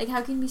 Yeah. Like,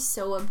 how can you be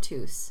so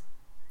obtuse?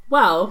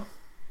 Well...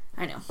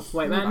 I know.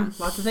 White man,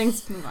 lots of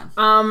things. Move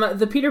on.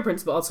 The Peter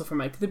Principle, also from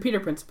Mike. The Peter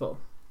Principle.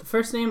 The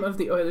first name of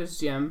the Oilers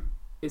GM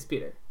is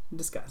Peter.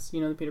 Discuss. You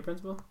know the Peter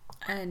Principle?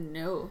 I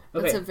know.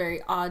 Okay. That's a very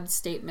odd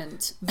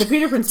statement. The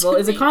Peter Principle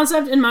is a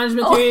concept in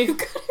management theory. You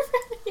got it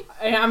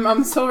ready.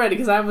 I'm so ready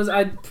because I was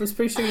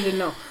pretty sure you didn't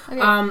know.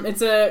 Okay.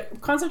 It's a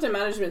concept in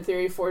management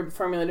theory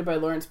formulated by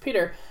Lawrence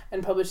Peter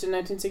and published in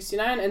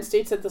 1969 and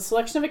states that the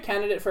selection of a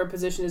candidate for a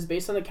position is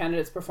based on the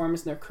candidate's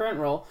performance in their current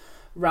role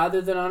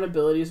rather than on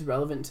abilities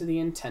relevant to the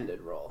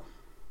intended role.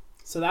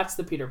 So that's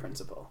the Peter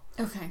Principle.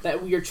 Okay.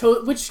 That you're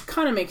which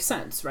kind of makes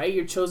sense, right?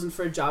 You're chosen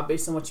for a job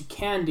based on what you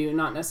can do,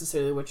 not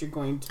necessarily what you're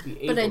going to be able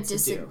to do. But I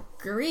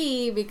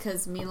disagree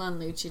because Milan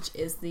Lucic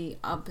is the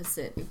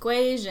opposite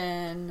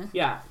equation.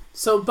 Yeah.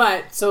 So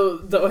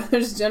the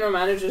Oilers general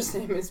manager's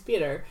name is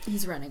Peter.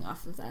 He's running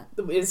off of that.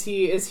 Is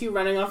he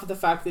running off of the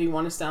fact that he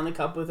won a Stanley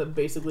Cup with a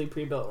basically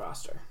pre-built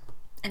roster?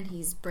 And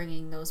he's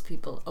bringing those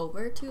people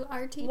over to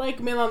our team? Like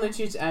Milan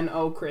Lucic and,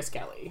 Chris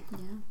Kelly. Yeah.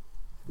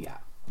 Yeah.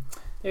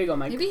 There you go,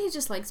 Mike. Maybe he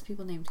just likes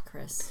people named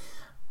Chris.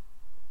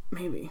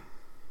 Maybe.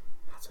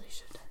 That's what he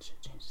should have done. Should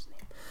have changed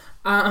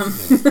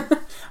his name.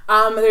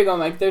 There you go,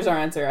 Mike. There's our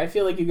answer. I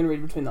feel like you can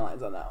read between the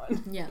lines on that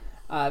one. Yeah.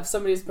 If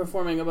somebody's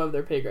performing above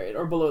their pay grade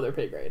or below their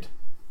pay grade,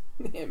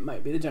 it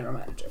might be the general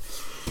manager.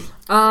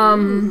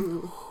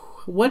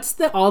 What's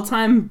the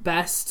all-time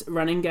best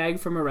running gag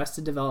from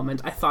Arrested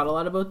Development? I thought a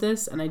lot about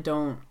this, and I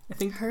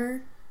think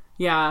Her?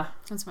 Yeah.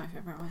 That's my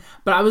favorite one.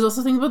 But I was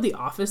also thinking about The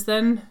Office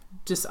then.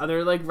 Just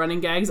other, like,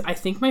 running gags. I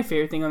think my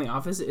favorite thing on The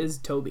Office is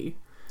Toby.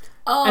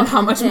 Oh, and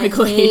how much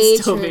Michael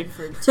hates Toby.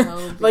 For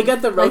Toby. Like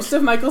at the roast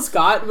of Michael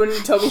Scott when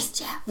Toby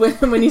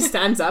when he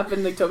stands up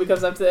and like Toby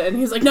comes up to and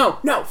he's like, no,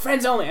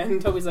 friends only, and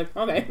Toby's like,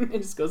 okay, and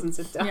just goes and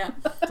sits down. Yeah.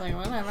 It's like,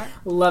 whatever.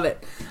 Love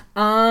it.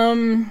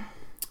 From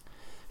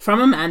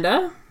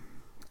Amanda,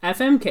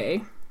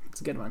 FMK,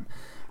 it's a good one.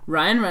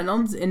 Ryan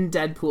Reynolds in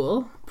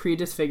Deadpool,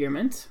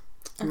 pre-disfigurement.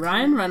 Okay.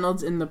 Ryan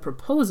Reynolds in The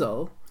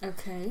Proposal.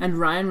 Okay. And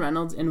Ryan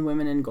Reynolds in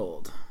Women in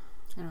Gold.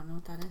 I don't know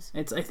what that is.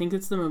 I think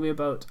it's the movie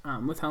about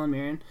with Helen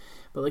Mirren,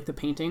 but like the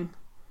painting.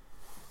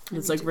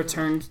 It's like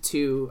returned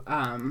to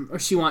or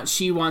she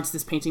wants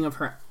this painting of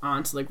her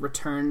aunt like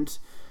returned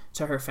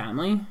to her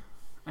family,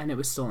 and it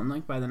was stolen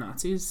like by the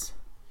Nazis.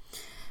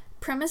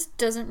 Premise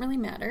doesn't really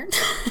matter.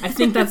 I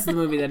think that's the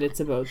movie that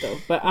it's about though.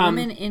 But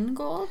Women in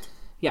Gold?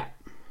 Yeah.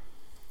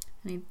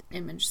 I need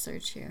image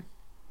search here.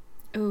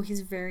 Oh,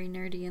 he's very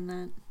nerdy in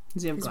that.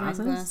 Does he have glasses?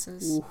 Wearing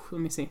glasses. Ooh,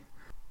 let me see.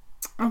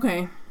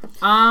 Okay.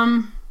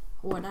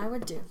 What I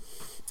would do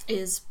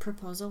is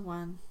Proposal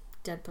 1,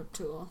 Deadpool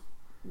 2.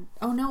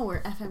 Oh no,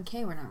 we're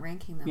FMK. We're not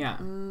ranking them. Yeah.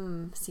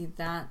 See,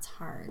 that's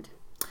hard.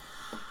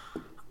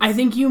 I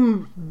think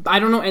I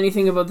don't know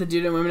anything about the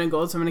dude in Women in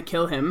Gold, so I'm going to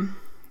kill him.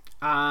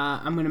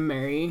 I'm going to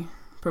marry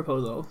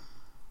Proposal.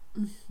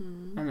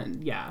 Mm-hmm. And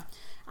then, yeah.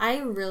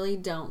 I really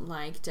don't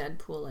like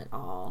Deadpool at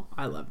all.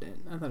 I loved it.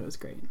 I thought it was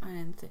great. I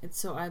didn't think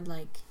so. I'd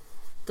like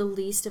the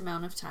least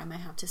amount of time I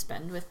have to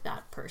spend with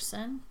that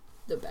person,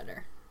 the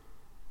better.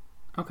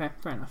 Okay,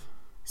 fair enough.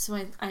 So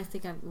I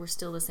think we're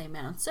still the same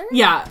answer.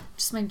 Yeah.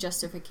 Just my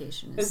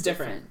justification is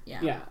different.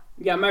 Yeah.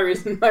 Yeah, my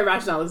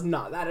rationale is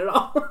not that at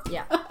all.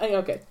 Yeah.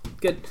 Okay,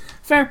 good.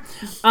 Fair.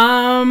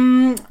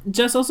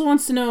 Jess also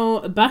wants to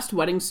know best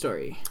wedding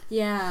story.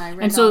 Yeah, I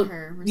read all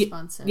her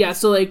responses. Yeah,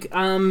 so like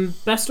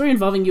best story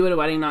involving you at a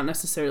wedding, not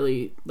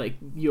necessarily like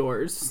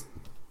yours.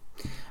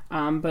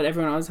 But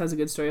everyone always has a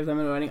good story of them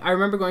at a wedding. I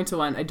remember going to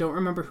one, I don't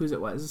remember whose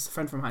it was, a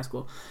friend from high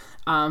school.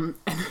 And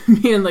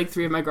me and like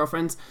 3 of my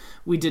girlfriends,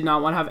 we did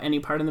not want to have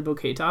any part in the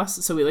bouquet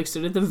toss, so we like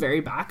stood at the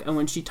very back, and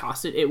when she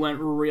tossed it, it went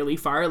really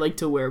far, like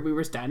to where we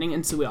were standing,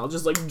 and so we all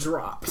just like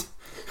dropped.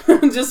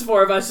 Just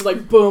 4 of us, just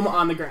like boom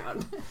on the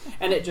ground,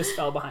 and it just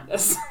fell behind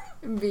us.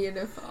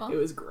 Beautiful. It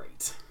was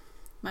great.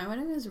 My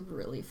wedding was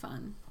really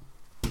fun.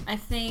 I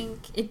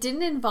think it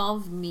didn't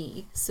involve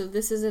me, so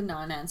this is a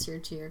non-answer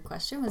to your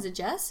question. Was it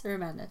Jess or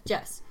Amanda?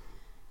 Jess.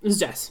 It was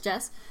Jess.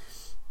 Jess.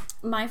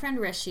 My friend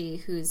Rishi,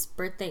 whose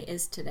birthday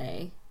is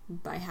today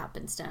by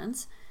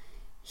happenstance,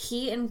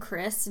 he and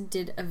Chris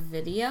did a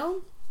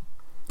video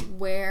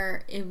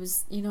where it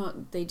was, you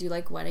know, they do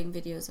like wedding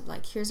videos of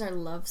like, here's our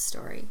love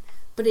story,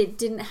 but it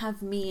didn't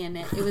have me in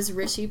it. It was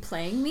Rishi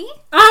playing me.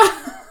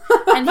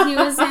 And he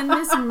was in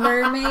this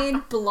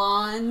mermaid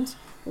blonde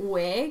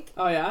wig.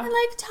 Oh yeah? And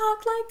like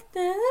talked like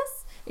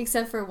this.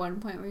 Except for one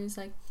point where he was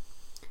like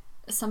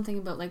something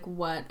about like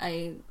what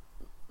I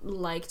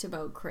liked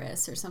about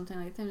Chris or something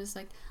like that. Just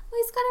like, well,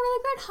 he's got a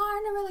really great heart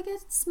and a really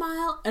good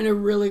smile and a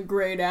really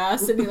great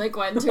ass, and he like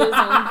went into his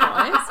own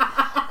voice.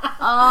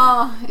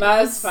 Oh,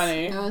 that's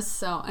funny. It was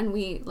so, and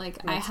we like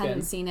I hadn't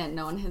good. seen it,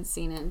 no one had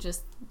seen it,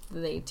 just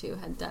they two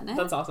had done it.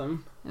 That's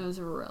awesome. It was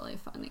really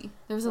funny.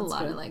 There was a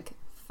lot of like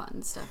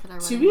fun stuff at our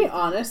wedding. To be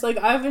honest, like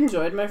I've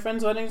enjoyed my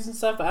friends' weddings and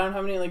stuff, but I don't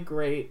have any like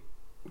great,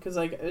 because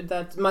like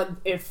that's my,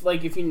 if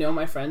you know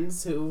my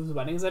friends whose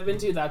weddings I've been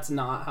to, that's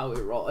not how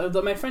we roll.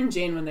 Although my friend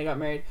Jane, when they got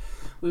married,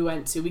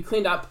 we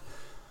cleaned up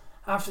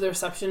after the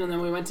reception, and then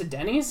we went to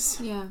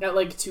Denny's at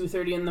like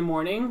 2:30 in the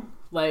morning,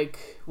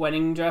 like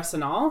wedding dress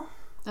and all.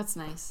 That's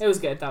nice. It was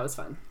good. That was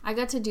fun. I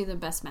got to do the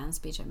best man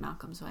speech at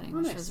Malcolm's wedding,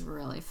 which was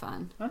really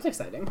fun. That's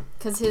exciting.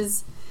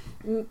 Because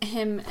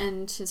him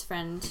and his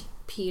friend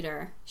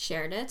Peter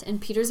shared it, and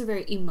Peter's a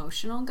very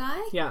emotional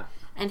guy. Yeah.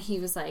 And he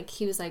was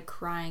like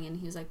crying, and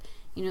he was like,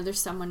 you know, there's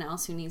someone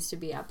else who needs to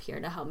be up here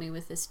to help me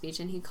with this speech.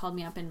 And he called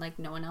me up, and like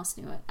no one else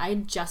knew it. I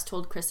had just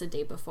told Chris the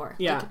day before.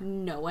 Yeah. Like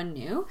no one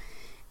knew.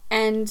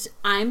 And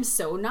I'm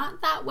so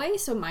not that way,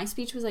 so my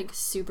speech was like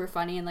super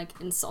funny and like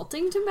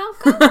insulting to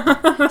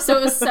Malcolm. So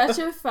it was such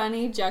a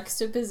funny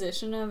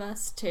juxtaposition of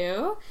us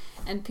two,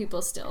 and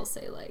people still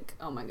say like,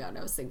 oh my god,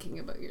 I was thinking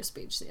about your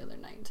speech the other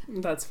night.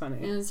 That's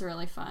funny. It was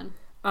really fun.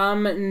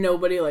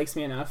 Nobody likes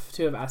me enough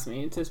to have asked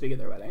me to speak at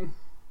their wedding.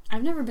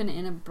 I've never been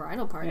in a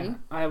bridal party. Yeah,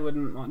 I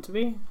wouldn't want to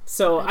be.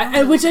 So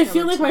I which I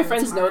feel like my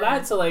friends know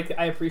that, so like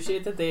I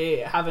appreciate that they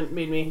haven't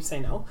made me say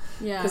no.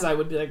 Yeah. Because I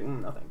would be like,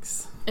 no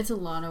thanks. It's a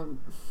lot of...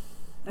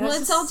 Well,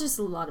 it's all just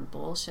a lot of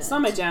bullshit. It's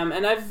not my jam,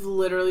 and I've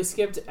literally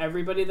skipped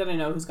everybody that I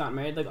know who's gotten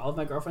married. Like all of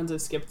my girlfriends have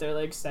skipped their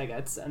like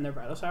stagettes and their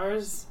bridal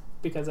showers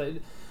because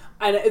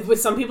with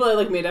some people I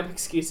like made up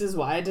excuses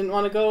why I didn't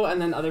want to go,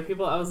 and then other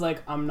people I was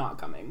like, I'm not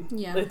coming.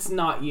 Yeah, it's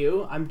not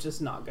you. I'm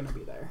just not gonna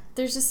be there.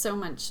 There's just so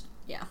much.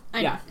 Yeah,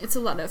 I know. It's a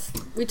lot of.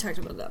 We talked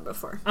about that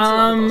before.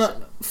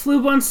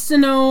 Floob wants to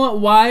know,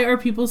 why are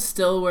people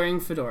still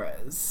wearing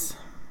fedoras?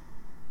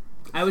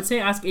 I would say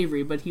ask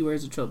Avery, but he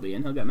wears a trilby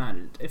and he'll get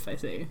mad if I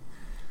say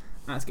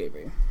ask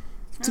Avery.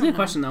 It's a good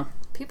question though.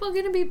 People are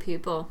gonna be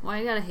people. Why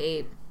you gotta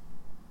hate?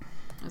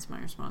 That's my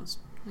response.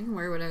 They can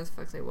wear whatever the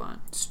fuck they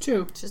want. It's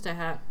true. It's just a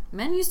hat.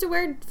 Men used to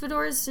wear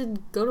fedoras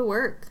to go to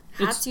work.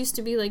 Hats used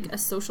to be like a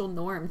social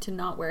norm. To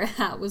not wear a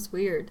hat was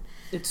weird.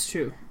 It's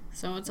true.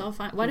 So it's all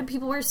fine. Why do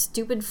people wear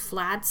stupid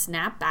flat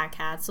snapback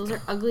hats? Those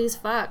are ugly as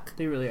fuck.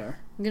 They really are.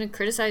 I'm gonna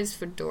criticize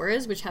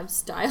fedoras, which have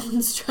style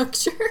and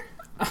structure.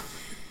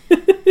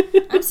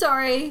 I'm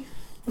sorry.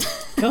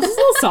 Kelsey's a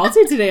little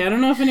salty today. I don't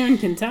know if anyone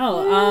can tell.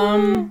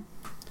 I'm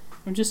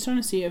just trying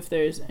to see if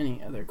there's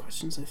any other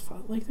questions. I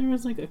felt like there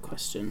was like a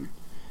question.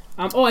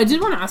 I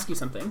did want to ask you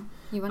something.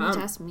 You wanted to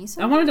ask me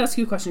something? I wanted to ask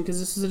you a question because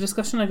this is a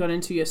discussion I got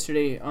into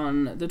yesterday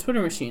on the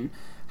Twitter machine.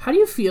 How do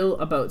you feel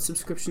about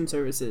subscription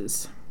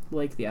services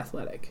like The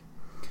Athletic?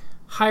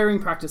 Hiring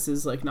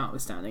practices like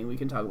notwithstanding, we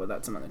can talk about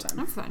that some other time.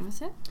 I'm fine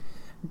with it.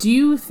 Do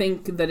you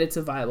think that it's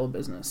a viable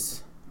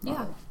business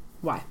model? Yeah.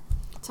 Why?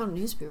 That's how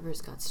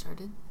newspapers got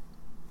started.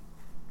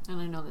 And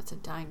I know that's a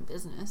dying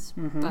business,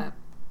 Mm-hmm. but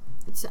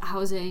how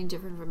is it any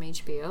different from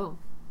HBO?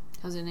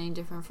 How is it any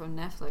different from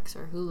Netflix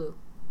or Hulu?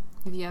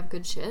 If you have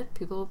good shit,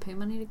 people will pay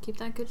money to keep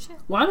that good shit.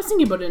 Well, I was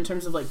thinking about it in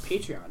terms of like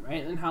Patreon,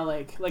 right? And how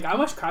like I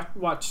watch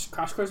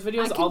Crash Course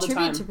videos all the time.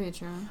 I contribute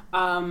to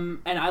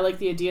Patreon. And I like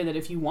the idea that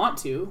if you want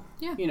to,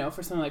 yeah, you know,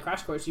 for something like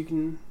Crash Course, you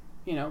can,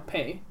 you know,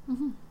 pay,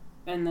 mm-hmm.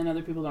 and then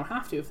other people don't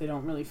have to if they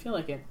don't really feel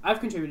like it. I've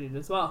contributed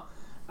as well,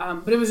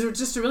 but it was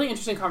just a really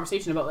interesting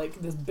conversation about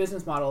like this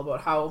business model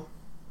about how,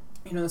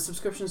 you know, the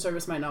subscription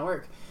service might not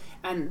work,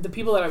 and the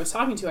people that I was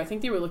talking to, I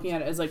think they were looking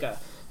at it as like a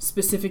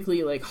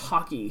specifically like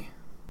hockey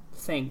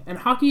thing. And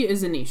hockey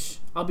is a niche.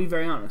 I'll be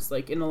very honest.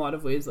 Like, in a lot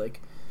of ways,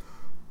 like,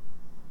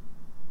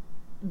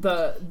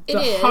 the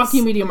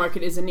hockey media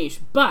market is a niche.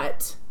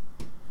 But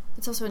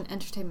it's also an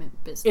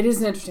entertainment business. It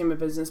is an entertainment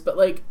business. But,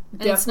 like,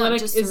 The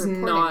Athletic is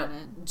not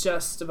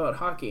just about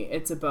hockey.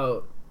 It's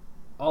about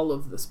all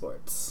of the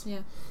sports. Yeah.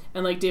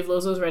 And, like, Dave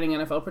Lozo's writing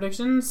NFL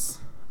predictions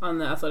on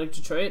The Athletic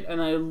Detroit.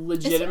 And I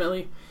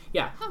legitimately...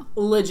 Yeah,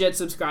 legit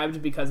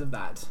subscribed because of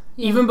that.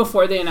 Yeah. Even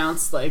before they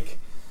announced, like,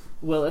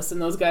 Willis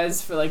and those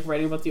guys for, like,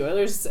 writing about the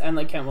Oilers and,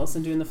 like, Kent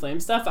Wilson doing the Flame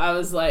stuff, I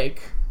was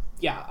like,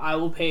 yeah, I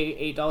will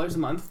pay $8 a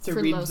month to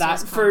read Lozo's that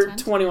content.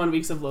 For 21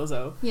 weeks of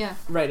Lozo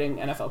writing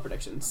NFL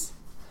predictions.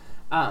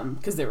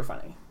 Because they were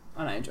funny,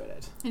 and I enjoyed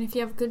it. And if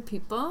you have good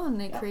people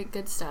and they create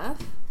good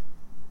stuff,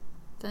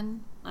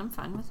 then I'm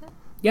fine with it.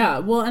 Yeah,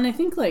 well, and I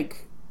think,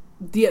 like,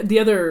 the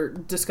other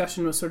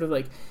discussion was sort of,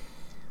 like,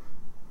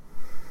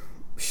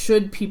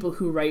 should people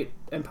who write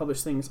and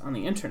publish things on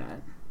the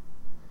internet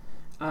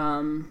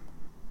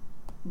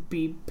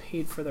be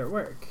paid for their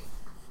work?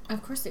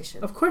 Of course they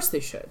should. Of course they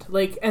should.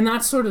 Like, and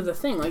that's sort of the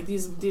thing. Like,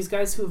 these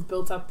guys who have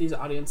built up these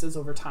audiences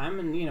over time,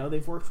 and, you know,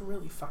 they've worked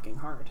really fucking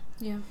hard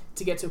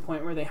to get to a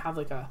point where they have,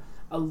 like, a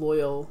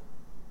loyal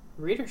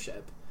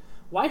readership.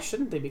 Why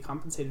shouldn't they be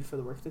compensated for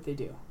the work that they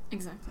do?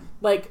 Exactly.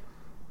 Like,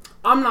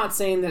 I'm not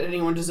saying that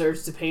anyone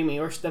deserves to pay me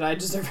or that I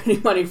deserve any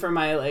money for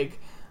my, like,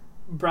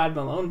 Brad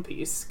Malone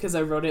piece, because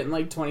I wrote it in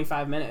like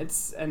 25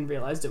 minutes and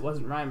realized it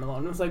wasn't Ryan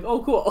Malone. I was like,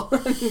 oh, cool.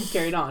 And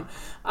carried on.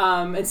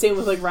 And same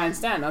with like Ryan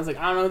Stanton. I was like,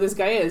 I don't know who this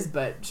guy is,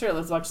 but sure,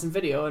 let's watch some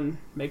video and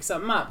make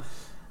something up.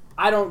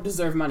 I don't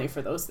deserve money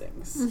for those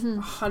things.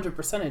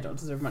 100% I don't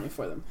deserve money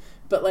for them.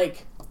 But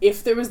like,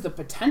 if there was the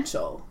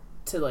potential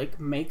to like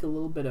make a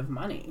little bit of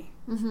money,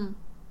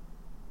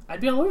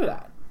 I'd be all over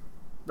that.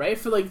 Right?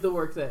 For like the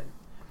work that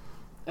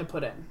I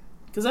put in.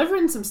 Because I've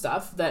written some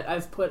stuff that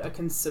I've put a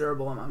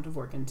considerable amount of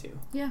work into.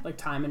 Yeah. Like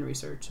time and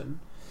research and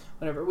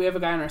whatever. We have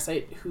a guy on our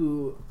site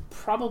who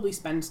probably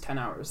spends 10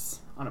 hours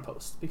on a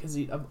post because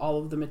of all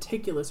of the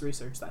meticulous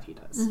research that he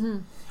does.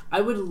 I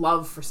would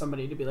love for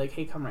somebody to be like,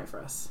 hey, come write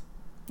for us.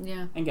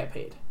 Yeah. And get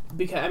paid.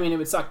 Because, I mean, it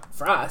would suck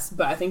for us,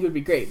 but I think it would be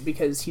great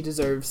because he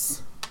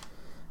deserves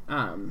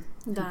that kind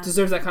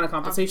of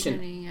compensation.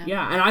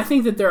 Yeah. And I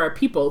think that there are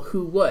people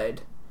who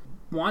would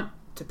want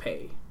to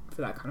pay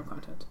for that kind of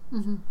content.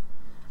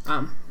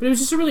 But it was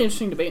just a really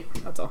interesting debate,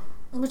 that's all.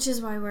 Which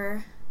is why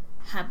we're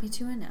happy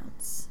to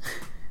announce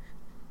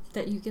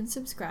that you can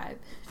subscribe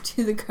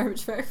to the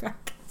Garbage Fire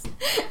Podcast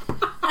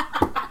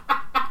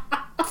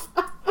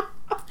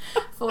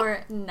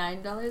for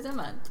 $9 a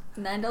month.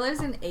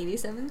 $9.87.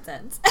 87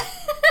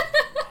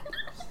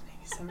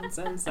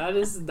 cents.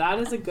 That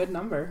is a good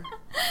number.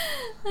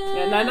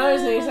 Yeah,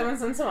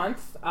 $9.87 a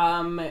month.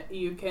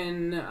 You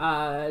can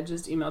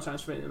just email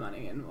transfer me the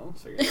money and we'll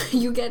figure it out.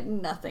 You get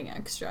nothing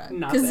extra.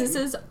 Because this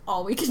is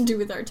all we can do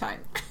with our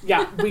time.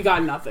 Yeah, we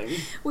got nothing.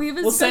 We have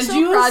a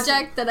special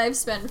project that I've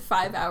spent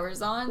 5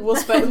 hours on. We'll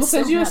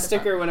send you a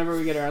sticker whenever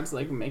we get around to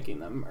like making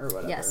them or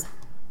whatever. Yes.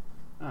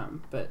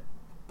 But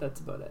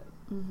that's about it.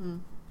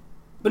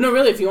 But no,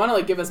 really, if you want to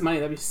like give us money,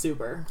 that'd be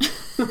super.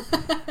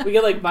 We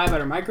could like buy a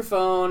better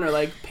microphone or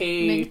like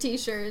make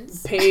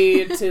t-shirts,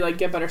 pay to like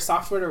get better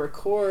software to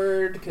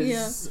record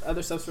because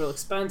other stuff's real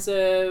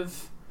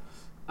expensive.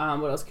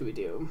 What else could we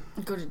do?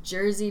 Go to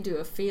Jersey, do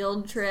a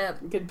field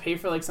trip. We could pay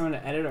for like someone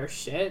to edit our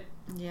shit.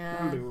 Yeah,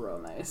 that'd be real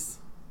nice.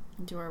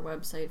 Do our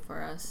website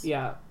for us.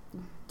 Yeah.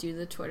 Do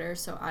the Twitter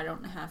so I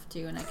don't have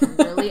to, and I can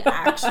really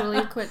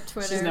actually quit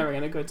Twitter. She's never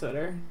gonna quit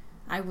Twitter.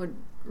 I would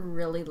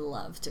really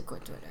love to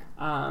quit Twitter.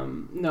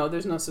 No,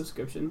 there's no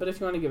subscription, but if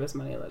you want to give us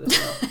money, let us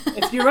know.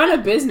 If you run a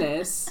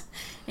business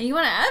and you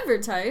want to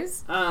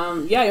advertise, you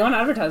want to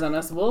advertise on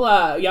us,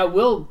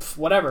 we'll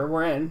whatever,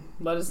 we're in.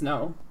 Let us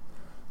know.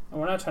 And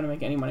we're not trying to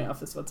make any money off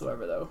this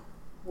whatsoever, though.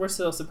 We're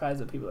still surprised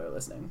that people are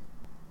listening,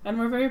 and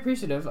we're very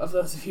appreciative of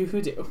those of you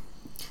who do.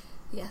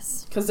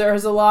 Yes, because there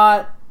is a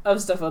lot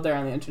of stuff out there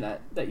on the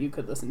internet that you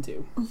could listen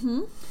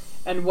to,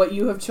 and what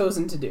you have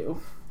chosen to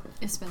do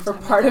for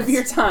part of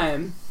your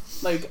time.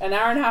 Like, an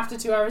hour and a half to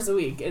 2 hours a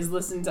week is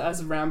listen to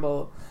us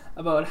ramble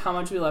about how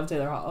much we love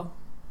Taylor Hall.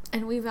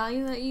 And we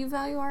value that you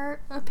value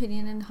our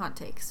opinion and hot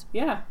takes.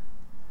 Yeah.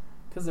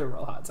 Because they're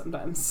real hot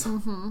sometimes.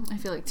 I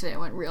feel like today I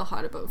went real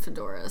hot about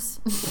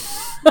fedoras.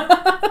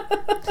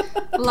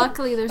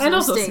 Luckily, there's no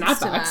stakes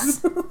to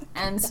that.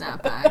 And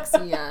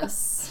snapbacks,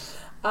 yes.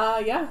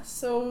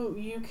 So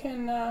you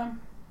can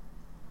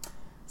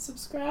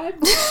subscribe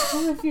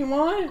if you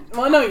want.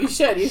 Well, no, you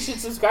should. You should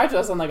subscribe to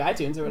us on, like,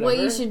 iTunes or whatever. What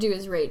you should do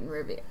is rate and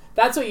review.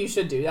 That's what you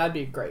should do. That'd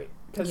be great.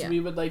 Because we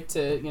would like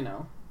to, you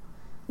know...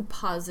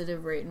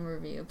 Positive rate and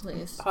review,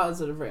 please.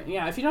 Positive rate.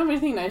 Yeah, if you don't have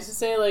anything nice to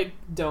say, like,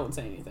 don't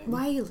say anything.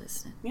 Why are you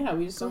listening? Yeah,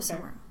 we just don't care.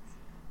 Somewhere.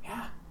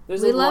 Yeah.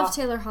 We love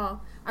Taylor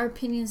Hall. Our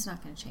opinion's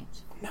not going to change.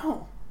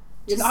 No.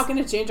 You're not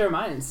going to change our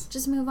minds.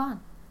 Just move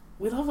on.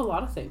 We love a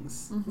lot of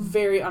things.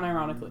 Very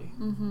unironically.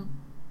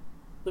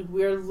 Like,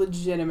 we are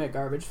legitimate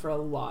garbage for a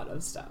lot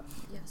of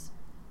stuff. Yes.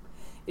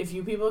 If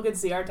you people could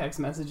see our text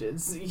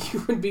messages,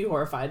 you would be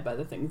horrified by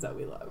the things that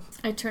we love.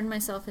 I turned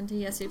myself into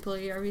Yessie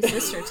Pugliarvi's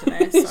sister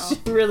today, so. She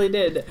really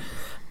did.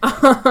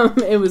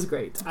 It was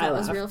great. That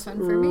was real fun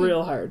for me.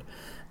 Real hard.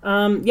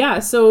 Yeah,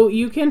 so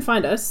you can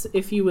find us,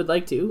 if you would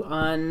like to,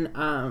 on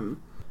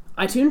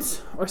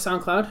iTunes or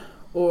SoundCloud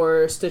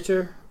or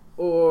Stitcher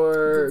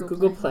or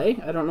Google Play.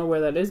 I don't know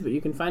where that is, but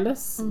you can find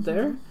us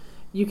there.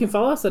 You can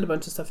follow us at a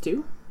bunch of stuff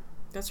too.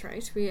 That's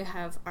right. We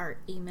have our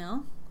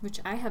email,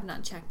 which I have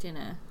not checked in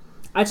a...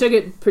 I check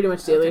it pretty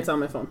much daily. Okay. It's on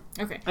my phone.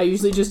 Okay. I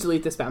usually just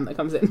delete the spam that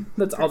comes in.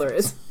 That's all there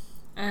is.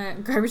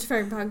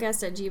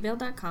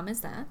 GarbageFirePodcast@gmail.com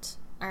is that.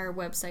 Our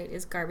website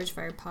is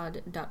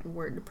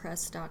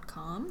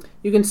garbagefirepod.wordpress.com.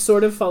 You can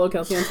sort of follow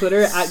Kelsey on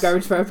Twitter at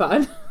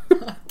GarbageFirePod.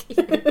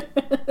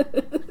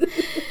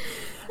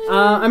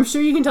 I'm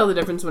sure you can tell the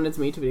difference when it's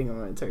me tweeting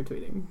and when it's her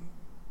tweeting.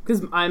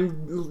 Because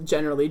I'm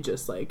generally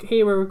just like,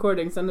 hey, we're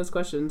recording, send us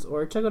questions,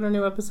 or check out our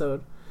new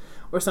episode.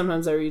 Or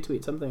sometimes I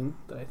retweet something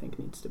that I think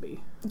needs to be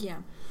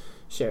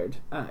shared.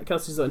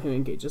 Kelsey's the one who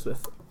engages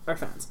with our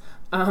fans.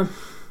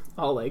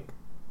 All like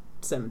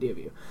 70 of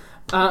you.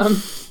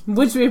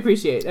 Which we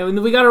appreciate.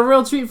 And we got a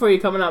real treat for you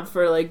coming up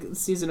for like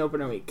season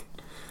opener week.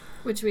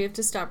 Which we have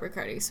to stop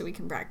recording so we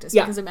can practice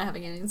because I'm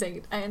having an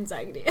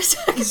anxiety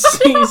attack.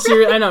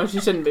 I know, she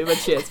shouldn't be, but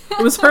she is.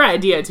 It was her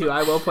idea too,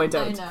 I will point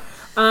out. I know.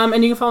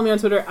 And you can follow me on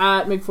Twitter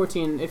at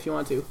Mig14 if you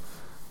want to.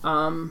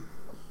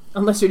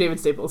 Unless you're David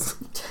Staples.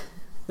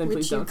 Then which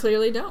please don't. You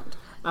clearly don't.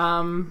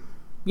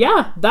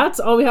 Yeah, that's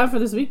all we have for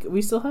this week.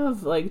 We still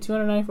have like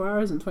 294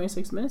 hours and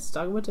 26 minutes to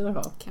talk about Taylor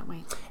Hall. Can't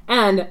wait.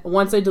 And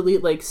once I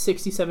delete like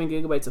 67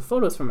 gigabytes of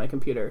photos from my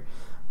computer,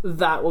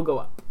 that will go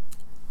up.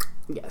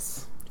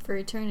 Yes. For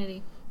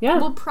eternity. Yeah.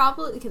 We'll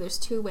probably... Okay, there's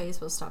two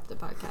ways we'll stop the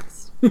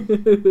podcast.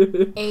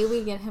 A,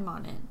 we get him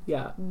on it.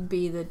 Yeah.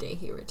 B, the day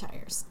he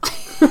retires.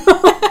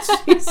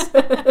 Jesus.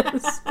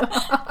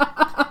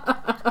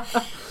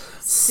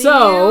 See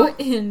you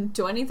in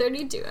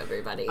 2032,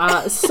 everybody.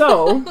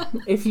 So,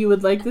 if you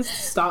would like this to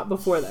stop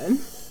before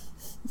then,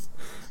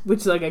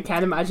 which, like, I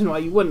can't imagine why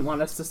you wouldn't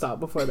want us to stop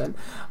before then.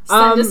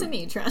 Send us an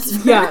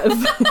e-transfer. Yeah.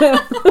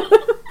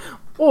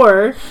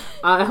 Or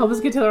help us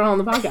get Taylor on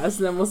the podcast,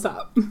 and then we'll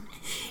stop.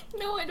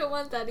 No, I don't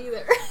want that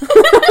either.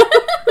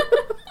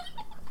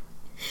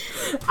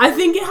 I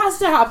think it has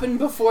to happen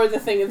before the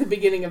thing at the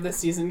beginning of the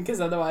season, because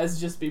otherwise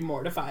it'd just be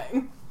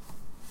mortifying.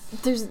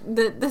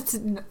 That's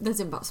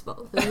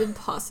impossible. That's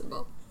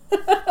impossible.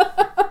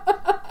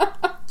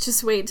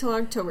 Just wait till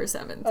October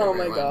 7th. Oh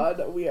my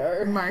god, we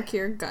are... Mark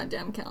your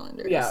goddamn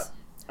calendars. Yeah.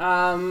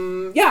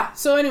 Yeah,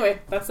 so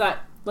anyway, that's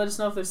that. Let us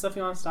know if there's stuff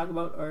you want us to talk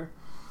about, or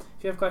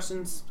if you have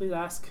questions, please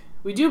ask.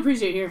 We do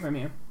appreciate hearing from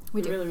you.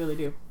 We really, really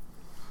do.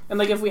 And,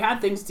 like, if we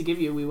had things to give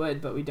you, we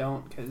would, but we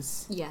don't,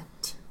 because...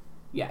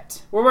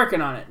 Yet. We're working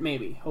on it,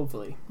 maybe,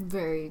 hopefully.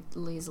 Very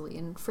lazily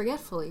and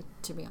forgetfully,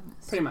 to be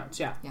honest. Pretty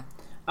much, yeah. Yeah.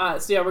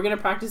 So, yeah, we're going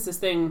to practice this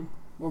thing.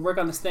 We'll work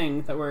on this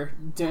thing that we're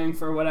doing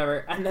for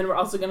whatever. And then we're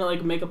also going to,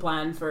 like, make a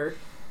plan for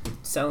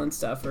selling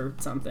stuff or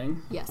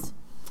something. Yes.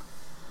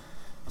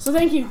 So,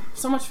 thank you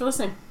so much for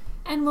listening.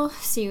 And we'll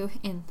see you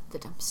in the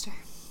dumpster.